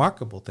some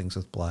remarkable things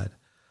with blood.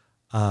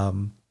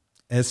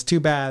 It's too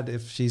bad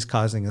if she's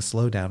causing a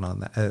slowdown on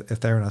that, if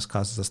Theranos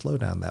causes a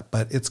slowdown on that,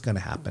 but it's going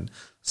to happen.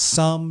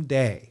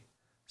 Someday,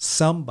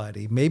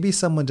 somebody, maybe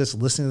someone just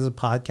listening to the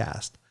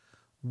podcast,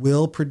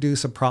 will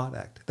produce a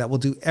product that will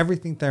do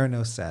everything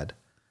Theranos said,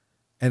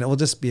 and it will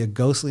just be a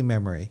ghostly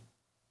memory,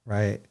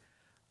 right?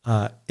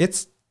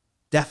 It's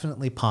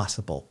definitely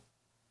possible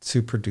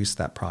to produce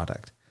that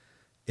product.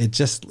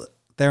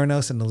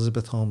 Theranos and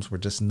Elizabeth Holmes were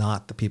just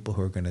not the people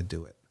who are going to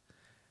do it.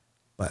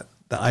 But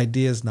the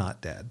idea is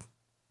not dead.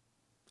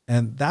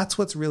 And that's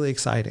what's really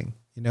exciting.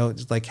 You know,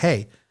 it's like,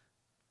 hey,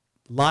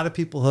 a lot of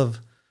people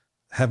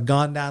have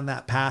gone down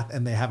that path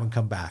and they haven't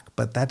come back.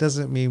 But that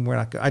doesn't mean we're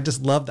not. I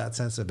just love that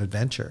sense of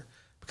adventure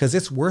because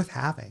it's worth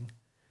having.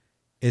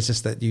 It's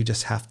just that you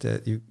just have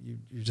to you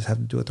just have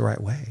to do it the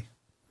right way.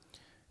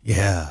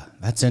 Yeah,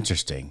 that's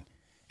interesting.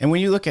 And when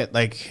you look at,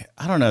 like,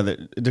 I don't know,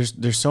 that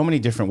there's so many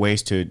different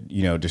ways to,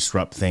 you know,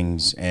 disrupt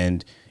things.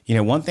 And, you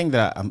know, one thing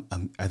that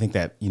I think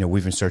that, you know,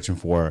 we've been searching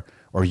for,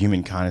 or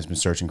humankind has been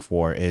searching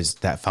for, is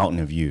that fountain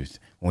of youth.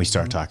 When we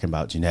start talking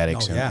about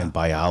genetics and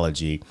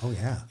biology. Oh,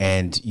 yeah.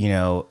 And, you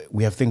know,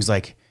 we have things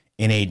like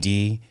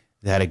NAD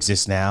that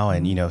exists now.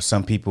 And, you know,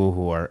 some people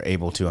who are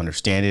able to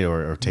understand it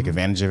or take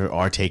advantage of it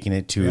are taking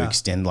it to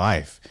extend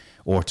life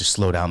or to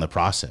slow down the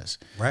process.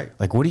 Right.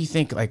 Like, what do you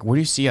think? Like, where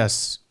do you see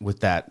us with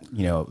that,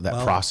 you know,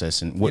 that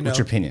process? And what's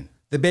your opinion?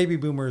 The baby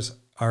boomers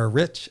are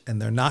rich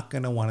and they're not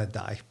going to want to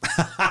die.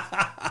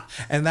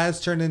 And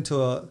that's turned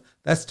into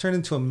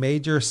a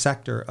major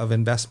sector of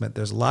investment.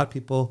 There's a lot of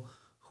people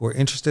who are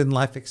interested in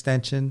life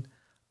extension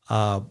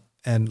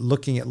and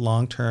looking at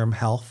long-term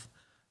health.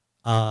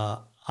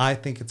 I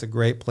think it's a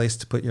great place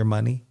to put your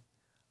money.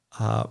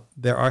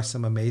 There are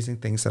some amazing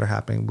things that are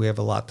happening. We have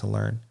a lot to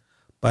learn.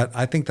 But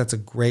I think that's a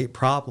great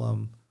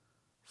problem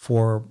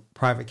for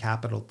private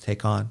capital to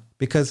take on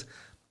because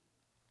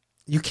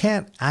you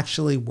can't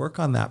actually work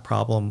on that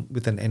problem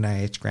with an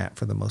NIH grant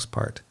for the most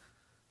part.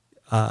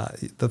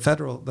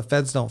 The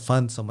feds don't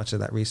fund so much of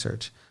that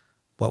research.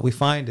 What we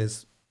find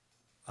is,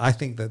 I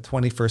think the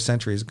 21st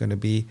century is going to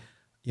be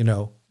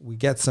we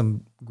get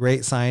some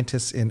great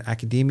scientists in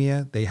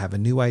academia. They have a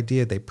new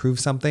idea. They prove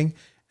something.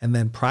 And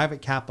then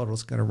private capital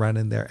is going to run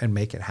in there and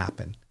make it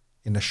happen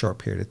in a short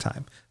period of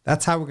time.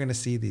 That's how we're going to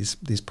see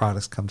these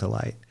products come to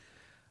light.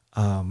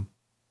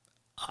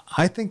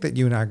 I think that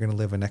you and I are going to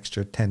live an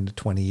extra 10 to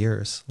 20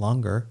 years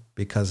longer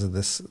because of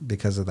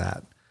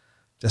that.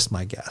 Just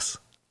my guess.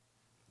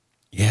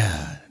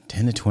 Yeah,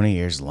 10 to 20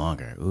 years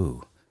longer.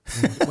 Ooh.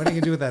 What are you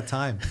gonna do with that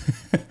time?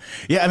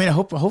 Yeah, I mean,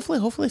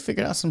 hopefully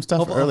figure out some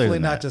stuff earlier. Hopefully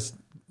not just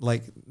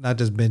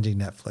binging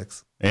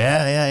Netflix.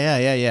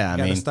 Yeah. I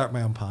gotta start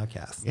my own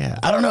podcast. Yeah,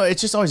 I don't know.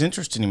 It's just always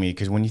interesting to me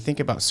because when you think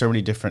about so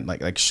many different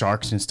like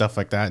sharks and stuff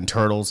like that and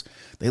turtles,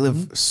 they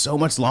live so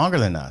much longer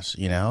than us.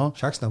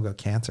 Sharks don't get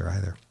cancer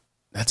either.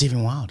 That's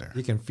even wilder.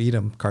 You can feed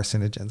them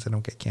carcinogens; they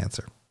don't get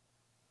cancer.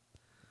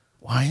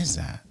 It's Why is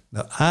that?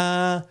 No,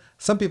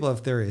 some people have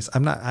theories. I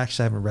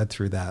haven't read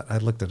through that. I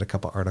looked at a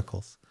couple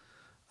articles.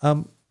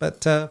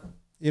 But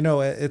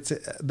it's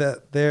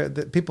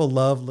that people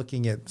love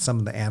looking at some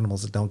of the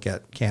animals that don't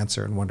get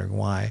cancer and wondering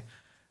why.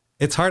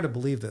 It's hard to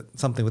believe that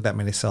something with that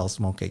many cells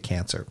won't get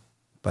cancer.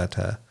 But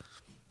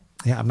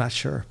I'm not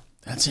sure.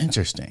 That's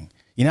interesting.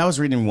 I was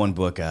reading one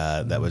book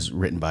that was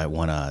written by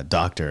one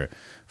doctor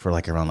for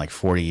around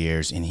 40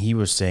 years, and he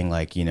was saying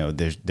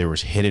there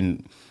was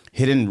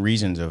hidden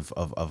reasons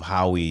of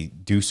how we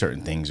do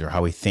certain things or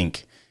how we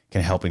think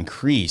can help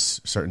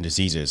increase certain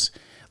diseases.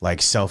 Like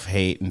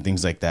self-hate and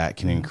things like that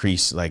can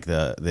increase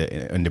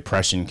and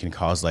depression can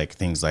cause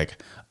things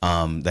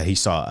that he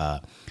saw.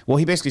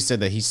 He basically said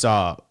that he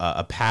saw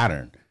a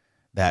pattern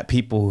that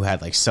people who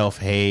had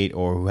self-hate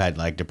or who had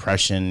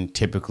depression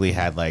typically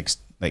had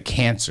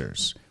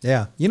cancers.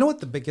 Yeah. You know what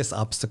the biggest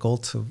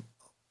obstacle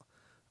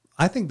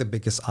I think the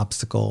biggest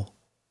obstacle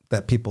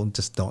that people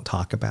just don't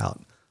talk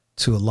about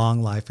to a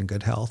long life and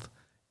good health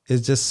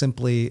is just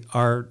simply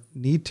our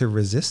need to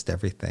resist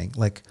everything.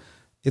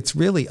 It's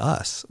really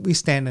us. We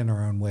stand in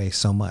our own way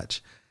so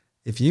much.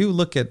 If you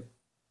look at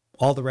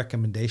all the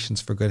recommendations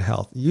for good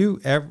health,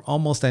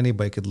 almost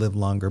anybody could live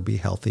longer, be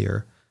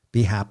healthier,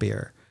 be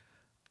happier.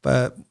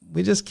 But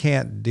we just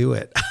can't do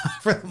it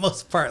for the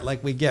most part.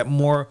 We get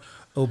more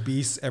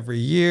obese every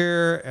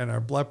year, and our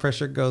blood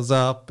pressure goes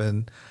up.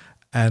 And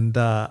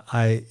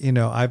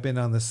I've been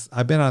on this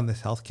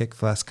health kick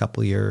for the last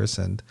couple of years,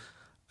 and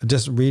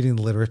just reading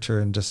the literature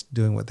and just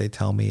doing what they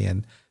tell me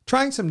and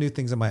trying some new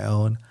things on my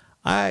own.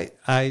 It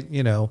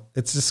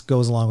just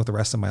goes along with the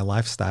rest of my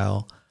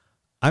lifestyle.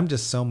 I'm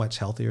just so much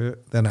healthier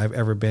than I've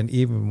ever been.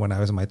 Even when I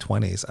was in my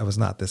 20s, I was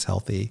not this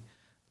healthy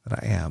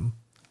that I am.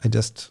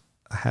 Just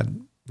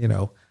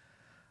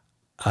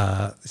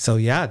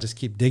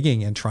keep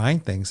digging and trying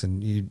things,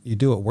 and you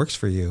do what works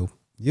for you.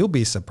 You'll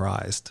be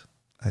surprised,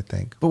 I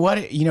think. But why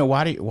do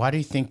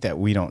you think that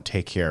we don't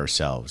take care of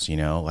ourselves?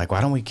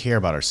 Why don't we care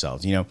about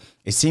ourselves?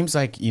 It seems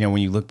like, when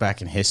you look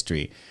back in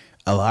history,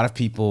 a lot of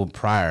people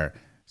prior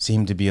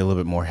seemed to be a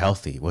little bit more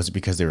healthy. Was it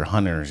because they were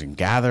hunters and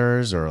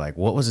gatherers, or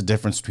what was the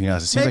difference between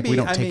us? It seems like we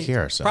don't take care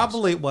of ourselves.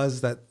 Probably it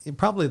was that.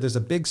 Probably there's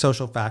a big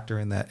social factor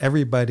in that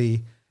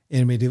everybody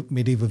in a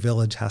medieval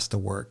village has to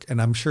work, and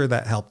I'm sure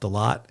that helped a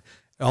lot.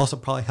 It also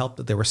probably helped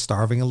that they were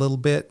starving a little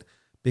bit,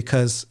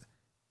 because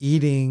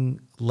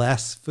eating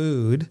less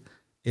food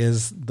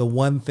is the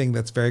one thing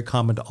that's very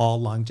common to all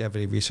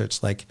longevity research.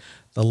 The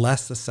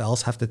less the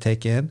cells have to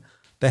take in,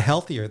 the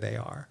healthier they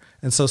are.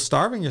 And so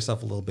starving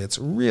yourself a little bit is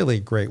really a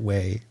great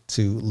way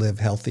to live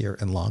healthier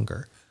and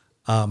longer.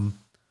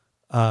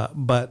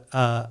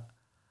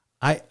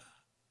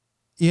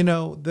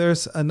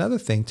 There's another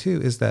thing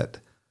too, is that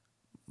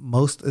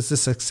is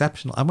this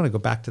exceptional. I'm going to go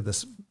back to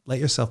this. Let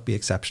yourself be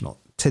exceptional.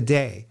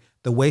 Today,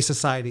 the way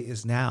society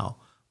is now,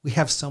 we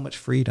have so much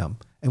freedom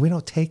and we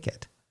don't take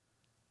it.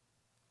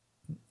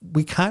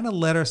 We kind of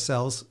let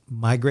ourselves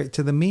migrate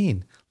to the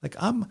mean.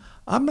 I'm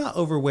not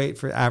overweight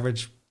for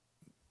average,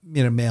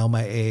 male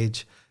my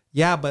age.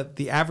 Yeah, but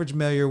the average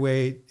male your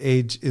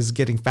age is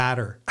getting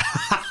fatter.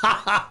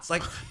 It's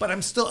but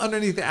I'm still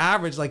underneath the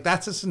average.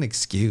 That's just an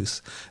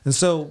excuse. And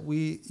so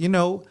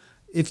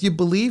if you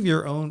believe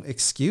your own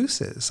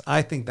excuses,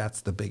 I think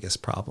that's the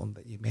biggest problem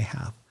that you may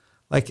have.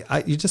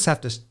 You just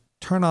have to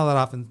turn all that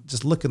off and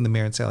just look in the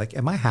mirror and say,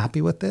 am I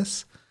happy with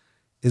this?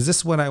 Is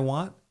this what I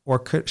want? Or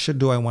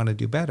do I want to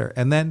do better?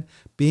 And then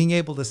being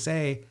able to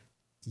say,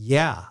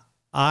 yeah,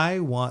 I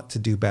want to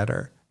do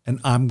better,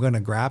 and I'm going to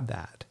grab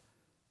that.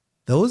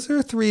 Those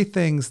are three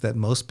things that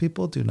most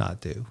people do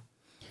not do.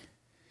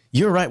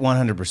 You're right,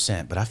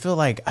 100%. But I feel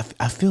like Gary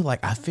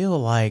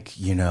Vee.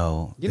 You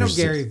know who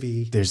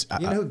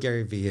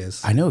Gary Vee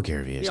is. I know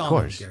Gary Vee is, of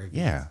course. Gary Vee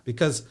yeah,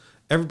 because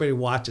everybody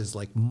watches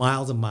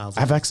miles and miles.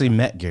 I've actually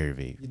met Gary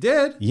Vee. You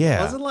did? Yeah.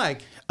 What was it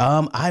like?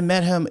 I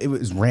met him. It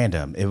was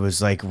random. It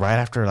was right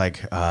after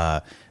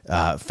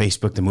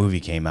Facebook, the movie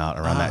came out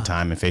around that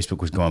time, and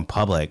Facebook was going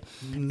public.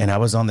 And I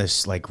was on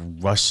this like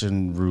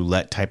Russian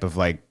roulette type of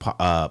like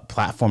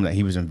platform that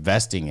he was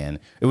investing in.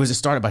 It was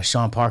started by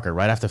Sean Parker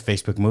right after the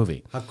Facebook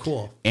movie. How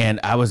cool. And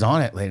I was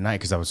on it late at night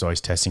because I was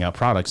always testing out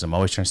products. I'm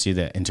always trying to see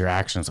the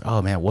interactions. Like,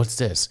 oh man, what's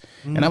this?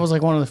 And I was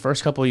like one of the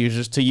first couple of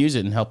users to use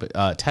it and help it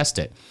test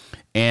it.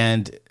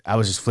 And I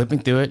was just flipping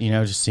through it,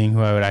 just seeing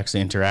who I would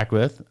actually interact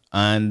with.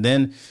 And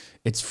then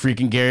it's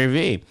freaking Gary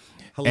Vee.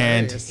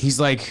 Hilarious. And he's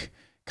like,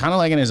 kind of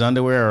like in his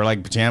underwear or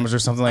like pajamas or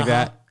something like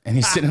that. And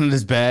he's sitting on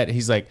his bed.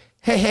 He's like,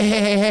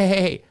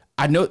 hey.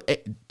 I know,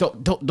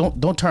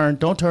 don't turn.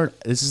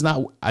 This is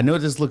not, I know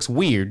this looks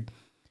weird.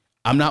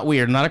 I'm not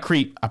weird. I'm not a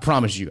creep. I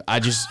promise you. I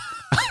just.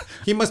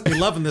 He must be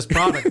loving this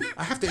product.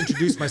 I have to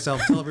introduce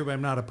myself, tell everybody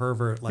I'm not a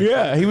pervert. Like,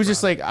 yeah. He was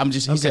just like, he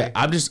said,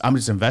 I'm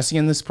just investing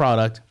in this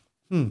product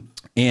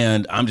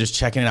and I'm just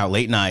checking it out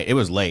late night. It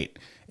was late.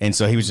 And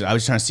so I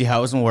was trying to see how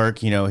it was going to work.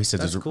 He said,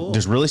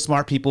 there's really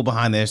smart people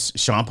behind this.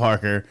 Sean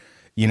Parker,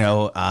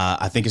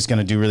 I think it's going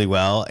to do really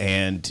well,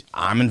 and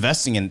I'm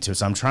investing into it.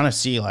 So I'm trying to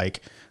see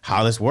like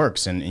how this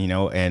works, and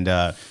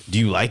do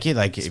you like it?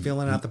 Like, he's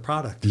feeling out the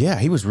product. Yeah,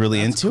 he was really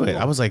into it.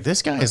 I was like,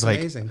 this guy is like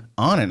amazing.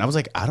 On it. And I was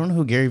like, I don't know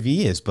who Gary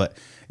Vee is, but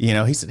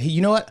he said, hey,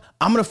 you know what?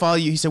 I'm going to follow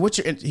you. He said, what's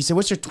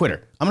your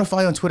Twitter? I'm going to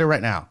follow you on Twitter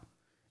right now.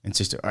 And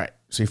sister, all right.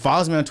 So he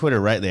follows me on Twitter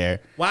right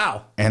there.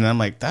 Wow. And I'm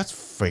like, that's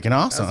freaking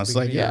awesome. I was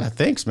like, yeah,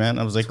 thanks, man.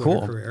 I was like, Twitter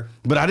cool. Career.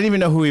 But I didn't even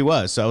know who he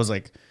was. So I was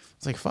like,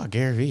 fuck,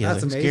 Gary Vee.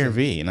 That's amazing. Gary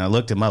Vee. And I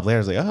looked him up later. I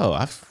was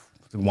like,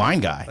 the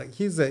wine guy. Like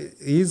he's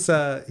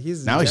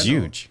now he's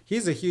huge.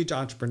 He's a huge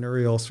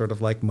entrepreneurial sort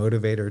of like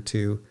motivator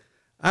too.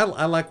 I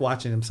like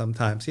watching him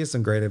sometimes. He has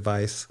some great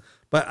advice.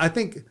 But I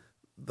think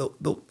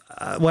what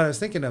I was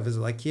thinking of is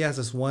like he has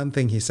this one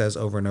thing he says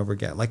over and over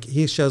again. Like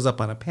he shows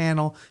up on a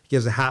panel, he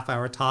gives a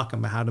half-hour talk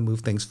about how to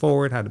move things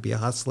forward, how to be a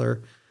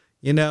hustler,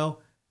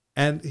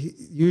 And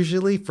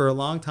usually for a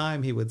long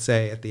time he would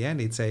say at the end,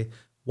 he'd say,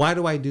 why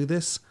do I do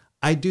this?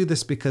 I do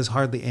this because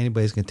hardly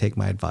anybody's going to take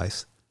my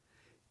advice.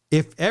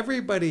 If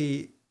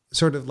everybody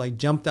sort of like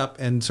jumped up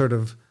and sort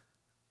of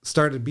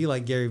started to be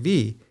like Gary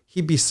Vee,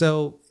 there'd be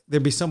so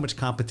much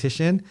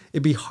competition.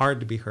 It'd be hard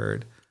to be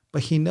heard,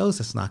 but he knows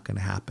it's not going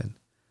to happen.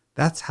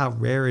 That's how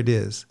rare it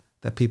is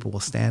that people will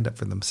stand up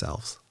for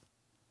themselves.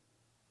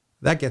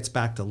 That gets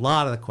back to a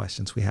lot of the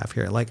questions we have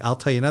here. Like, I'll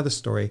tell you another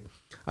story.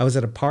 I was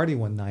at a party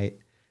one night,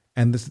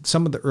 and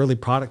some of the early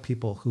product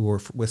people who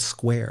were with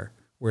Square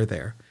were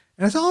there.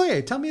 And I said, oh, yeah,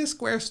 tell me a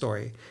Square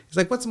story. He's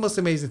like, what's the most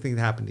amazing thing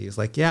that happened to you? He's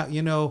like, yeah,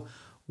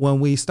 when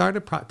we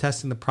started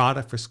testing the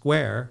product for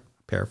Square,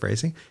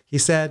 paraphrasing, he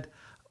said,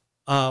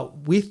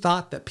 we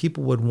thought that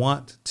people would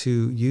want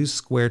to use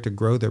Square to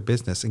grow their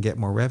business and get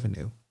more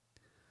revenue.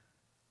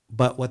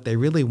 But what they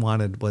really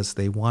wanted was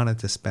they wanted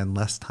to spend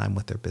less time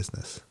with their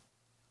business.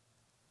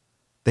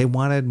 They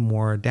wanted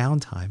more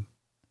downtime.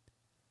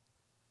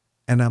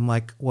 And I'm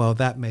like, well,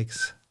 that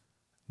makes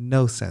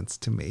no sense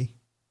to me.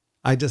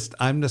 I'm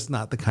just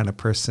not the kind of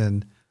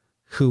person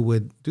who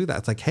would do that.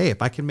 It's like, hey,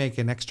 if I can make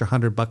an extra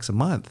 $100 a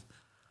month,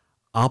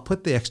 I'll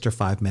put the extra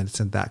 5 minutes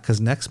in that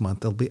because next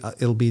month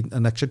it'll be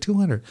an extra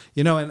 200.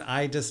 And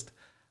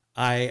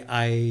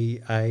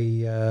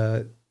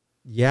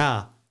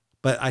yeah.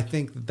 But I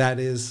think that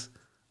is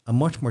a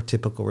much more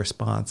typical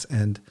response.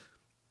 And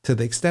to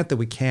the extent that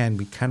we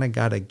kind of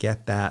got to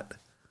get that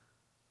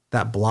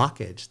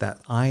blockage that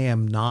I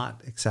am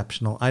not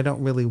exceptional. I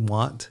don't really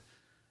want,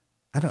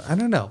 I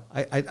don't know.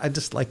 I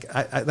just like,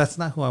 that's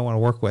not who I want to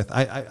work with.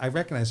 I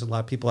recognize a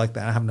lot of people like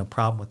that. I have no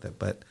problem with it,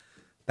 but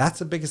that's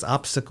the biggest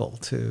obstacle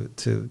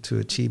to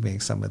achieving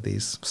some of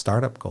these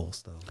startup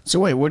goals though. So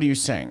wait, what are you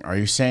saying? Are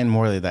you saying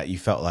more that you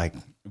felt like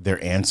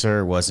their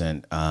answer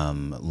wasn't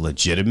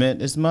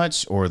legitimate as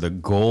much, or the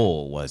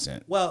goal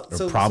wasn't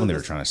the problem they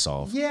were trying to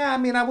solve? Yeah, I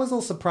mean, I was a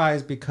little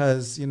surprised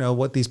because,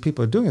 what these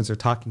people are doing is they're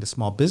talking to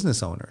small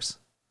business owners,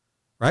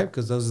 right?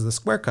 Because those are the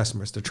Square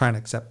customers. They're trying to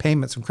accept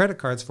payments from credit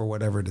cards for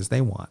whatever it is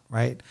they want,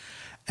 right?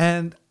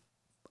 And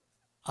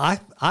I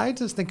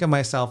just think of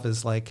myself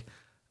as like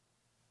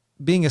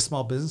being a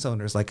small business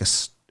owner is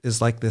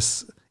like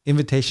this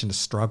invitation to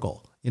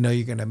struggle.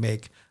 You're going to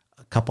make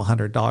a couple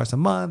 $100 a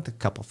month, a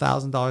couple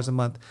 $1,000 a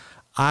month.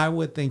 I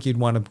would think you'd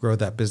want to grow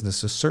that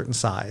business to a certain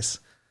size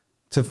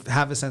to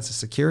have a sense of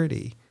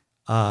security.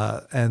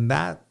 And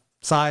that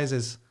size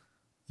is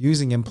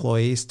using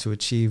employees to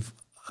achieve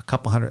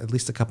at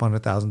least a couple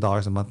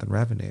 $100,000 a month in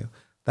revenue.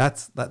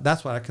 That's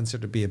what I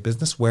consider to be a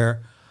business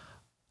where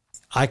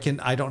I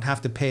don't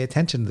have to pay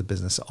attention to the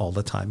business all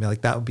the time.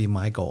 Like that would be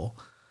my goal.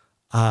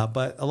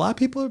 But a lot of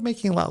people are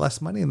making a lot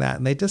less money than that.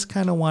 And they just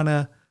kind of want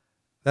to,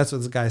 that's what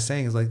this guy's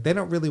saying is like, they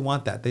don't really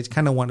want that. They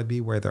kind of want to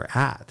be where they're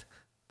at.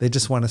 They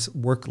just want to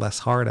work less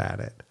hard at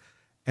it.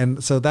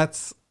 And so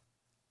that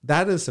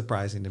is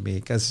surprising to me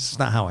because it's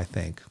not how I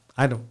think.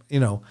 I don't,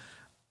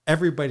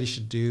 everybody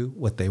should do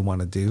what they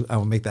want to do. I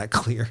will make that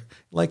clear.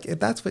 Like if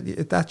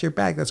that's your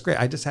bag, that's great.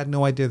 I just had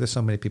no idea there's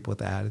so many people with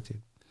that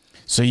attitude.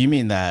 So you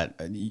mean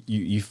that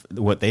you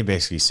what they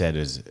basically said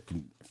is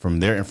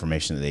from their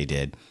information that they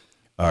did,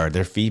 or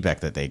their feedback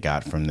that they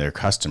got from their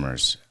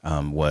customers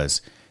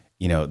was,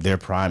 their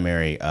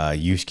primary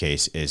use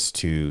case is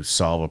to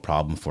solve a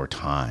problem for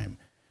time,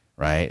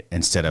 right?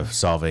 Instead of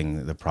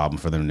solving the problem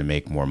for them to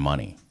make more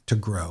money. To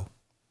grow.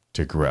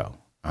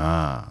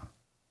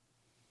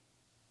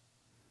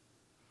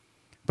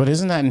 But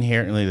isn't that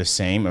inherently the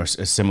same or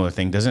a similar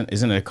thing? Isn't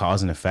it a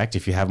cause and effect?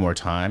 If you have more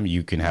time,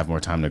 you can have more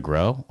time to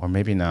grow, or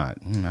maybe not.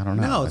 I don't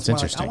know. No, That's it's more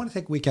interesting. like, I want to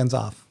take weekends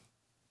off.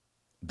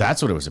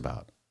 That's what it was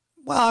about.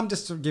 Well, I'm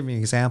just giving you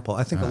an example.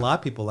 I think a lot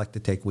of people like to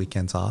take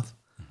weekends off,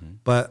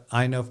 but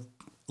I know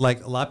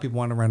like a lot of people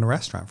want to run a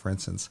restaurant, for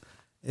instance.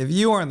 If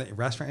you are in the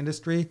restaurant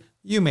industry,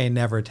 you may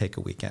never take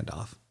a weekend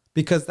off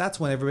because that's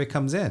when everybody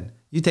comes in.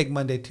 You take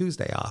Monday,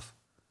 Tuesday off,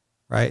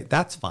 right?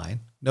 That's fine.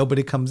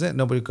 Nobody comes in.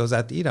 Nobody goes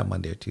out to eat on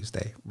Monday or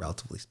Tuesday,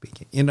 relatively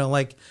speaking.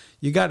 Like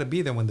you got to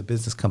be there when the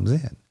business comes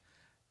in.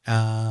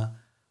 I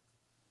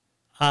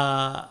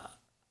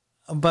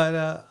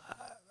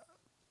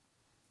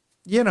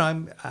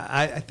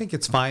think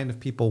it's fine if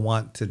people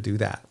want to do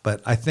that.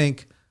 But I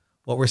think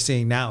what we're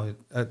seeing now,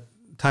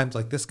 times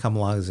like this come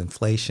along, is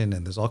inflation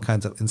and there's all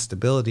kinds of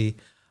instability.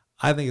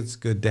 I think it's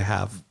good to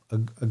have a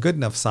good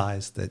enough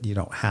size that you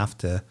don't have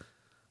to,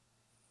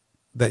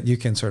 that you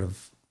can sort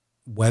of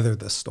weather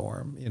the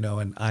storm,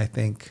 and I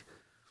think,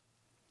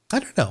 I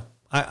don't know.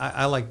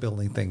 I like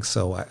building things.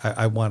 So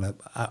I want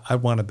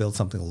to build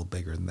something a little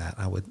bigger than that.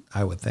 I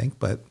would think,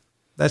 but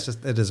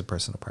it is a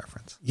personal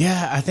preference.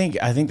 Yeah. I think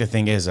the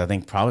thing is,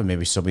 probably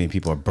maybe so many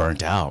people are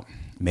burnt out,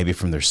 maybe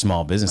from their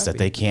small business that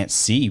they can't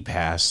see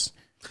past,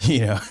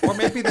 or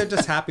maybe they're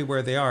just happy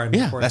where they are. And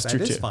yeah, of course, that's true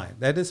that is too. fine.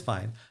 That is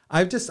fine.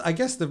 I guess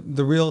the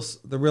real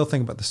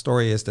thing about the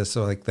story is this,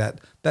 so like that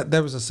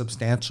there was a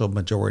substantial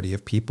majority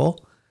of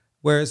people.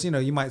 Whereas,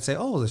 you might say,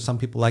 oh, there's some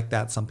people like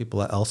that, some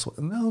people are elsewhere.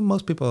 No,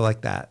 most people are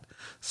like that.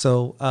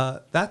 So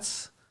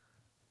that's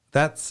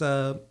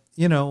I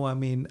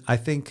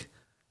think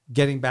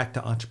getting back to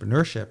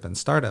entrepreneurship and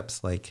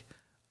startups, like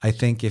I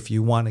think if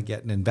you want to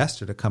get an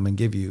investor to come and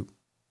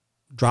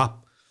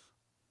drop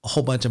a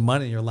whole bunch of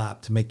money in your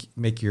lap to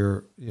make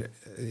your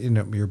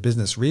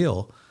business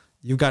real,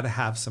 you've got to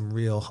have some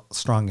real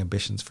strong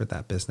ambitions for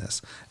that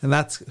business. And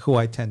that's who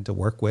I tend to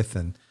work with.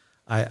 And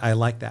I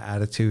like that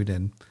attitude,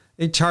 and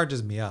it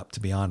charges me up, to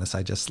be honest.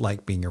 I just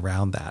like being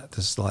around that.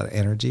 There's a lot of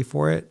energy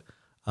for it.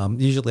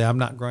 Usually I'm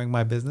not growing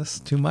my business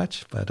too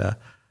much, but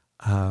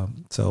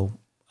so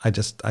I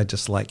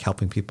just like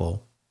helping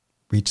people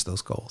reach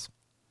those goals.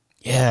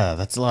 Yeah,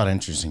 that's a lot of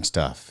interesting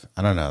stuff.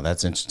 I don't know.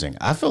 That's interesting.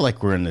 I feel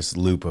like we're in this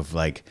loop of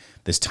like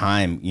this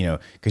time,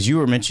 because you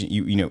were mentioning,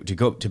 to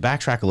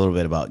backtrack a little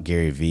bit about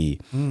Gary Vee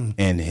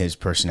and his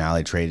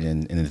personality trait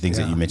and the things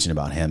that you mentioned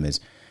about him is,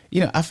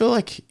 I feel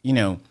like,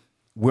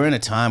 we're in a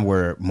time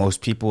where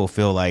most people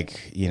feel like,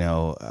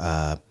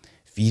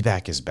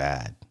 feedback is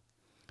bad.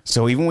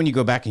 So even when you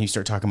go back and you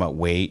start talking about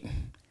weight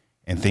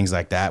and things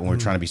like that, when we're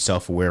trying to be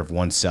self-aware of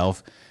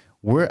oneself,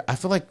 I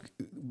feel like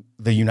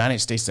the United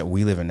States that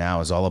we live in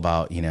now is all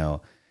about,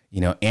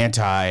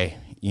 anti,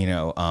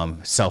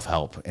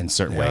 self-help in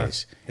certain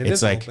ways.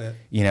 It's like,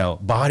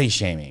 body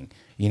shaming.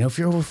 If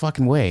you're over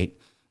fucking weight,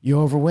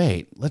 you're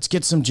overweight. Let's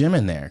get some gym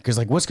in there. Cause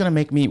like, what's going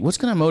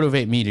to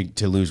motivate me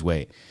to lose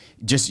weight?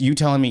 Just you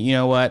telling me,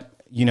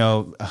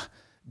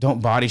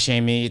 don't body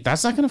shame me.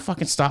 That's not going to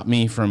fucking stop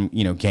me from,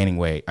 gaining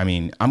weight. I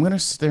mean, I'm going to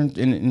sit there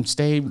and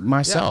stay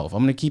myself.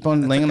 I'm going to keep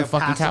on laying on the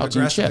fucking couch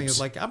and chips.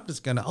 Like,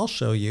 I'll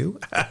show you.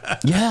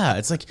 Yeah.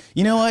 It's like,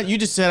 you know what? You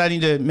just said I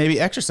need to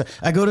maybe exercise.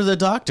 I go to the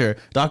doctor.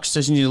 Doctor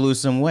says you need to lose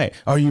some weight.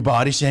 Are you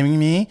body shaming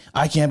me?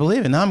 I can't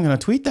believe it. Now I'm going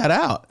to tweet that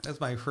out. That's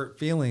my hurt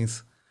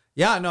feelings.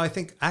 Yeah, no, I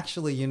think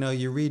actually,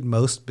 you read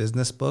most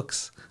business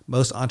books,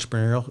 most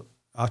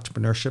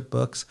entrepreneurship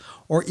books,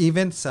 or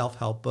even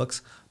self-help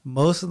books.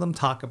 Most of them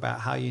talk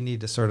about how you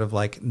need to sort of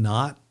like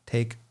not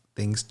take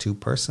things too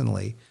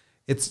personally.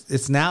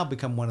 It's now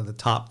become one of the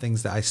top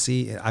things that I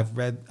see. I've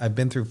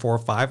been through 4 or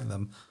 5 of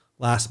them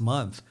last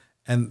month,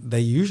 and they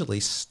usually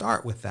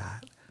start with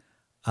that.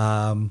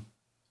 I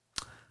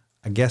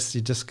guess you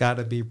just got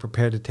to be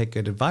prepared to take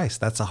good advice.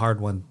 That's a hard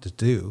one to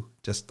do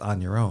just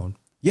on your own.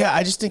 Yeah,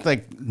 I just think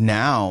like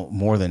now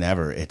more than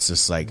ever, it's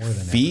just like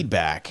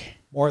feedback.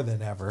 More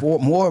than ever.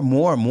 More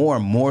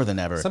than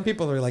ever. Some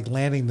people are like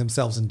landing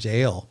themselves in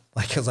jail.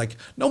 Like, it's like,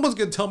 no one's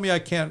going to tell me I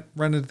can't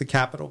run into the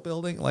Capitol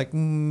building. Like,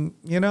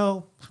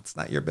 it's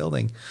not your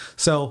building.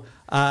 So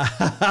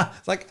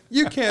it's like,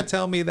 you can't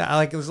tell me that.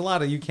 Like, there's a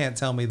lot of, you can't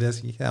tell me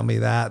this, you tell me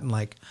that. And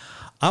like,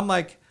 I'm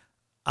like,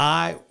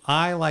 I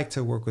like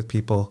to work with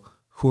people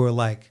who are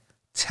like,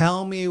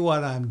 tell me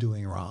what I'm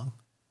doing wrong.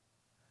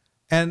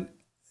 And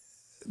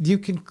you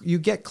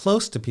get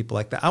close to people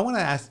like that. I want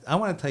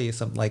to tell you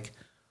something, like,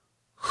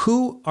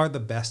 who are the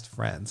best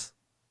friends,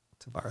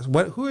 Tavares?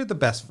 Who are the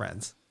best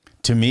friends?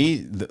 To me,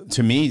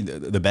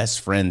 the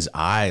best friends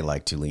I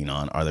like to lean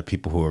on are the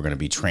people who are going to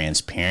be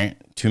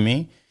transparent to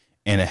me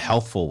in a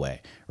healthful way,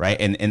 right?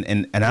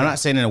 And I'm not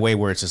saying in a way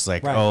where it's just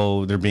like,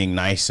 oh, they're being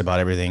nice about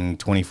everything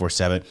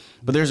 24/7,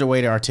 but there's a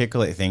way to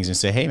articulate things and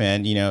say, hey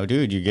man,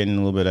 dude, you're getting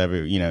a little bit of,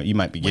 you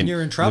might be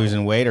you're in trouble,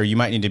 losing weight, or you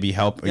might need to be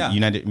helped. You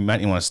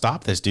might want to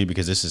stop this, dude,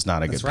 because this is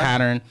not a good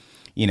pattern.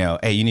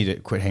 Hey, you need to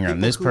quit hanging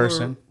around this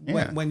person.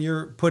 When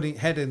you're putting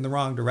head in the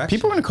wrong direction,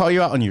 people are going to call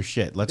you out on your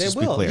shit. Let's just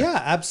be clear.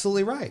 Yeah,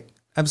 absolutely right.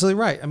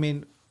 Absolutely right. I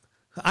mean,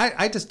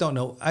 I just don't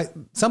know.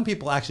 Some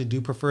people actually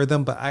do prefer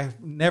them, but I've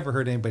never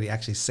heard anybody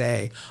actually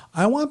say,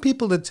 I want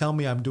people to tell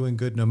me I'm doing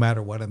good no matter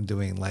what I'm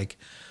doing. Like,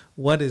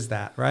 what is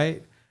that,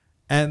 right?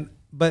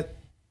 But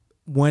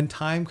when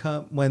time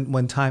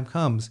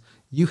comes,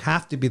 you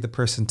have to be the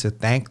person to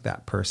thank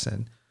that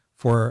person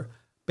for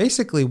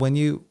basically when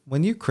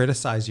you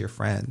criticize your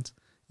friends,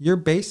 you're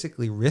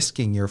basically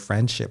risking your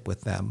friendship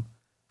with them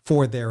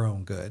for their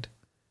own good.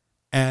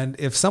 And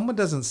if someone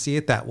doesn't see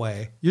it that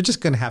way, you're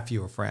just going to have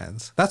fewer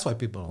friends. That's why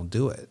people don't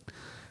do it.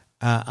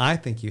 I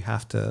think you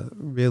have to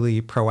really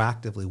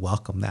proactively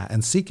welcome that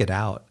and seek it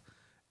out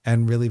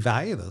and really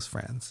value those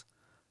friends.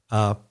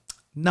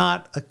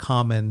 Not a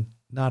common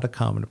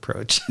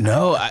approach.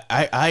 No,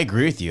 I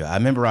agree with you. I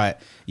remember I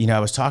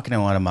was talking to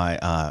one of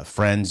my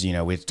friends. We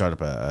had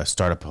started up a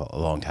startup a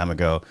long time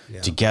ago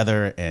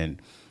together,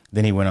 and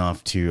then he went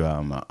off to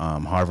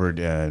Harvard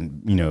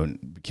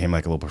and became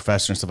like a little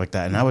professor and stuff like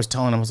that. And I was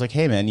telling him, I was like,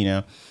 hey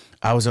man,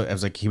 I was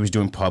like, he was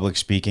doing public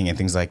speaking and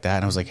things like that.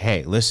 And I was like,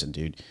 hey, listen,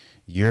 dude,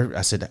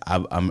 I said,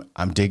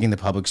 I'm digging the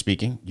public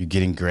speaking. You're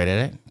getting great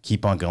at it.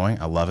 Keep on going.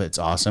 I love it. It's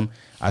awesome.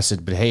 I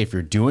said, but hey, if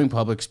you're doing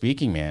public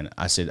speaking, man,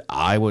 I said,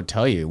 I would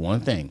tell you one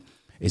thing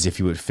is if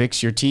you would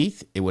fix your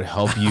teeth, it would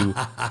help you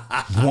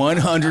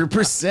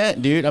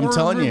 100%, dude. I'm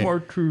telling you.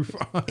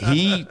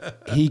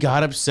 He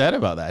got upset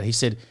about that. He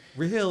said,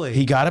 really?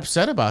 He got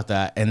upset about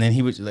that. And then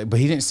but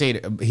he didn't say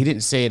it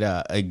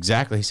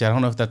exactly. He said, I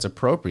don't know if that's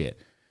appropriate.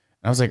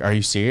 I was like, are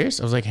you serious?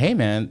 I was like, hey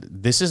man,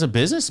 this is a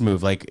business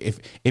move. Like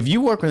if you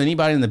work with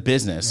anybody in the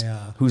business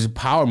who's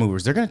power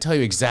movers, they're going to tell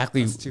you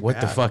exactly what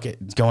the fuck is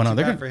going on.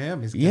 They're bad for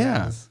him.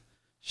 He's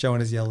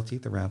showing his yellow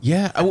teeth around.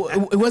 Yeah.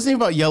 It wasn't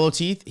even about yellow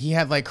teeth. He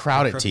had like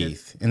crowded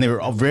teeth and they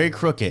were all very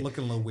crooked.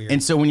 Looking a little weird.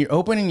 And so when you're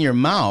opening your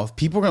mouth,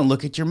 people are going to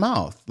look at your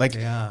mouth. Like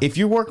if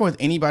you're working with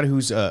anybody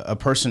who's a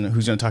person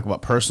who's going to talk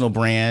about personal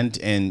brand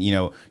and,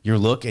 your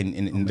look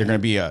and they're going to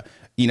be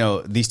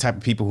these type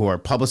of people who are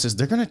publicists,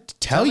 they're going to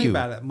tell you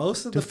about it.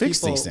 Most of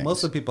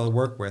the people I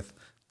work with,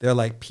 they're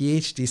like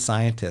PhD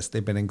scientists.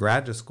 They've been in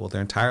graduate school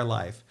their entire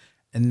life.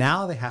 And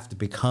now they have to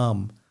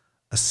become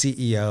a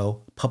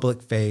CEO,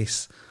 public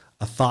face,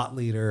 a thought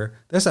leader.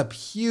 There's a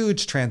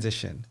huge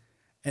transition.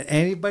 And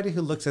anybody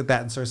who looks at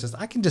that and sort of says,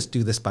 I can just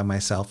do this by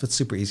myself. It's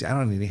super easy. I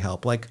don't need any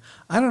help. Like,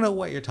 I don't know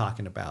what you're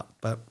talking about,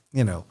 but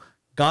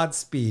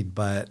Godspeed.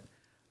 But,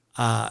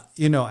 I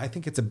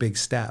think it's a big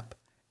step.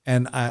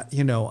 And,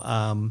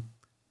 the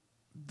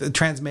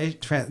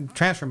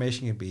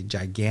transformation can be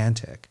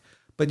gigantic,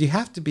 but you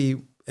have to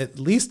be at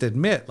least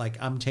admit, like,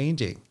 I'm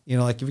changing,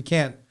 like if you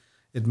can't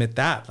admit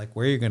that, like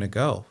where are you going to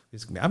go? I'm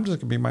just going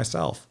to be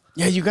myself.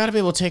 Yeah. You got to be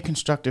able to take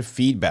constructive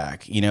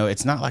feedback.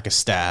 It's not like a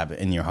stab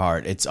in your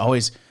heart. It's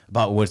always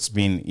about what's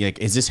being like,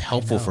 is this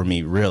helpful for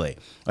me? Really?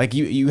 Like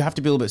you have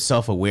to be a little bit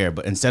self-aware,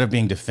 but instead of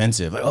being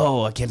defensive, like,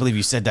 oh, I can't believe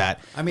you said that.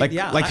 I mean,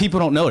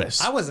 people don't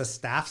notice. I was a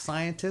staff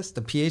scientist,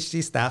 a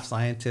PhD staff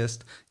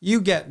scientist.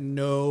 You get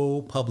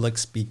no public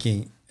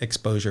speaking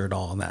exposure at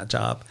all in that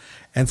job.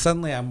 And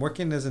suddenly I'm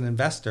working as an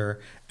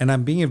investor and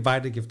I'm being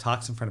invited to give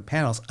talks in front of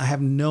panels. I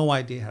have no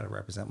idea how to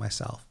represent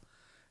myself.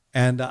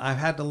 And I've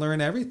had to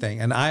learn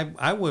everything. And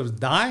I was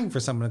dying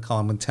for someone to call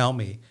and tell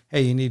me,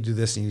 hey, you need to do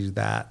this and you need to do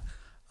that.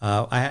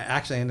 I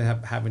actually ended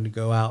up having to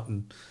go out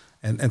and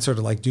sort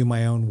of like do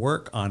my own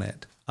work on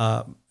it.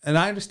 And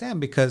I understand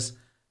because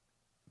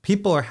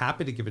people are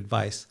happy to give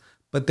advice,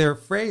 but they're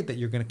afraid that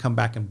you're going to come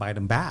back and bite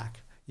them back,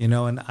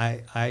 and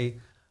I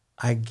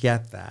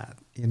get that,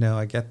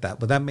 I get that,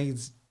 but that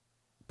means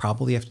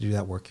probably you have to do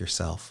that work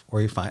yourself,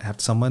 or you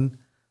have someone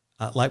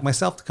like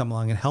myself to come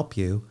along and help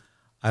you.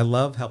 I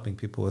love helping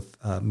people with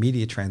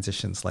media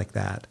transitions like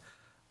that.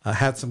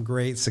 Had some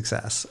great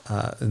success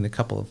in a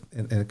couple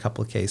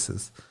of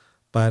cases,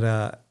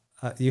 but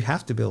you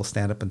have to be able to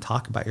stand up and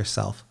talk about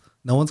yourself.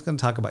 No one's going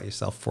to talk about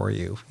yourself for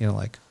you.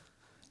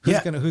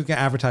 Who's going to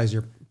advertise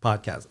your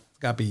podcast? It's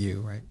got to be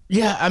you, right?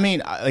 Yeah, I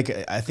mean,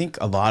 I think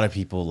a lot of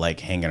people like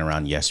hanging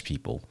around yes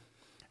people,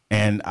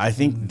 and I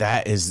think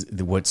that is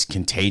what's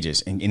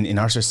contagious. And in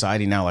our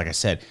society now, like I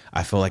said,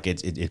 I feel like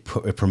it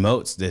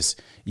promotes this.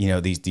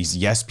 These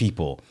yes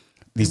people.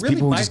 These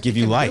people who just give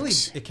you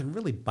likes. It can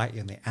really bite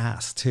you in the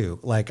ass too.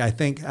 Like I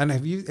think, and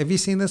have you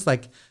seen this?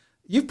 Like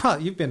you've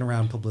been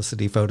around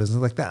publicity photos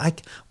and like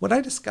that. What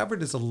I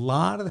discovered is a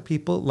lot of the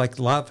people, like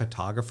a lot of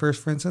photographers,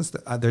 for instance,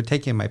 they're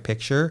taking my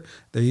picture.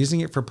 They're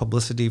using it for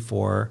publicity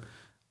for,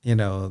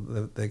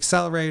 the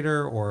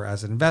accelerator or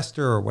as an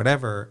investor or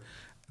whatever.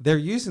 They're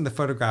using the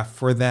photograph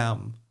for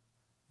them,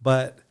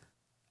 but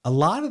a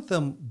lot of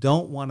them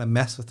don't want to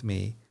mess with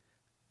me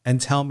and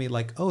tell me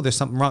like, oh, there's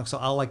something wrong. So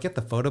I'll like get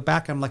the photo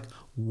back. I'm like,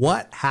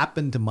 what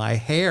happened to my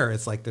hair?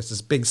 It's like there's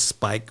this big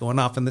spike going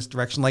off in this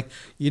direction. Like,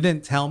 you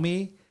didn't tell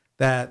me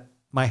that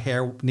my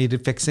hair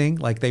needed fixing.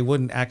 Like, they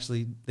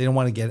didn't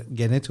want to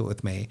get into it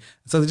with me.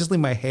 So they just leave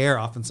my hair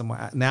off in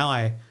somewhere. Now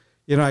I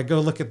go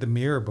look at the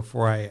mirror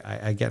before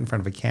I get in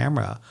front of a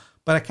camera.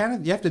 But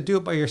you have to do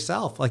it by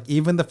yourself. Like,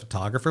 even the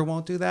photographer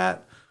won't do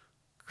that.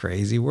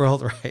 Crazy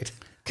world, right?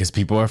 Because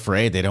people are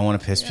afraid. They don't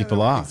want to piss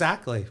people off.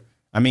 Exactly.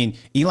 I mean,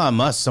 Elon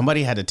Musk,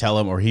 somebody had to tell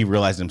him, or he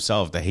realized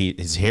himself that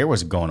his hair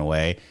was going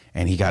away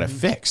and he got it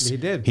fixed. He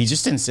did. He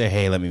just didn't say,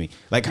 hey, let me,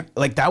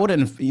 like that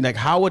wouldn't, like,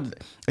 how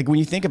would, like, when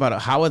you think about it,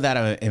 how would that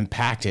have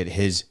impacted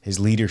his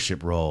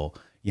leadership role?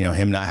 You know,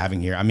 him not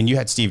having hair. I mean, you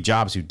had Steve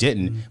Jobs who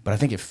didn't, but I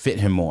think it fit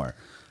him more.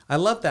 I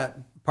love that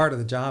part of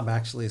the job,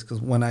 actually, is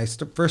because when I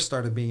first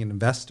started being an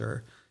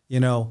investor,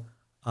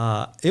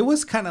 it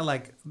was kind of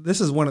like, this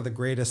is one of the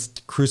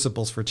greatest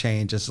crucibles for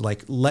change, is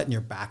like letting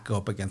your back go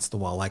up against the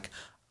wall. Like,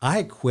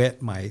 I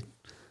quit my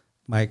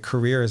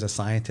career as a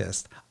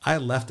scientist. I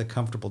left a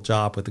comfortable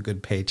job with a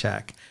good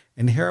paycheck.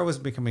 And here I was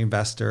becoming an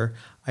investor.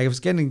 I was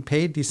getting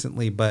paid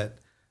decently, but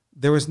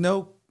there was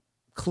it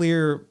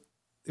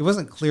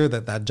wasn't clear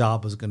that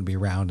job was going to be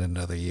around in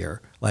another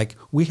year. Like,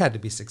 we had to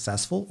be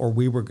successful or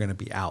we were going to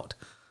be out.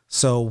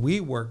 So we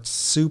worked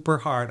super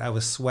hard. I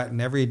was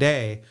sweating every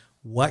day.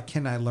 What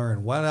can I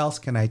learn? What else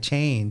can I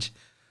change?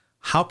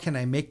 How can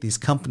I make these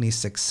companies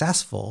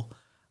successful?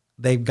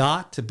 They've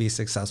got to be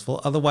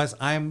successful. Otherwise,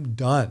 I'm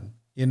done.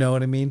 You know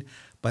what I mean?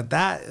 But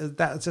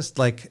that's just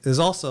like, is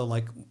also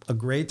like a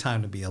great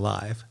time to be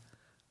alive.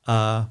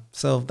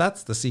 So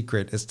that's the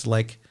secret, is to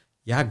like,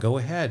 yeah, go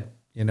ahead.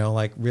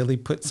 Like, really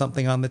put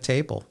something on the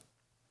table.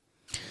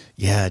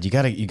 Yeah, you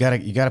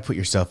gotta put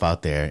yourself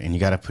out there, and you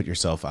gotta put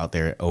yourself out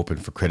there open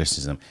for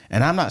criticism.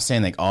 And I'm not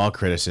saying like all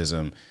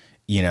criticism,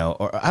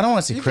 or I don't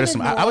want to say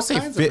criticism. I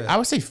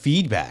would say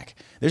feedback.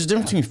 There's a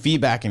difference between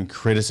feedback and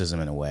criticism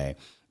in a way.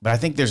 But I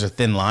think there's a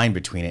thin line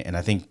between it, and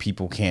I think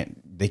people can't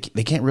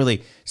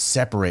really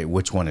separate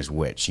which one is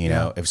which.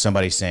 If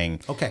somebody's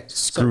saying, "Okay,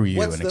 screw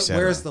you," and etc.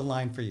 Where's the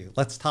line for you?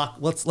 Let's talk.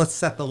 Let's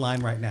set the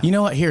line right now. You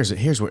know what?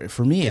 Here's what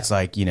for me. It's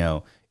like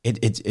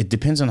it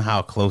depends on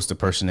how close the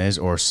person is,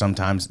 or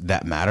sometimes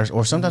that matters,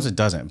 or sometimes it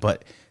doesn't.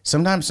 But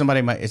sometimes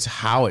it's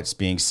how it's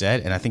being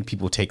said, and I think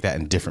people take that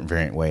in different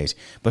variant ways.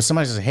 But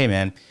somebody says, "Hey,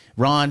 man,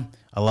 Ron,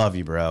 I love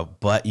you, bro,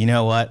 but you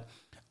know what?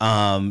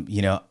 I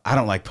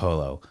don't like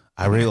polo.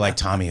 I really like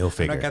Tommy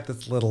Hilfiger." I got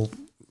this little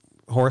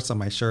horse on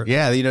my shirt.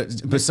 Yeah,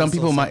 but some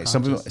people might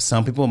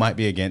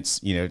be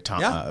against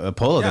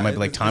polo. They might be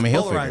like Tommy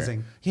Hilfiger.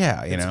 Polarizing.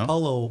 Yeah, it's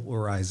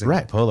polarizing.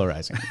 Right,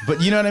 polarizing.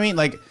 But you know what I mean?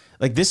 Like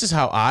this is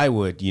how I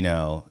would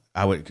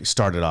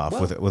start it off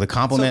with a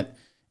compliment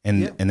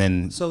and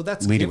then so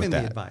that's lead it giving with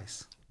that. The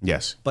advice.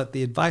 Yes, but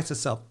the advice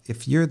itself.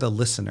 If you're the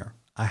listener,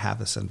 I have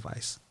this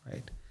advice.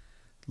 Right,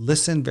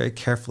 listen very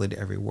carefully to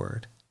every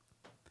word.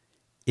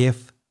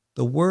 If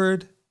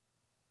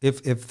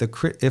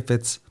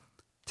it's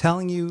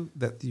telling you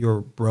that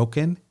you're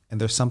broken and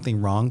there's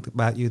something wrong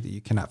about you that you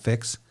cannot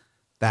fix,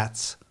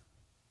 that's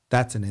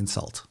an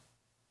insult.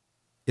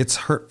 It's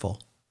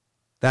hurtful.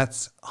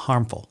 That's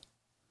harmful.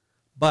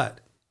 But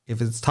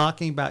if it's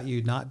talking about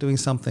you not doing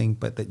something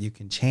but that you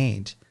can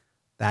change,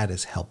 that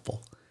is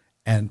helpful.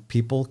 And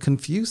people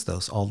confuse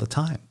those all the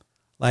time.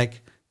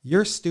 Like,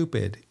 you're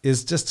stupid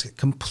is just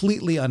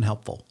completely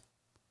unhelpful,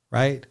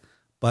 right?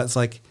 But it's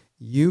like,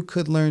 you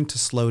could learn to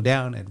slow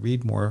down and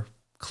read more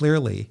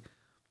clearly.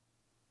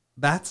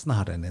 That's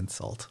not an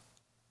insult.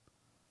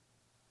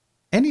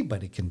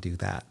 Anybody can do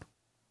that,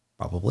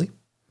 probably,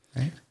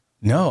 right?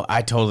 No,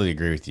 I totally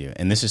agree with you.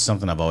 And this is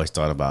something I've always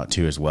thought about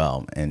too as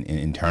well. And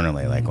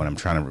internally, like when I'm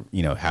trying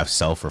to, have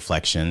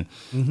self-reflection,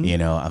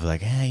 I'm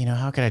like, hey,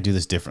 how can I do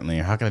this differently?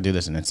 Or how can I do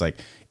this? And it's like,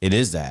 it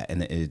is that.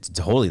 And it's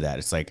totally that.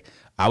 It's like,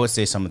 I would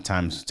say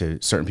sometimes to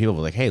certain people,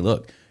 like, hey,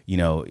 look,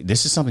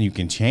 this is something you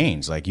can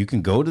change. Like, you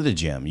can go to the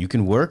gym, you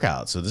can work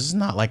out. So this is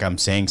not like I'm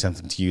saying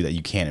something to you that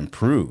you can't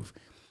improve.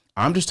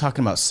 I'm just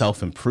talking about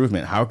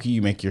self-improvement. How can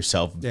you make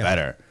yourself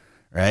better?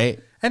 Right.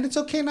 And it's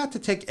okay not to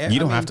take. You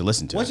don't have to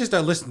listen to it. Once you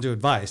start listening to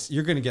advice,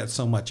 you're going to get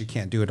so much you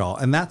can't do it all.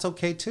 And that's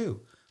okay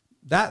too.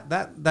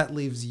 That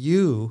leaves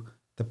you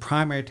the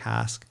primary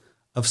task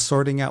of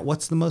sorting out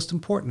what's the most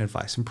important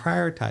advice and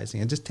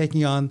prioritizing and just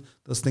taking on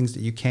those things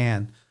that you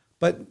can.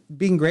 But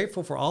being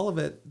grateful for all of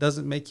it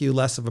doesn't make you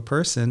less of a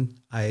person.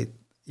 I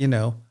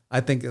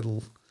think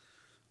it'll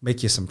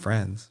make you some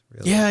friends.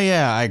 Really.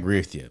 Yeah, I agree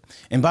with you.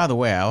 And by the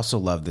way, I also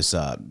love this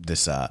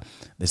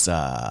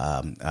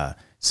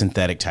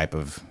synthetic type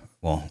of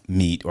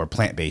meat or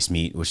plant-based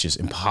meat, which is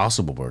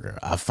Impossible Burger.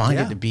 I find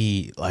it to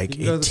be like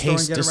it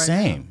tastes the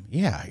same.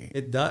 Yeah,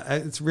 it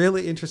does. It's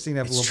really interesting to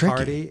have a little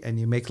party and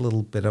you make a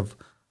little bit of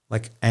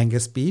like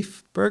Angus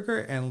beef burger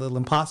and a little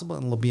Impossible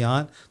and a little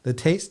Beyond. The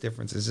taste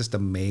difference is just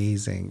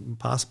amazing.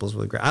 Impossible is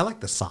really great. I like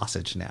the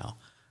sausage now.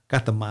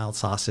 Got the mild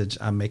sausage.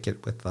 I make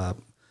it with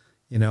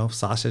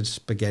sausage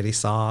spaghetti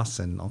sauce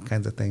and all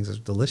kinds of things. It's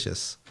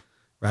delicious.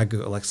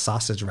 Ragu, like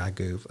sausage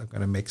ragu. I'm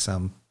gonna make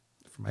some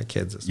for for my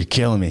kids this You're week.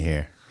 killing me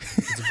here.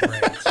 It's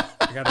great.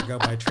 I got to go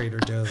by Trader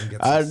Joe's and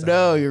get some I salad.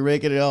 know you're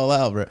making it all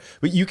out, bro.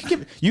 But you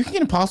can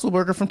get Impossible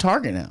Burger from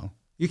Target now.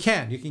 You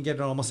can get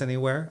it almost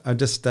anywhere. I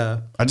just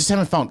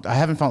haven't found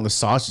the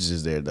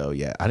sausages there though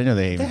yet. I didn't know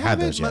they even had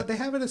those yet. They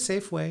have it at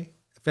Safeway,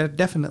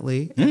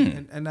 definitely,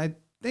 and I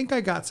think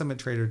I got some at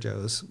Trader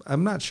Joe's.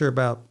 I'm not sure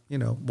about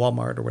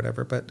Walmart or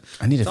whatever, but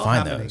I need to it's all find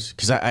happening. those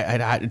because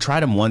I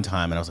tried them one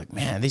time and I was like,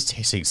 man, these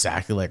taste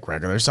exactly like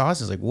regular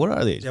sauces. Like, what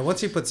are these? Yeah,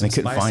 once you put some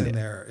spice in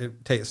there,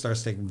 it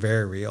starts taking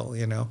very real,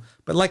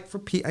 But like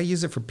I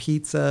use it for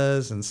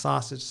pizzas and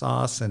sausage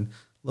sauce and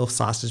little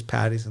sausage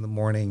patties in the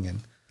morning.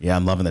 And yeah,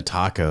 I'm loving the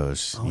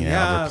tacos.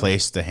 I've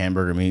replaced the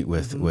hamburger meat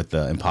with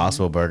the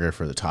Impossible Burger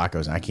for the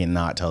tacos, and I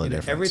cannot tell the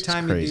difference. Every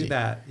time you do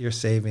that, you're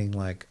saving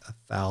like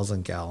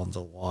 1,000 gallons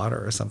of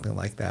water or something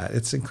like that.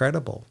 It's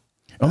incredible.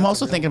 I'm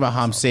also thinking about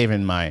how I'm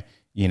saving my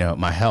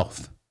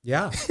health.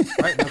 Yeah,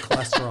 right. No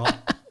cholesterol.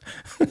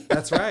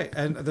 That's right.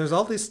 And there's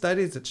all these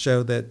studies that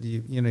show that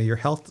your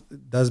health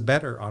does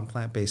better on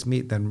plant-based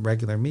meat than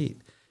regular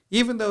meat.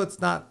 Even though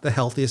it's not the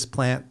healthiest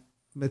plant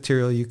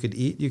material you could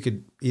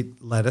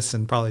eat lettuce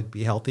and probably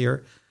be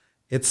healthier.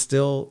 It's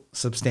still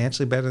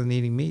substantially better than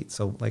eating meat.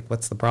 So like,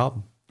 what's the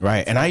problem?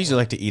 Right. And I usually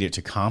like to eat it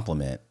to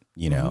complement,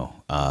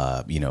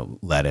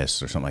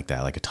 lettuce or something like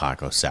that, like a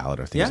taco salad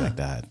or things like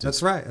that.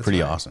 That's right. That's pretty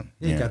right. awesome.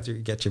 You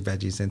get your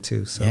veggies in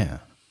too. So yeah.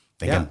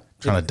 I'm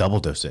trying to double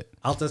dose it.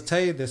 I'll just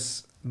tell you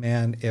this,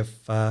 man,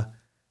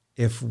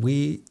 if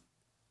we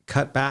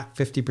cut back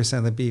 50%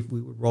 of the beef,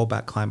 we would roll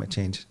back climate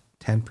change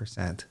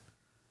 10%.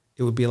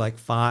 It would be like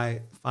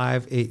 8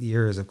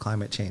 years of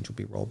climate change would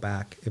be rolled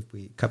back if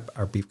we cut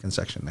our beef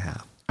consumption in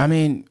half. I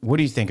mean, what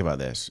do you think about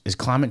this? Is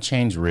climate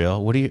change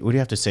real? What do you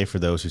have to say for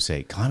those who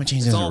say climate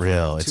change isn't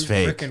real? It's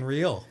fake. Freaking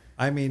real.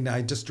 I mean,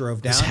 I just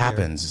drove down. This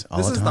happens all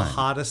the time. This is the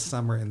hottest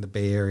summer in the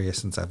Bay Area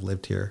since I've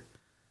lived here.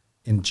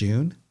 In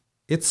June,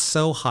 it's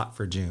so hot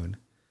for June.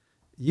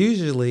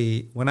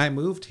 Usually, when I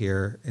moved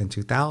here in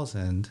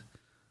 2000,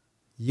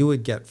 you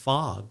would get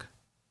fog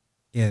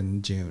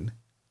in June.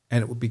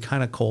 And it would be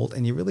kind of cold,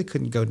 and you really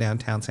couldn't go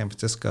downtown San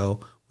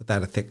Francisco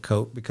without a thick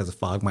coat because the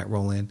fog might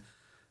roll in.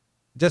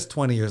 Just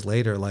 20 years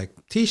later, like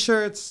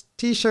t-shirts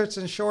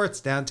and shorts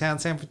downtown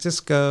San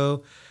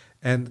Francisco,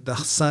 and the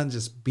sun's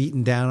just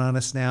beating down on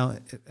us now,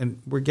 and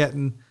we're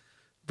getting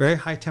very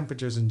high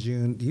temperatures in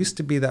June. It used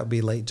to be that would be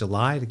late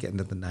July to get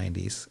into the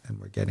 90s, and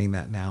we're getting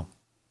that now.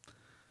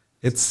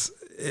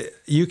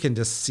 You can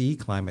just see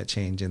climate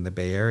change in the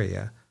Bay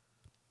Area,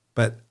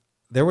 but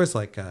there was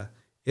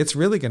it's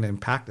really going to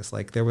impact us.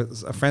 Like there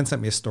was a friend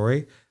sent me a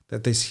story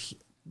that these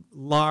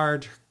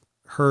large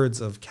herds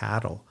of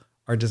cattle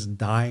are just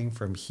dying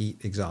from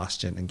heat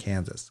exhaustion in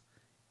Kansas.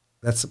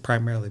 That's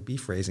primarily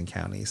beef raising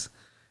counties.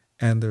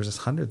 And there's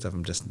just hundreds of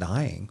them just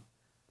dying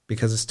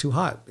because it's too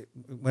hot. It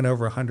went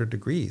over 100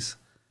 degrees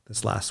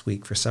this last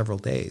week for several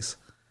days.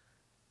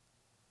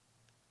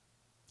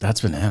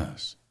 That's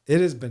bananas. It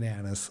is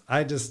bananas.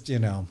 I just,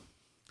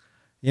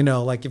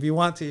 like if you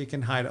want to, you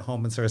can hide at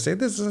home and sort of say,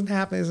 this isn't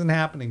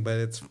happening. But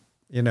it's,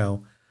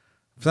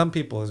 some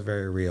people it's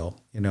very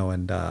real,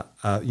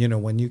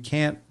 and, when you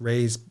can't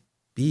raise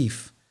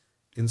beef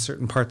in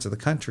certain parts of the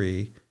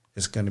country,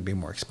 it's going to be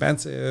more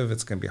expensive.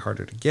 It's going to be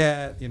harder to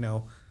get,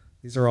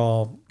 these are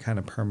all kind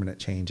of permanent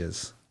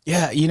changes.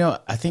 Yeah.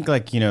 I think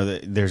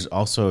there's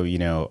also,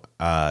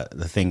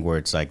 the thing where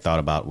it's like thought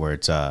about where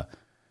it's,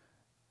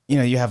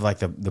 you have like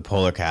the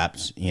polar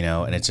caps,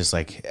 and it's just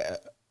like,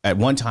 at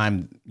one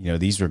time,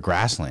 these were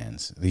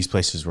grasslands. These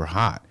places were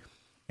hot.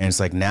 And it's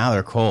like now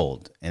they're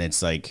cold. And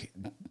it's like,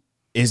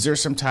 is there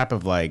some type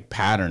of like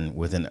pattern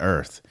within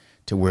Earth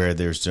to where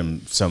there's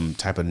some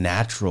type of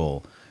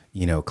natural,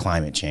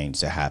 climate change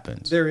that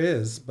happens? There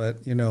is,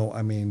 but,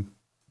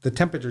 the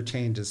temperature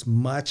change is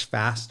much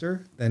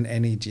faster than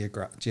any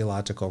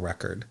geological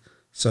record.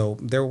 So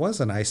there was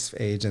an ice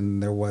age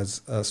and there was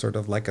a sort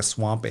of like a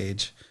swamp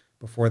age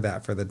before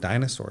that for the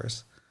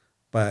dinosaurs.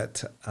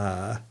 But,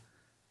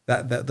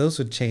 that those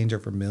would change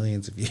over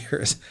millions of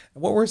years.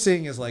 And what we're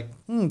seeing is like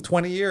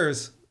 20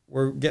 years,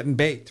 we're getting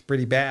baked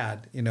pretty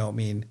bad.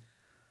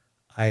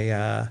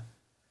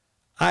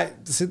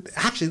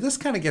 Actually, this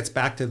kind of gets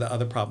back to the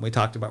other problem we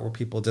talked about where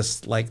people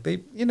just like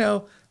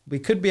we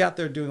could be out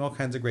there doing all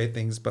kinds of great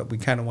things, but we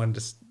kind of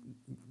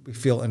we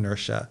feel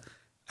inertia.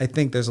 I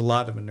think there's a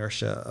lot of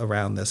inertia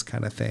around this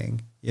kind of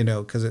thing,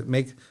 because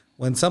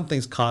when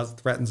something's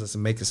threatens us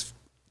and makes us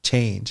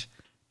change,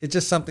 it's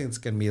just something that's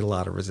going to meet a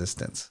lot of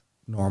resistance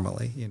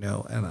normally, and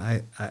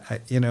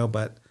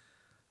but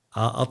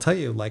I'll tell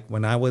you, like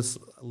when I was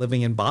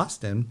living in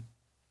Boston,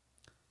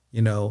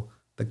 the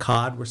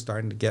cod were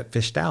starting to get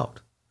fished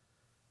out.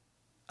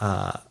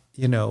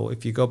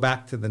 If you go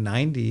back to the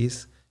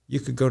 90s, you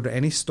could go to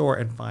any store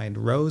and find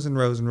rows and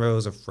rows and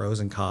rows of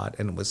frozen cod,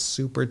 and it was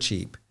super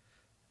cheap.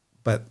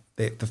 But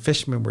the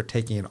fishermen were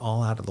taking it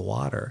all out of the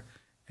water,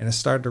 and it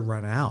started to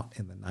run out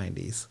in the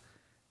 90s.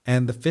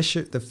 And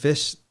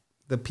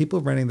the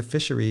people running the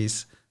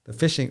fisheries,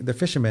 the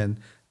fishermen,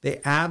 they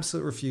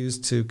absolutely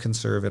refused to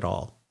conserve it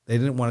all. They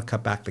didn't want to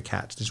cut back the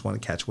catch. They just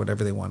wanted to catch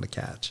whatever they wanted to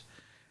catch.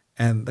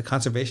 And the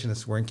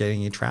conservationists weren't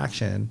getting any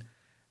traction.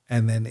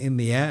 And then in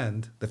the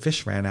end, the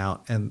fish ran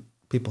out and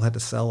people had to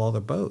sell all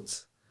their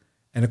boats.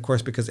 And of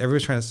course, because everyone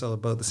was trying to sell a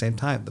boat at the same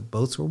time, the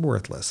boats were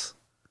worthless.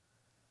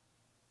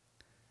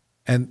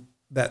 And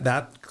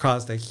that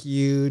caused a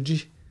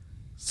huge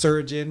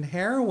surge in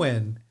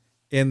heroin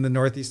in the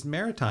Northeast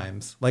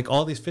Maritimes. Like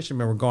all these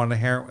fishermen were going to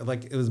heroin.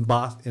 Like it was in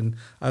Boston.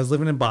 I was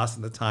living in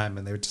Boston at the time,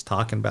 and they were just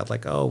talking about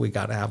like, oh, we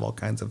got to have all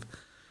kinds of,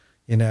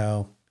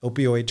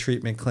 opioid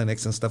treatment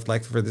clinics and stuff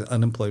like for the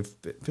unemployed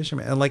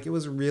fishermen. And like it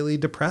was really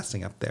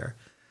depressing up there.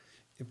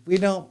 If we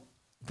don't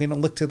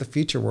look to the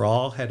future, we're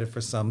all headed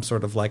for some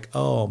sort of like,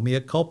 oh,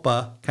 mea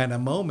culpa kind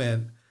of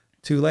moment.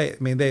 Too late.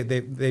 I mean,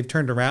 they've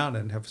turned around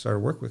and have started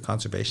working with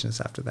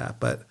conservationists after that,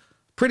 but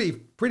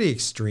pretty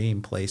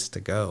extreme place to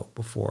go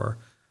before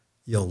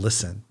you'll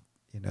listen,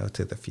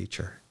 to the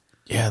future.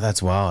 Yeah,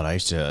 that's wild. I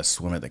used to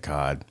swim at the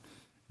Cod.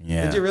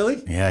 Yeah. Did you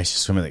really? Yeah, I used to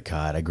swim at the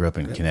Cod. I grew up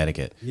in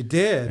Connecticut. You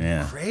did?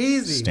 Yeah.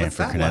 Crazy.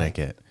 Stamford,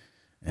 Connecticut.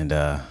 Like?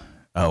 And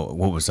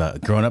what was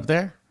growing up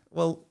there?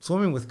 Well,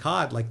 swimming with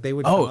cod, like they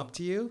would come up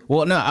to you?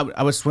 Well, no,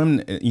 I was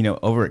swimming,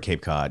 over at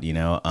Cape Cod,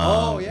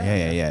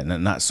 Yeah.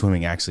 Not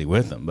swimming actually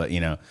with them, but,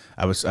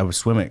 I was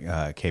swimming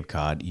at Cape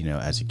Cod,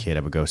 as a kid.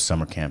 I would go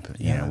summer camp,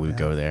 we would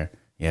go there.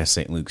 Yeah,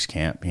 St. Luke's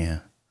camp, yeah.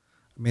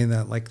 I mean,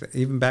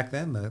 even back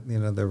then,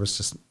 there was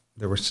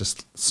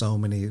just so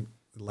many,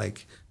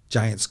 like,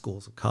 giant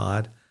schools of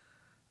cod.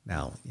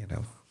 Now,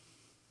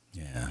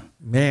 Yeah.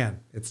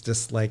 Man, it's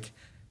just like...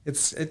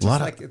 It's just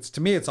like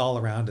to me, it's all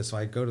around us. So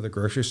I go to the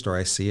grocery store,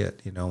 I see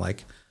it,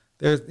 like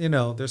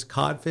there's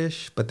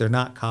codfish, but they're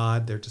not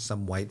cod. They're just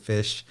some white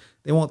fish.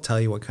 They won't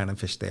tell you what kind of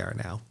fish they are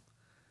now.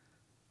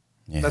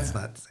 Yeah. That's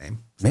not the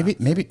same.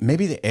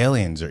 Maybe the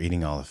aliens are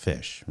eating all the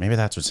fish. Maybe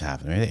that's what's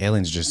happening. Maybe the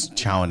aliens are just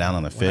chowing down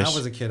on the fish. When I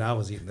was a kid, I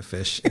was eating the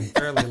fish in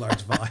fairly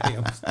large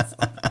volumes.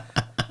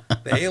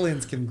 The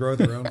aliens can grow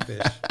their own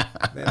fish.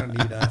 They don't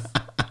need us.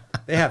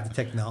 They have the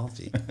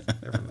technology.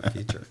 They're from the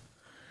future.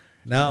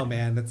 No,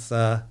 man,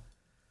 I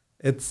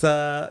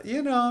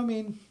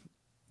mean,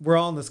 we're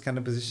all in this kind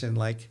of position.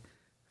 Like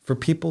for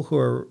people who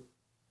are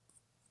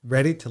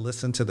ready to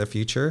listen to the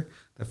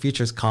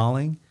future's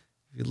calling.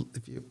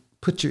 If you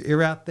put your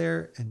ear out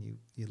there and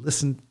you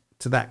listen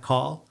to that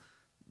call,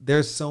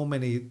 there's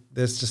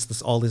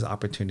just all these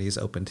opportunities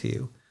open to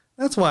you.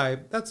 That's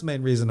the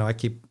main reason I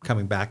keep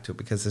coming back to it,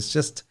 because it's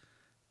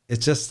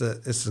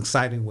an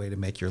exciting way to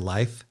make your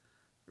life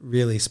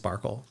really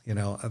sparkle.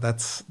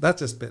 That's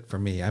just it for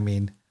me. I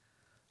mean,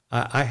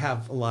 I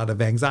have a lot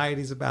of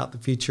anxieties about the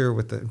future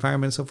with the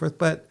environment and so forth,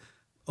 but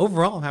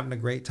overall I'm having a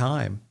great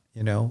time.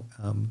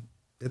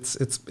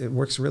 It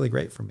works really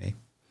great for me.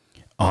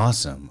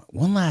 Awesome.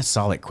 One last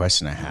solid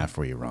question I have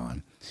for you,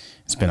 Ron.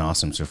 It's been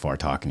awesome so far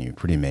talking to you.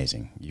 Pretty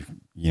amazing.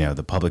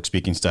 The public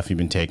speaking stuff you've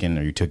been taking,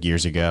 or you took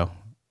years ago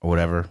or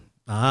whatever.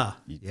 Yeah,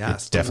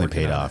 it's definitely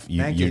paid off.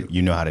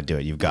 You know how to do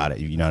it. You've got it.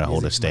 You know how to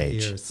hold a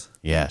stage.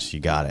 Yes, you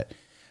got it.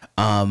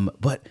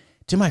 But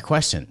to my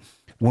question,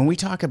 when we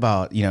talk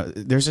about,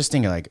 there's this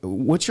thing like,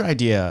 what's your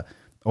idea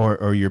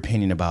or your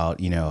opinion about,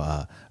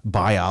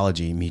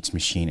 biology meets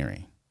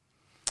machinery?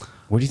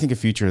 Where do you think the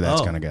future of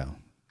that's going to go?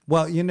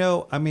 Well,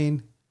 I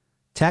mean,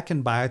 tech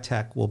and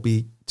biotech will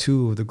be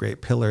two of the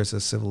great pillars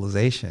of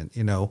civilization.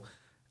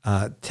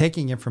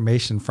 Taking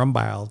information from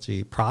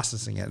biology,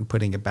 processing it, and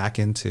putting it back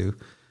into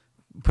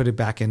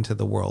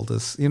the world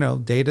is,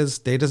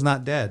 data's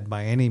not dead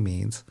by any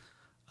means.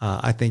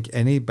 I think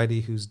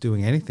anybody who's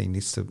doing anything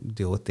needs to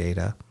deal with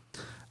data.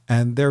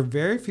 And there are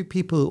very few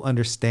people who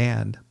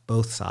understand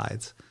both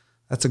sides.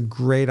 That's a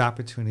great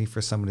opportunity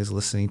for someone who's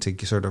listening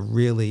to sort of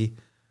really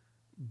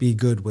be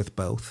good with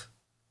both.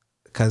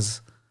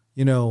 Because,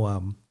 in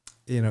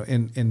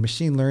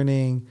machine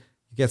learning,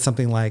 you get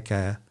something like,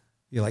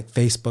 like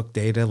Facebook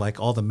data, like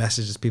all the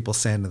messages people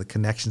send and the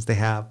connections they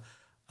have.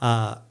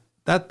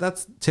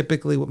 That's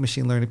typically what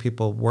machine learning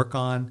people work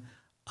on.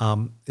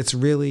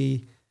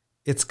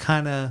 It's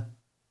kind of,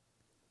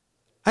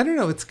 I don't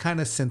know, it's kind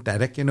of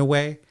synthetic in a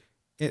way.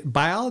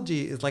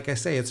 Biology is, like I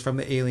say, it's from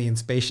the alien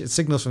spaceship. It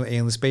signals from the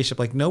alien spaceship.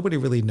 Like nobody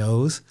really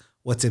knows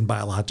what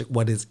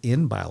is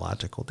in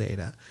biological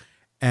data.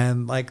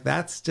 And like,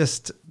 that's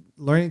just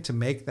learning to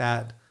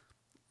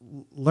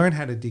learn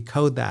how to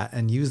decode that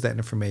and use that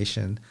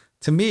information.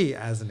 To me,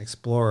 as an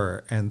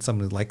explorer and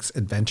someone who likes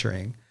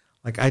adventuring,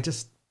 like I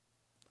just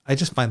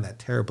find that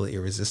terribly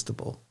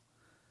irresistible.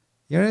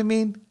 You know what I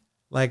mean?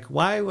 Like,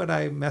 why would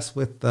I mess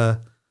with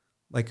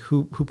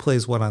who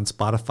plays what on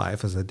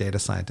Spotify as a data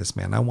scientist,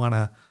 man? I want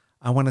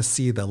to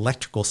see the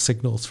electrical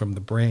signals from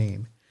the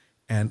brain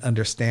and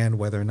understand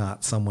whether or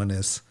not someone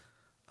is,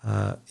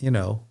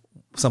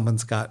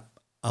 someone's got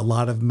a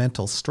lot of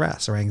mental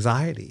stress or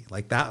anxiety.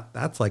 Like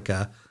that's like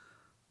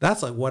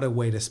what a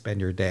way to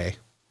spend your day.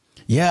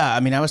 Yeah. I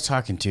mean, I was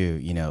talking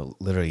to,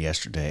 literally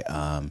yesterday,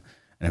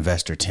 an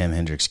investor, Tim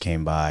Hendricks,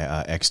 came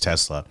by, ex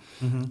Tesla,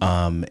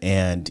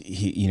 and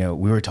he,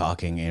 we were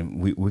talking, and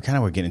we kind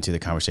of were getting into the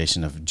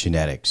conversation of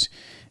genetics,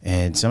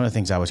 and some of the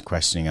things I was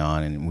questioning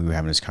on, and we were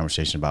having this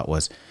conversation about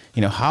was,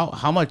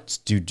 how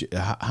much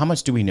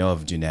do we know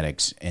of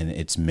genetics and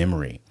its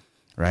memory,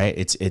 right?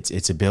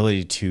 Its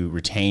ability to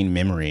retain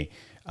memory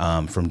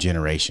from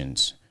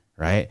generations.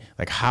 Right?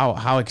 Like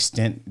how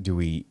extent do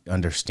we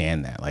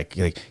understand that? Like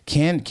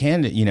can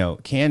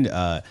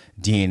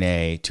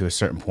DNA to a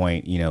certain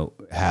point,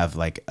 have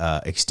like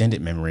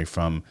extended memory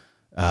from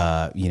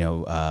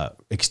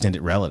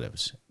extended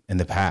relatives in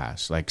the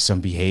past, like some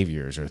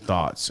behaviors or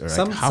thoughts, or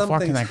like how far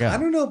can that go? I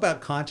don't know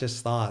about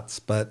conscious thoughts,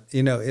 but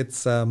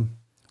it's well,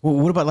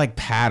 what about like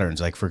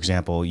patterns? Like for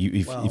example,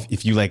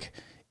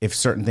 if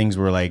certain things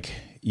were like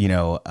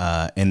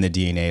in the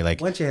DNA,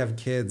 like once you have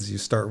kids, you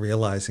start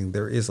realizing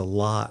there is a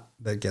lot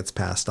that gets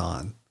passed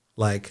on.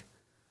 Like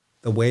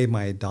the way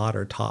my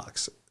daughter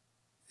talks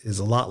is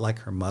a lot like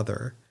her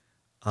mother.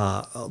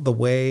 The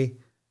way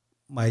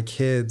my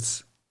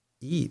kids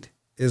eat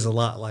is a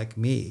lot like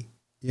me.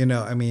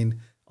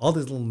 All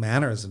these little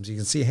mannerisms, you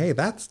can see, hey,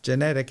 that's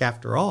genetic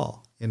after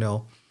all,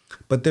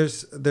 but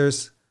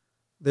there's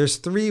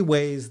three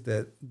ways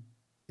that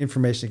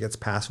information gets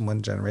passed from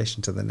one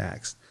generation to the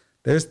next.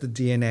 There's the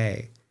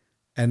DNA,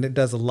 and it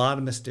does a lot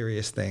of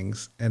mysterious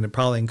things, and it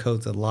probably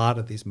encodes a lot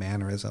of these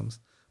mannerisms.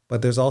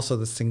 But there's also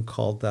this thing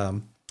called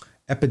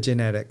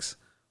epigenetics,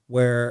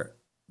 where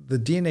the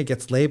DNA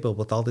gets labeled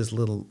with all these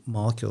little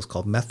molecules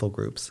called methyl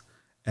groups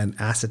and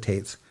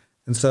acetates.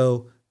 And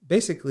so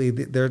basically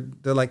they're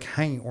like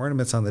hanging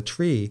ornaments on the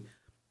tree.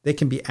 They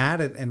can be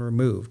added and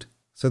removed.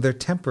 So they're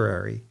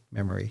temporary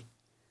memory,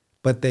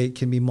 but they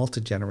can be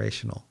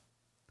multi-generational.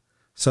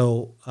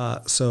 So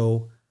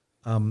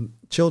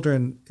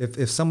children,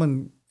 if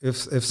someone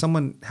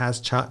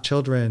has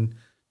children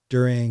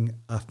during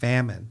a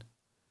famine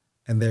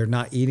and they're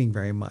not eating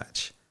very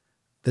much,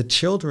 the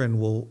children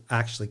will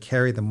actually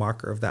carry the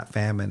marker of that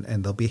famine,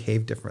 and they'll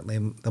behave differently.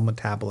 They'll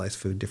metabolize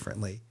food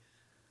differently,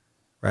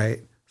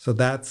 right? So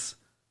that's,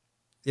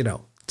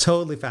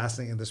 totally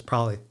fascinating. There's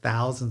probably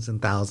thousands and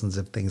thousands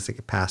of things that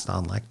get passed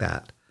on like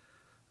that.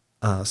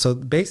 So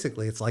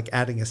basically, it's like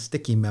adding a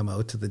sticky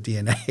memo to the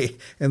DNA,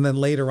 and then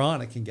later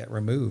on it can get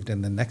removed,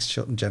 and the next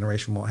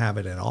generation won't have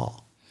it at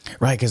all.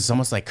 Right, because it's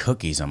almost like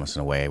cookies, almost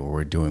in a way, what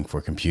we're doing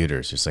for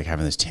computers. Just like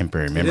having this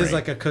temporary memory. It is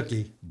like a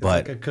cookie.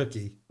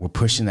 We're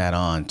pushing that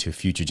on to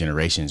future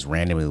generations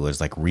randomly.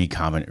 There's like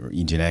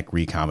genetic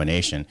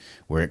recombination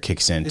where it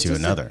kicks into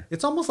another.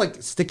 It's almost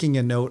like sticking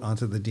a note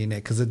onto the DNA,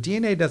 because the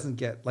DNA doesn't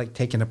get like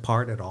taken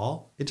apart at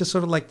all. It just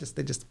sort of like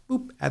they just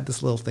add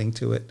this little thing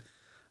to it.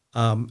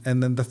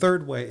 And then the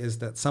third way is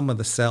that some of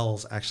the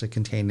cells actually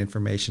contain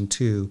information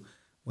too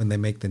when they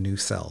make the new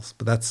cells.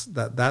 But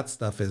that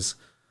stuff is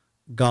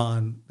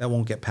gone. That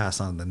won't get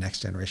passed on to the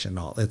next generation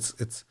at all.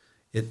 It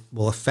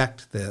will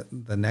affect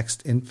the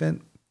next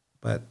infant,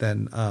 but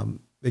then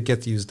it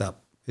gets used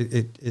up.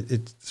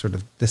 It sort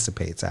of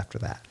dissipates after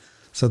that.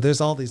 So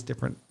there's all these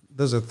different.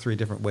 Those are three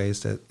different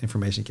ways that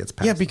information gets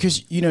passed. Yeah,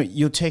 because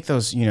you'll take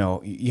those.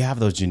 You have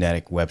those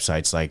genetic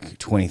websites like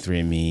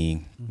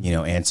 23andMe,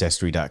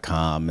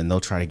 Ancestry.com, and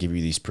they'll try to give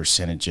you these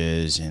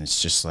percentages, and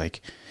it's just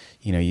like,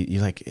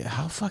 you're like,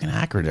 how fucking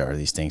accurate are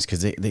these things?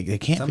 Because they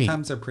can't Sometimes be.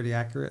 Sometimes they're pretty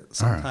accurate.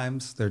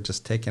 Sometimes they're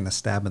just taking a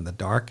stab in the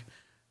dark.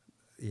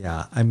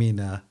 Yeah,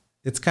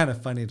 it's kind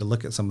of funny to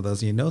look at some of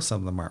those.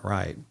 Some of them aren't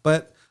right,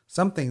 but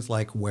some things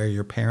like where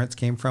your parents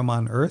came from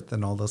on Earth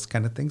and all those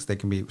kind of things, they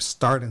can be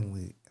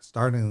startlingly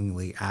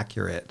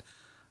accurate.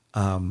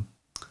 We're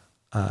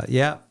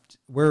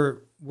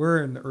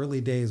in the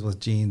early days with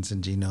genes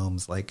and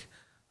genomes. Like,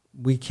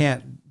 we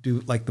can't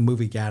do like the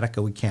movie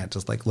Gattaca. We can't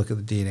just like look at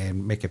the DNA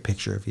and make a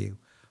picture of you,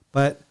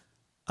 but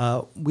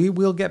we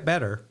will get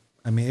better.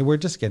 We're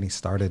just getting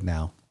started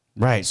now.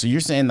 Right. So you're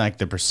saying like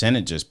the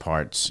percentages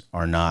parts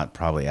are not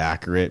probably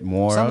accurate.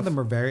 Some of them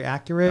are very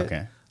accurate,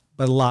 okay,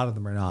 but a lot of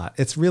them are not.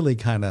 It's really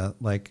kind of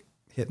like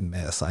hit and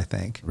miss, I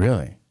think.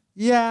 Really?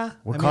 Yeah.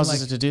 What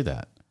causes it to do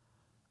that?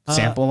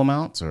 Sample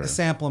amounts or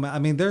sample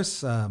amount?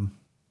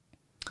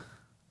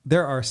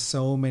 There are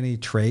so many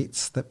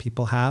traits that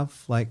people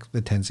have, like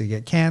the tendency to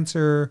get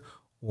cancer,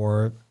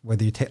 or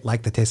whether you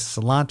like the taste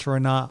of cilantro or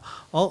not.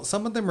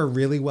 Some of them are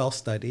really well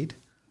studied,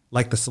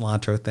 like the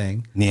cilantro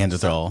thing.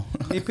 Neanderthal.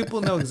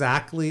 People know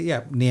exactly.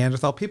 Yeah,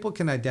 Neanderthal. People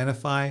can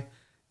identify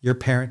your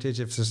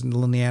parentage if there's a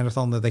little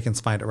Neanderthal, and they can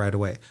find it right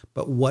away.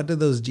 But what do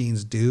those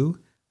genes do?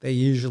 They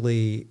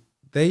usually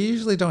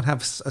don't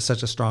have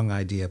such a strong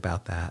idea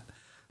about that.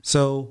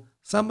 So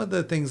some of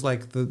the things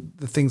like the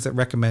things that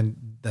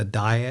recommend the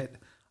diet,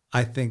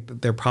 I think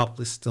that they're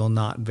probably still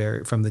not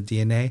very, from the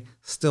DNA,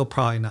 still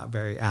probably not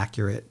very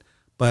accurate.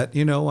 But,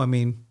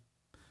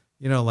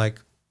 like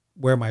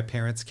where my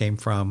parents came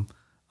from,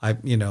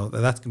 that's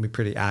going to be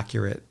pretty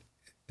accurate.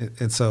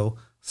 And so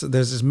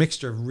there's this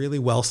mixture of really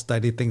well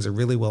studied things are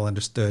really well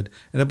understood,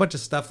 and a bunch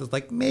of stuff that's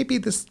like, maybe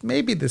this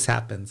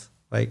happens.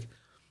 Like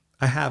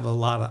I have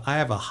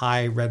a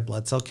high red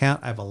blood cell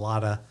count. I have a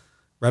lot of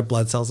red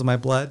blood cells in my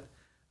blood.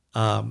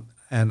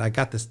 and I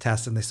got this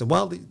test, and they said,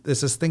 well,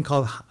 there's this thing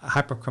called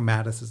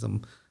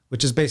hyperchromaticism,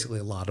 which is basically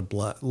a lot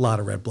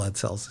of red blood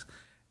cells.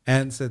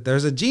 And so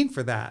there's a gene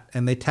for that.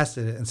 And they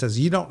tested it and says,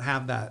 you don't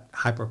have that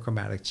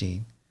hyperchromatic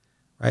gene,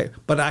 right?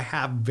 But I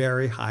have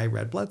very high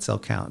red blood cell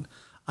count.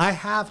 I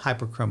have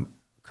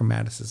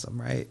hyperchromaticism,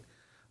 right?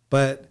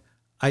 But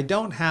I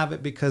don't have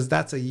it because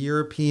that's a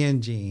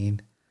European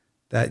gene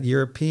that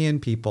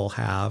European people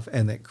have,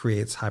 and it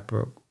creates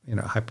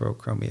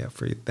hyperchromia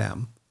for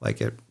them.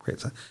 Like it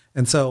creates,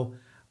 and so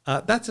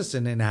that's just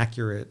an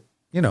inaccurate.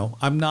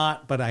 I'm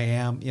not, but I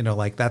am.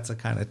 Like that's a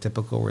kind of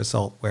typical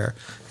result where,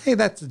 hey,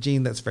 that's a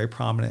gene that's very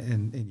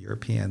prominent in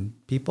European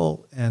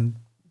people, and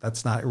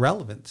that's not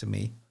irrelevant to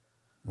me.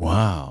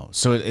 Wow.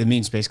 So it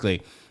means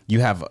basically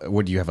you have a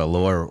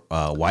lower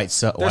white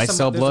cell blood? There's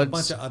a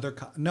bunch of other.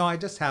 No, I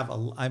just have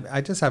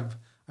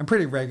I'm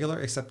pretty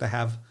regular, except I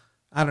have,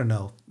 I don't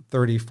know,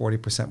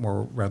 30-40%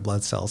 more red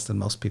blood cells than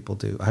most people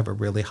do. I have a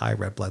really high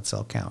red blood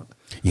cell count.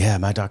 Yeah,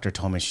 my doctor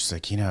told me, she's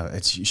like,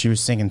 she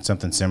was thinking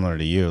something similar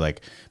to you,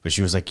 like, but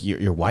she was like,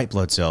 your white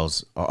blood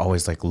cells are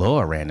always like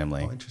lower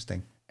randomly. Oh,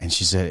 interesting. And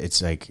she said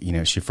it's like,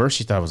 she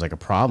thought it was like a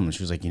problem.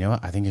 She was like,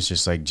 I think it's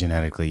just like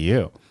genetically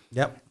you.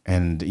 Yep.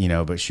 And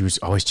but she was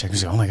always checking.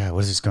 She was like, oh my God,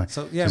 what is this going?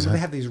 So yeah, when they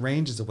have these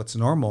ranges of what's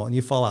normal, and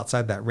you fall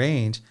outside that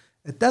range,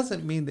 it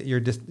doesn't mean that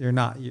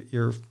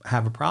you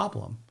have a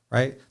problem,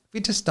 right? We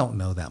just don't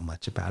know that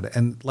much about it.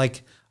 And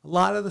like a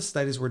lot of the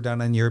studies were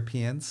done on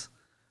Europeans.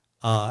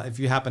 If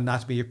you happen not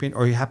to be European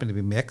or you happen to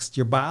be mixed,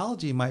 your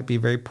biology might be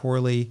very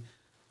poorly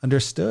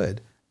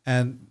understood.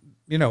 And,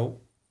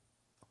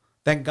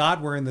 thank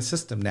God we're in the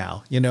system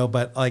now,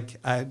 but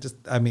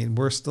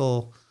we're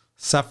still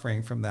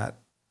suffering from that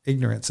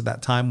ignorance at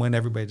that time when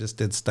everybody just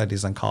did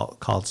studies on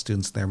college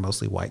students. They're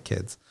mostly white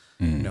kids.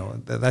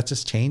 That's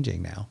just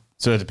changing now.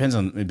 So it depends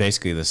on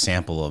basically the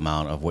sample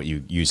amount of what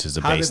you use as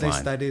a baseline. How did they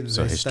study?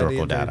 So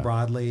historical data very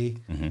broadly.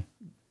 Mm-hmm.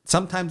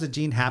 Sometimes a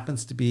gene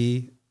happens to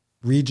be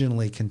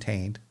regionally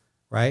contained,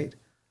 right?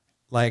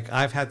 Like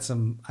I've had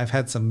some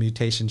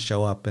mutations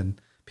show up,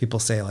 and people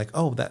say like,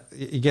 "Oh, that,"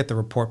 you get the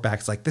report back.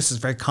 It's like, this is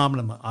very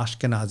common among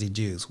Ashkenazi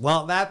Jews.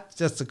 Well, that's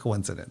just a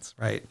coincidence,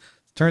 right?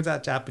 Turns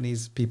out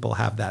Japanese people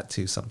have that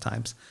too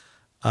sometimes.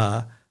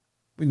 But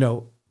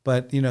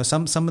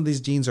some of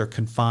these genes are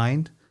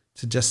confined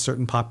to just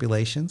certain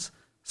populations.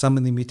 Some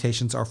of the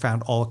mutations are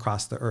found all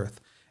across the earth.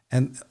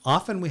 And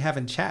often we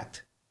haven't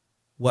checked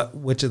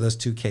which of those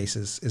two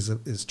cases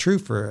is true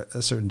for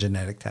a certain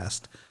genetic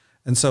test.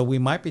 And so we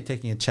might be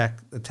taking a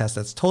test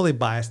that's totally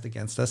biased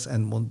against us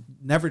and will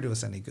never do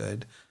us any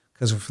good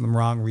because we're from the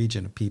wrong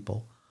region of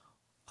people.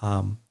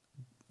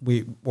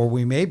 We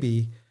may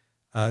be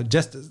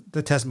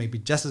the test may be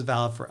just as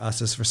valid for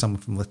us as for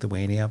someone from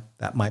Lithuania.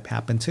 That might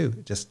happen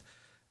too.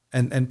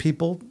 And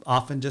people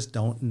often just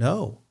don't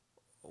know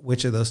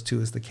which of those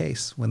two is the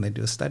case when they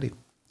do a study.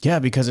 Yeah,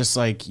 because it's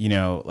like,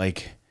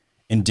 like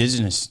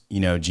indigenous,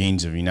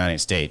 genes of the United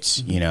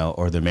States, mm-hmm.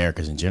 Or the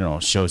Americas in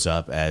general shows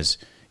up as,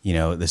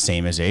 the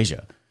same as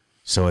Asia.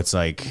 So it's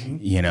like,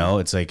 mm-hmm.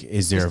 It's like,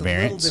 is there just a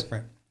variance? A little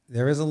different.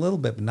 There is a little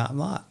bit, but not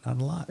a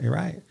lot. You're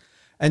right.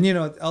 And,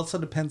 it also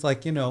depends,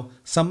 like,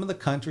 some of the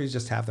countries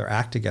just have their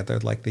act together.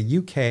 Like the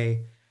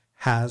UK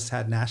has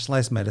had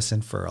nationalized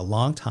medicine for a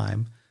long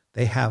time.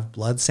 They have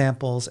blood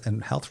samples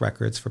and health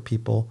records for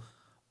people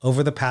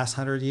over the past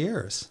 100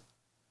 years,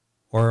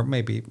 or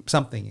maybe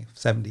something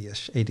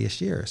 70-ish,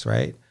 80-ish years,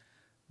 right?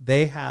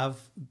 They've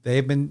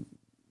been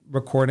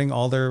recording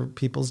all their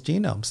people's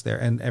genomes there,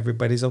 and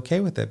everybody's okay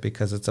with it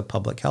because it's a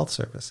public health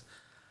service.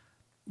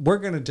 We're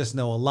going to just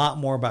know a lot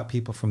more about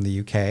people from the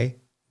UK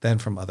than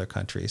from other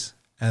countries.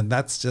 And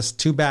that's just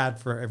too bad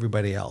for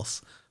everybody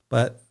else.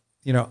 But,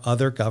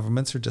 other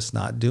governments are just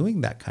not doing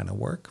that kind of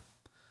work.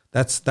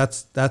 That's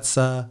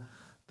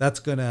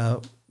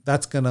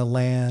gonna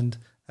land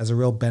as a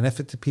real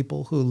benefit to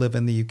people who live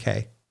in the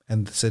UK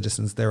and the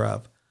citizens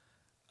thereof.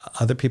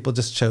 Other people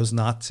just chose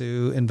not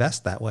to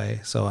invest that way.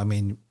 So,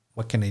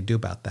 what can they do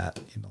about that?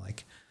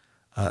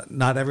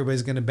 Not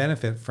everybody's going to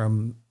benefit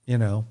from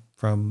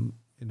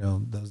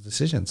those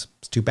decisions.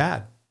 It's too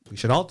bad. We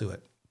should all do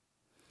it.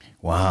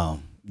 Wow.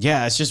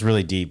 Yeah, it's just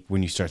really deep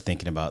when you start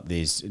thinking about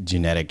these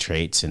genetic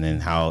traits and then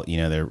how,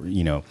 they're,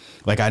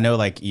 like I know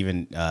like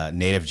even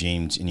native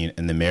genes in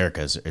the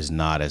Americas there's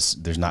not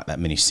that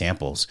many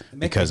samples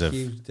because of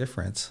huge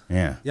difference.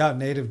 Yeah. Yeah.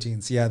 Native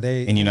genes. Yeah. In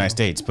the United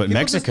States, but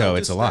Mexico,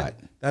 it's a lot.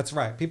 That's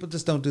right. People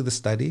just don't do the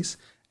studies,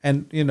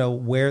 and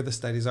where the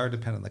studies are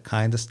depend on the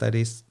kind of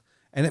studies.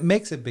 And it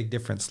makes a big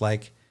difference.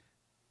 Like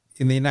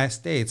in the United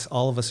States,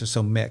 all of us are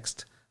so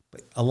mixed.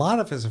 But a lot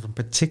of us are from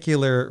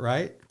particular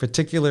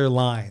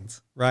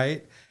lines,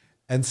 right?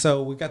 And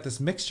so we got this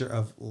mixture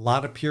of a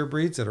lot of pure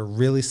breeds that are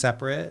really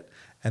separate.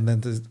 And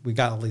then we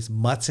got all these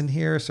mutts in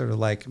here, sort of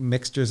like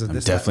mixtures of I'm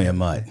this. Definitely a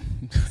mutt.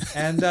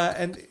 And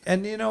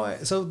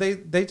so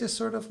they just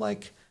sort of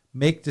like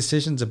make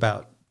decisions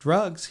about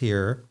drugs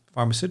here,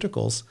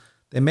 pharmaceuticals.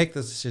 They make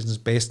those decisions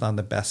based on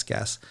the best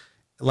guess.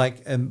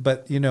 But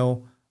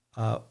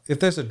if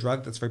there's a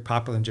drug that's very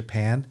popular in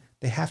Japan,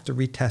 they have to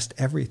retest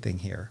everything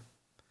here,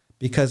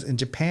 because in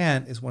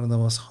Japan is one of the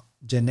most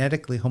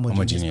genetically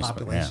homogeneous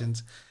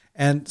populations.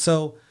 And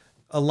so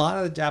a lot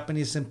of the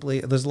Japanese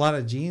there's a lot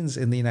of genes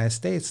in the United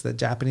States that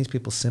Japanese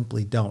people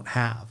simply don't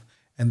have.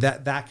 And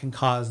that can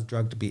cause the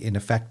drug to be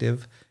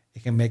ineffective.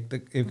 It can make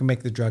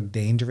the drug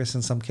dangerous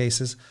in some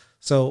cases.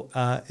 So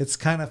it's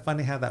kind of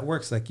funny how that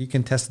works. Like you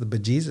can test the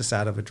bejesus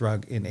out of a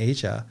drug in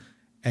Asia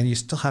and you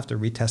still have to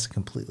retest it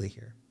completely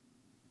here.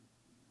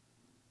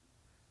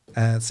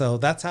 And so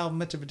that's how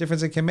much of a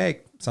difference it can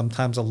make.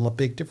 Sometimes a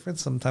big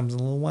difference, sometimes a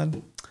little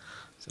one.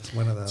 It's just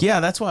one of those. Yeah,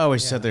 that's why I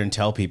always sit there and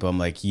tell people, I'm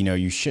like,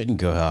 you shouldn't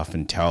go off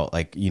and tell,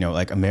 like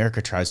America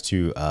tries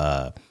to,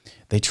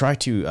 they try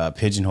to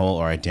pigeonhole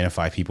or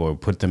identify people or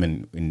put them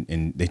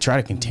in they try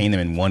to contain them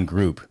in one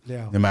group,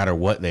 no matter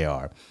what they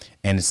are.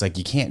 And it's like,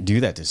 you can't do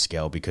that to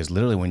scale, because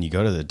literally when you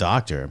go to the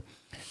doctor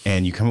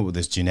and you come up with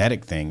this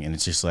genetic thing and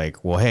it's just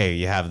like, well, hey,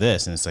 you have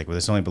this. And it's like, well,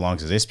 this only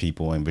belongs to this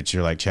people. But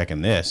you're like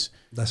checking this.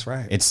 That's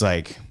right. It's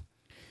like,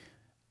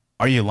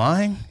 are you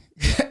lying?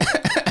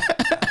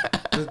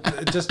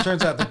 It just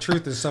turns out the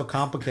truth is so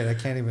complicated.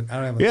 I don't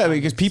even. Yeah,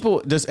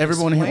 because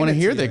everyone want to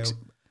hear this?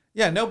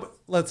 Yeah, no, but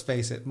let's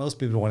face it. Most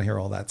people don't want to hear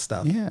all that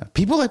stuff. Yeah.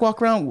 People like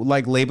walk around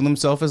like labeling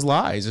themselves as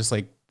lies. It's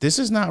like, this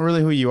is not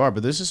really who you are,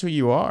 but this is who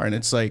you are. And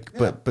it's like,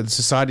 but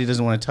society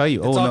doesn't want to tell you.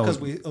 It's all because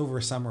we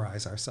over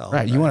summarize ourselves.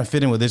 Right. You want to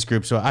fit in with this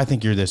group. So I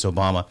think you're this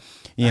Obama,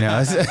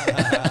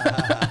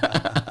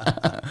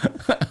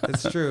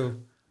 It's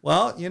true.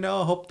 Well,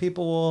 I hope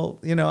people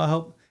will, I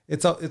hope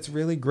it's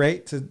really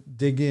great to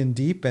dig in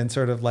deep and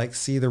sort of like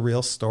see the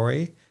real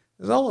story.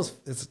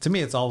 To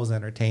me, it's always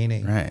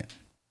entertaining. Right.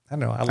 I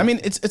don't know. I mean,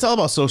 it's all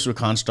about social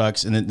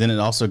constructs, and then it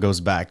also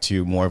goes back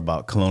to more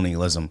about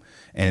colonialism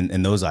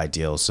and those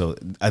ideals. So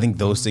I think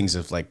those things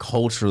have like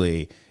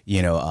culturally,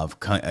 came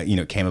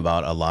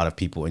about a lot of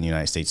people in the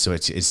United States. So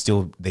it's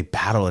still, they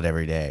battle it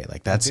every day.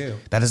 Like that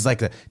is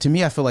like to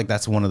me, I feel like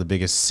that's one of the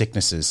biggest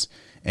sicknesses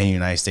in the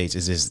United States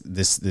is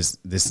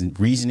this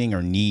reasoning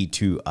or need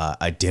to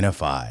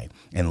identify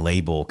and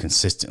label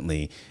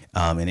consistently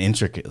and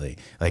intricately.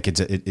 Like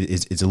it's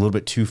a little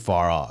bit too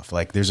far off.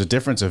 Like there's a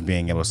difference of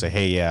being able to say,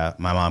 hey, yeah,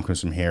 my mom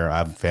comes from here. I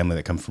have a family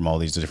that comes from all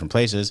these different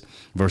places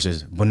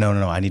versus, but no,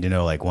 I need to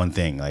know like one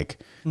thing. Like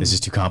this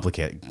is too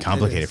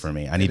complicated for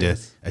me. I need to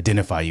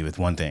identify you with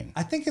one thing.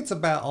 I think it's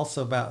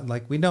also about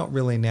like, we don't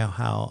really know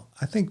how,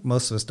 I think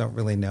most of us don't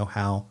really know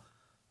how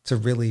to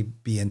really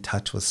be in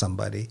touch with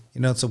somebody,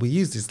 so we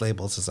use these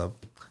labels as a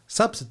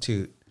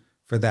substitute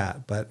for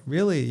that. But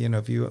really,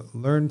 if you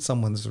learn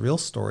someone's real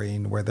story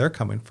and where they're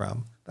coming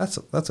from, that's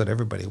what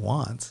everybody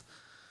wants.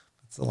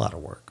 It's a lot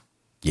of work.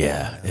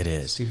 Yeah, it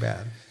is. It's too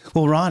bad.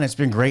 Well, Ron, it's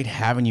been great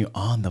having you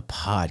on the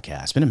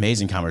podcast. It's been an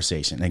amazing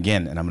conversation.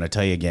 Again, and I'm going to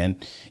tell you again,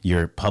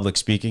 your public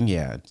speaking,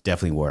 it's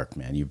definitely worked,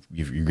 man. You're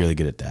really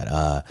good at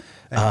that.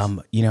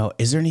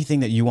 Is there anything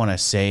that you want to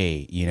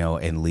say,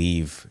 and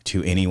leave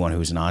to anyone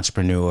who's an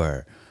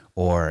entrepreneur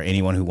or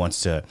anyone who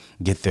wants to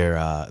get their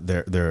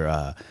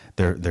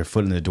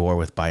foot in the door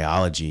with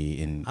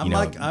biology and I'm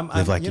on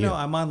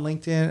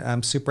LinkedIn.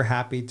 I'm super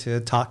happy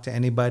to talk to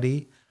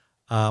anybody.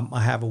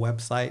 I have a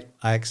website,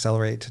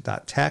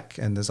 iaccelerate.tech,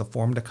 and there's a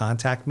form to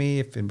contact me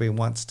if anybody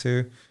wants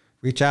to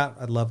reach out.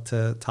 I'd love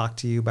to talk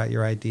to you about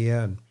your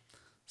idea and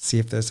see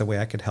if there's a way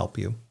I could help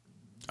you.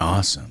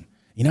 Awesome.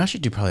 I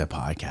should do probably a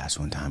podcast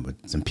one time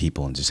with some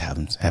people and just have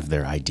them have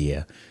their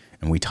idea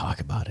and we talk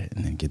about it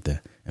and then get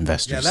the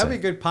investors. Yeah, that'd be a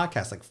good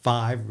podcast, like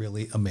 5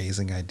 really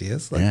amazing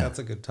ideas. That's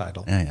a good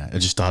title. Yeah. I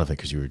just thought of it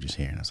because you were just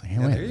here and I was like, hey,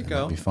 wait, there you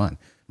go. Might be fun.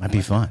 Might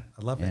be fun.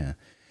 I love it. Yeah.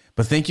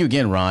 But thank you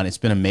again, Ron. It's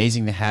been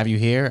amazing to have you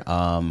here.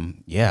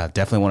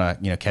 Definitely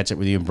want to catch up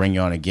with you and bring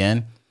you on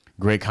again.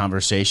 Great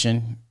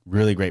conversation.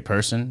 Really great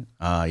person.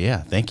 Thank you.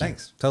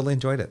 Thanks. Totally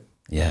enjoyed it.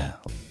 Yeah.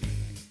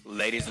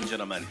 Ladies and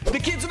gentlemen, the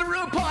Kids in the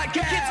Room podcast.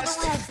 Kids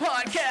in the Room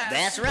podcast.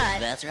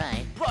 That's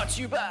right. Brought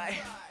to you by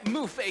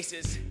Move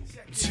Faces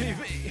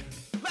TV.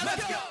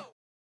 Let's go.